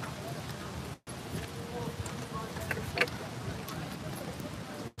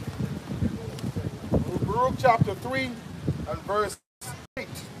 Baruch chapter 3 and verse 8.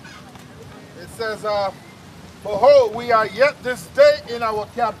 It says, behold, we are yet this day in our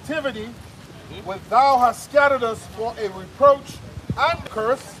captivity, when thou hast scattered us for a reproach and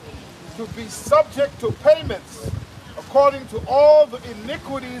curse, to be subject to payments, according to all the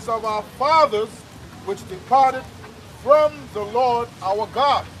iniquities of our fathers, which departed from the Lord our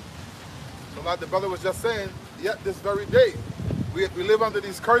God. So like the brother was just saying, yet this very day, we live under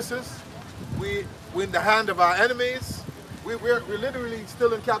these curses. We're in the hand of our enemies. We're literally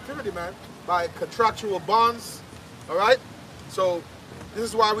still in captivity, man, by contractual bonds. All right? So this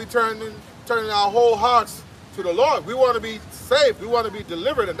is why we turning our whole hearts to the Lord. We want to be saved. We want to be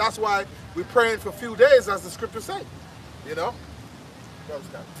delivered. And that's why we're praying for a few days, as the scriptures say. You know?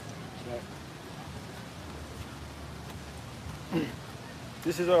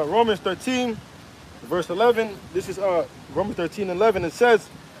 This is Romans 13, verse 11. This is Romans 13:11. It says,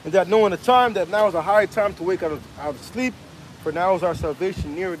 and that knowing the time, that now is a high time to wake out of sleep, for now is our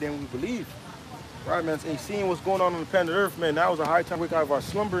salvation nearer than we believe. Right, man? And seeing what's going on the planet Earth, man, now is a high time to wake out of our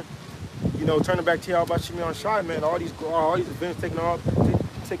slumber. You know, turning back to Yahweh Shimi on Shai, man. All these events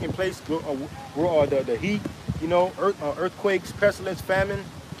taking place, the heat, you know, earthquakes, pestilence, famine.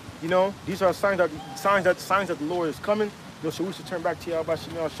 You know, these are signs that the Lord is coming. You know, so we should turn back to Yahweh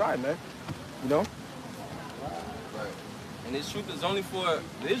Shimi on Shai, man. You know. Right. And this truth is only for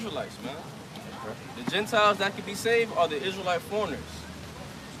the Israelites, man. The Gentiles that can be saved are the Israelite foreigners.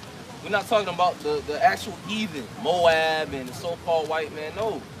 We're not talking about the actual heathen, Moab and the so-called white man.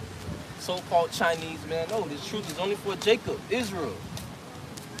 No. So-called Chinese man. No, this truth is only for Jacob, Israel.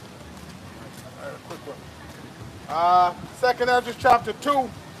 All right, quick one. 2nd Ezra chapter 2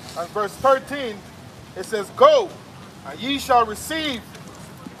 and verse 13. It says, go, and ye shall receive.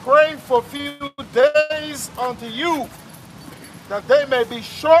 Pray for few days unto you, that they may be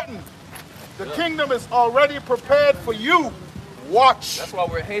shortened. The kingdom is already prepared for you. Watch. That's why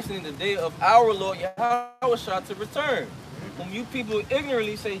we're hastening the day of our Lord Yahweh to return, whom you people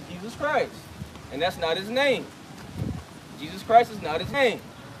ignorantly say Jesus Christ. And that's not his name. Jesus Christ is not his name.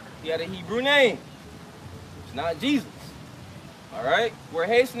 He had a Hebrew name. It's not Jesus. All right? We're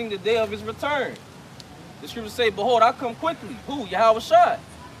hastening the day of his return. The scriptures say, behold, I come quickly. Who? Yahweh Shai.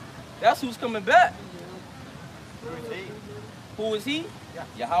 That's who's coming back. Who is he? Who is he?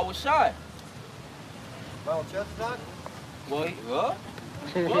 Yahweh Shai. Melchizedek? Well,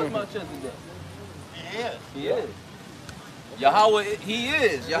 he was Melchizedek. He is. He is. Yahweh, he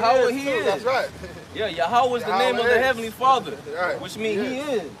is. Yahweh, he is. That's right. Yeah, Yahweh is the name of the Heavenly Father, Right. which means he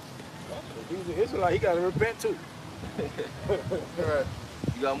is. If he's an Israelite, he got to repent too. Right.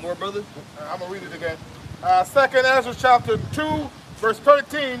 You got more, brother? I'm going to read it again. 2nd Ezra chapter 2, verse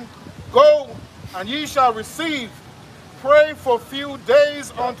 13. Go, and ye shall receive. Pray for few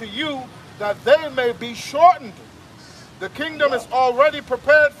days unto you, that they may be shortened. The kingdom is already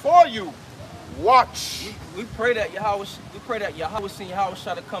prepared for you. Watch. We pray that Yahweh send Yahweh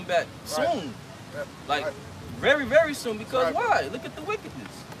Shai to come back soon. Right. Like, Right. very, very soon. Because Right. why? Look at the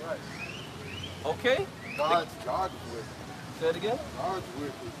wickedness. Right. Okay? God's wicked. Say it again. God's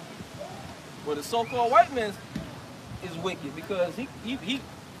wicked. Well, the so-called white man is wicked because he think.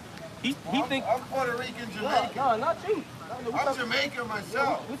 I'm Puerto Rican, Jamaican. No, not you. I'm Jamaican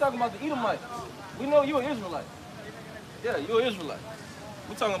myself. We talking about the Edomites. We know you're an Israelite. Yeah, you're an Israelite.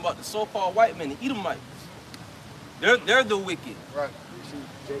 We're talking about the so-called white men, the Edomites. They're the wicked. Right. You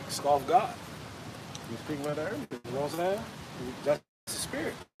see, Jake scoffed God. He was speaking about that earlier. You know what I'm saying? That's the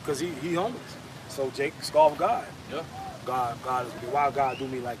spirit. Because he homeless. So Jake scoffed God. Yeah. God is, why God do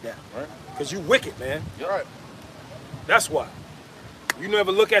me like that? Right? Because you wicked, man. Yeah. Right. That's why. You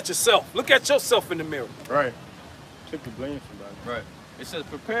never look at yourself. Look at yourself in the mirror. Right. Take the blame for that. Right. It says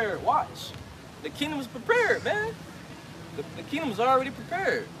prepare, watch. The kingdom is prepared, man. The kingdom is already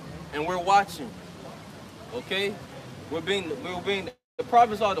prepared. And we're watching. Okay? We're being the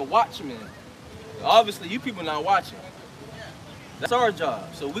prophets are the watchmen. Obviously you people not watching. That's our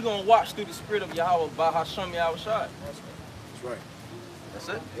job. So we're gonna watch through the spirit of Yahweh by Hashem Yahweh Shai. That's right. That's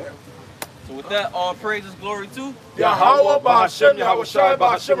it. Yeah. So with that, all praises, glory to Yahweh, Ba'Hashem, Yahweh Shai,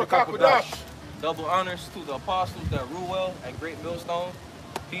 Ba'Hashem, Kakodash. double honors to the apostles that rule well at Great Millstone.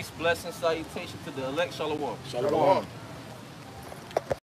 Peace, blessings, salutation to the elect. Shalom. Shalom.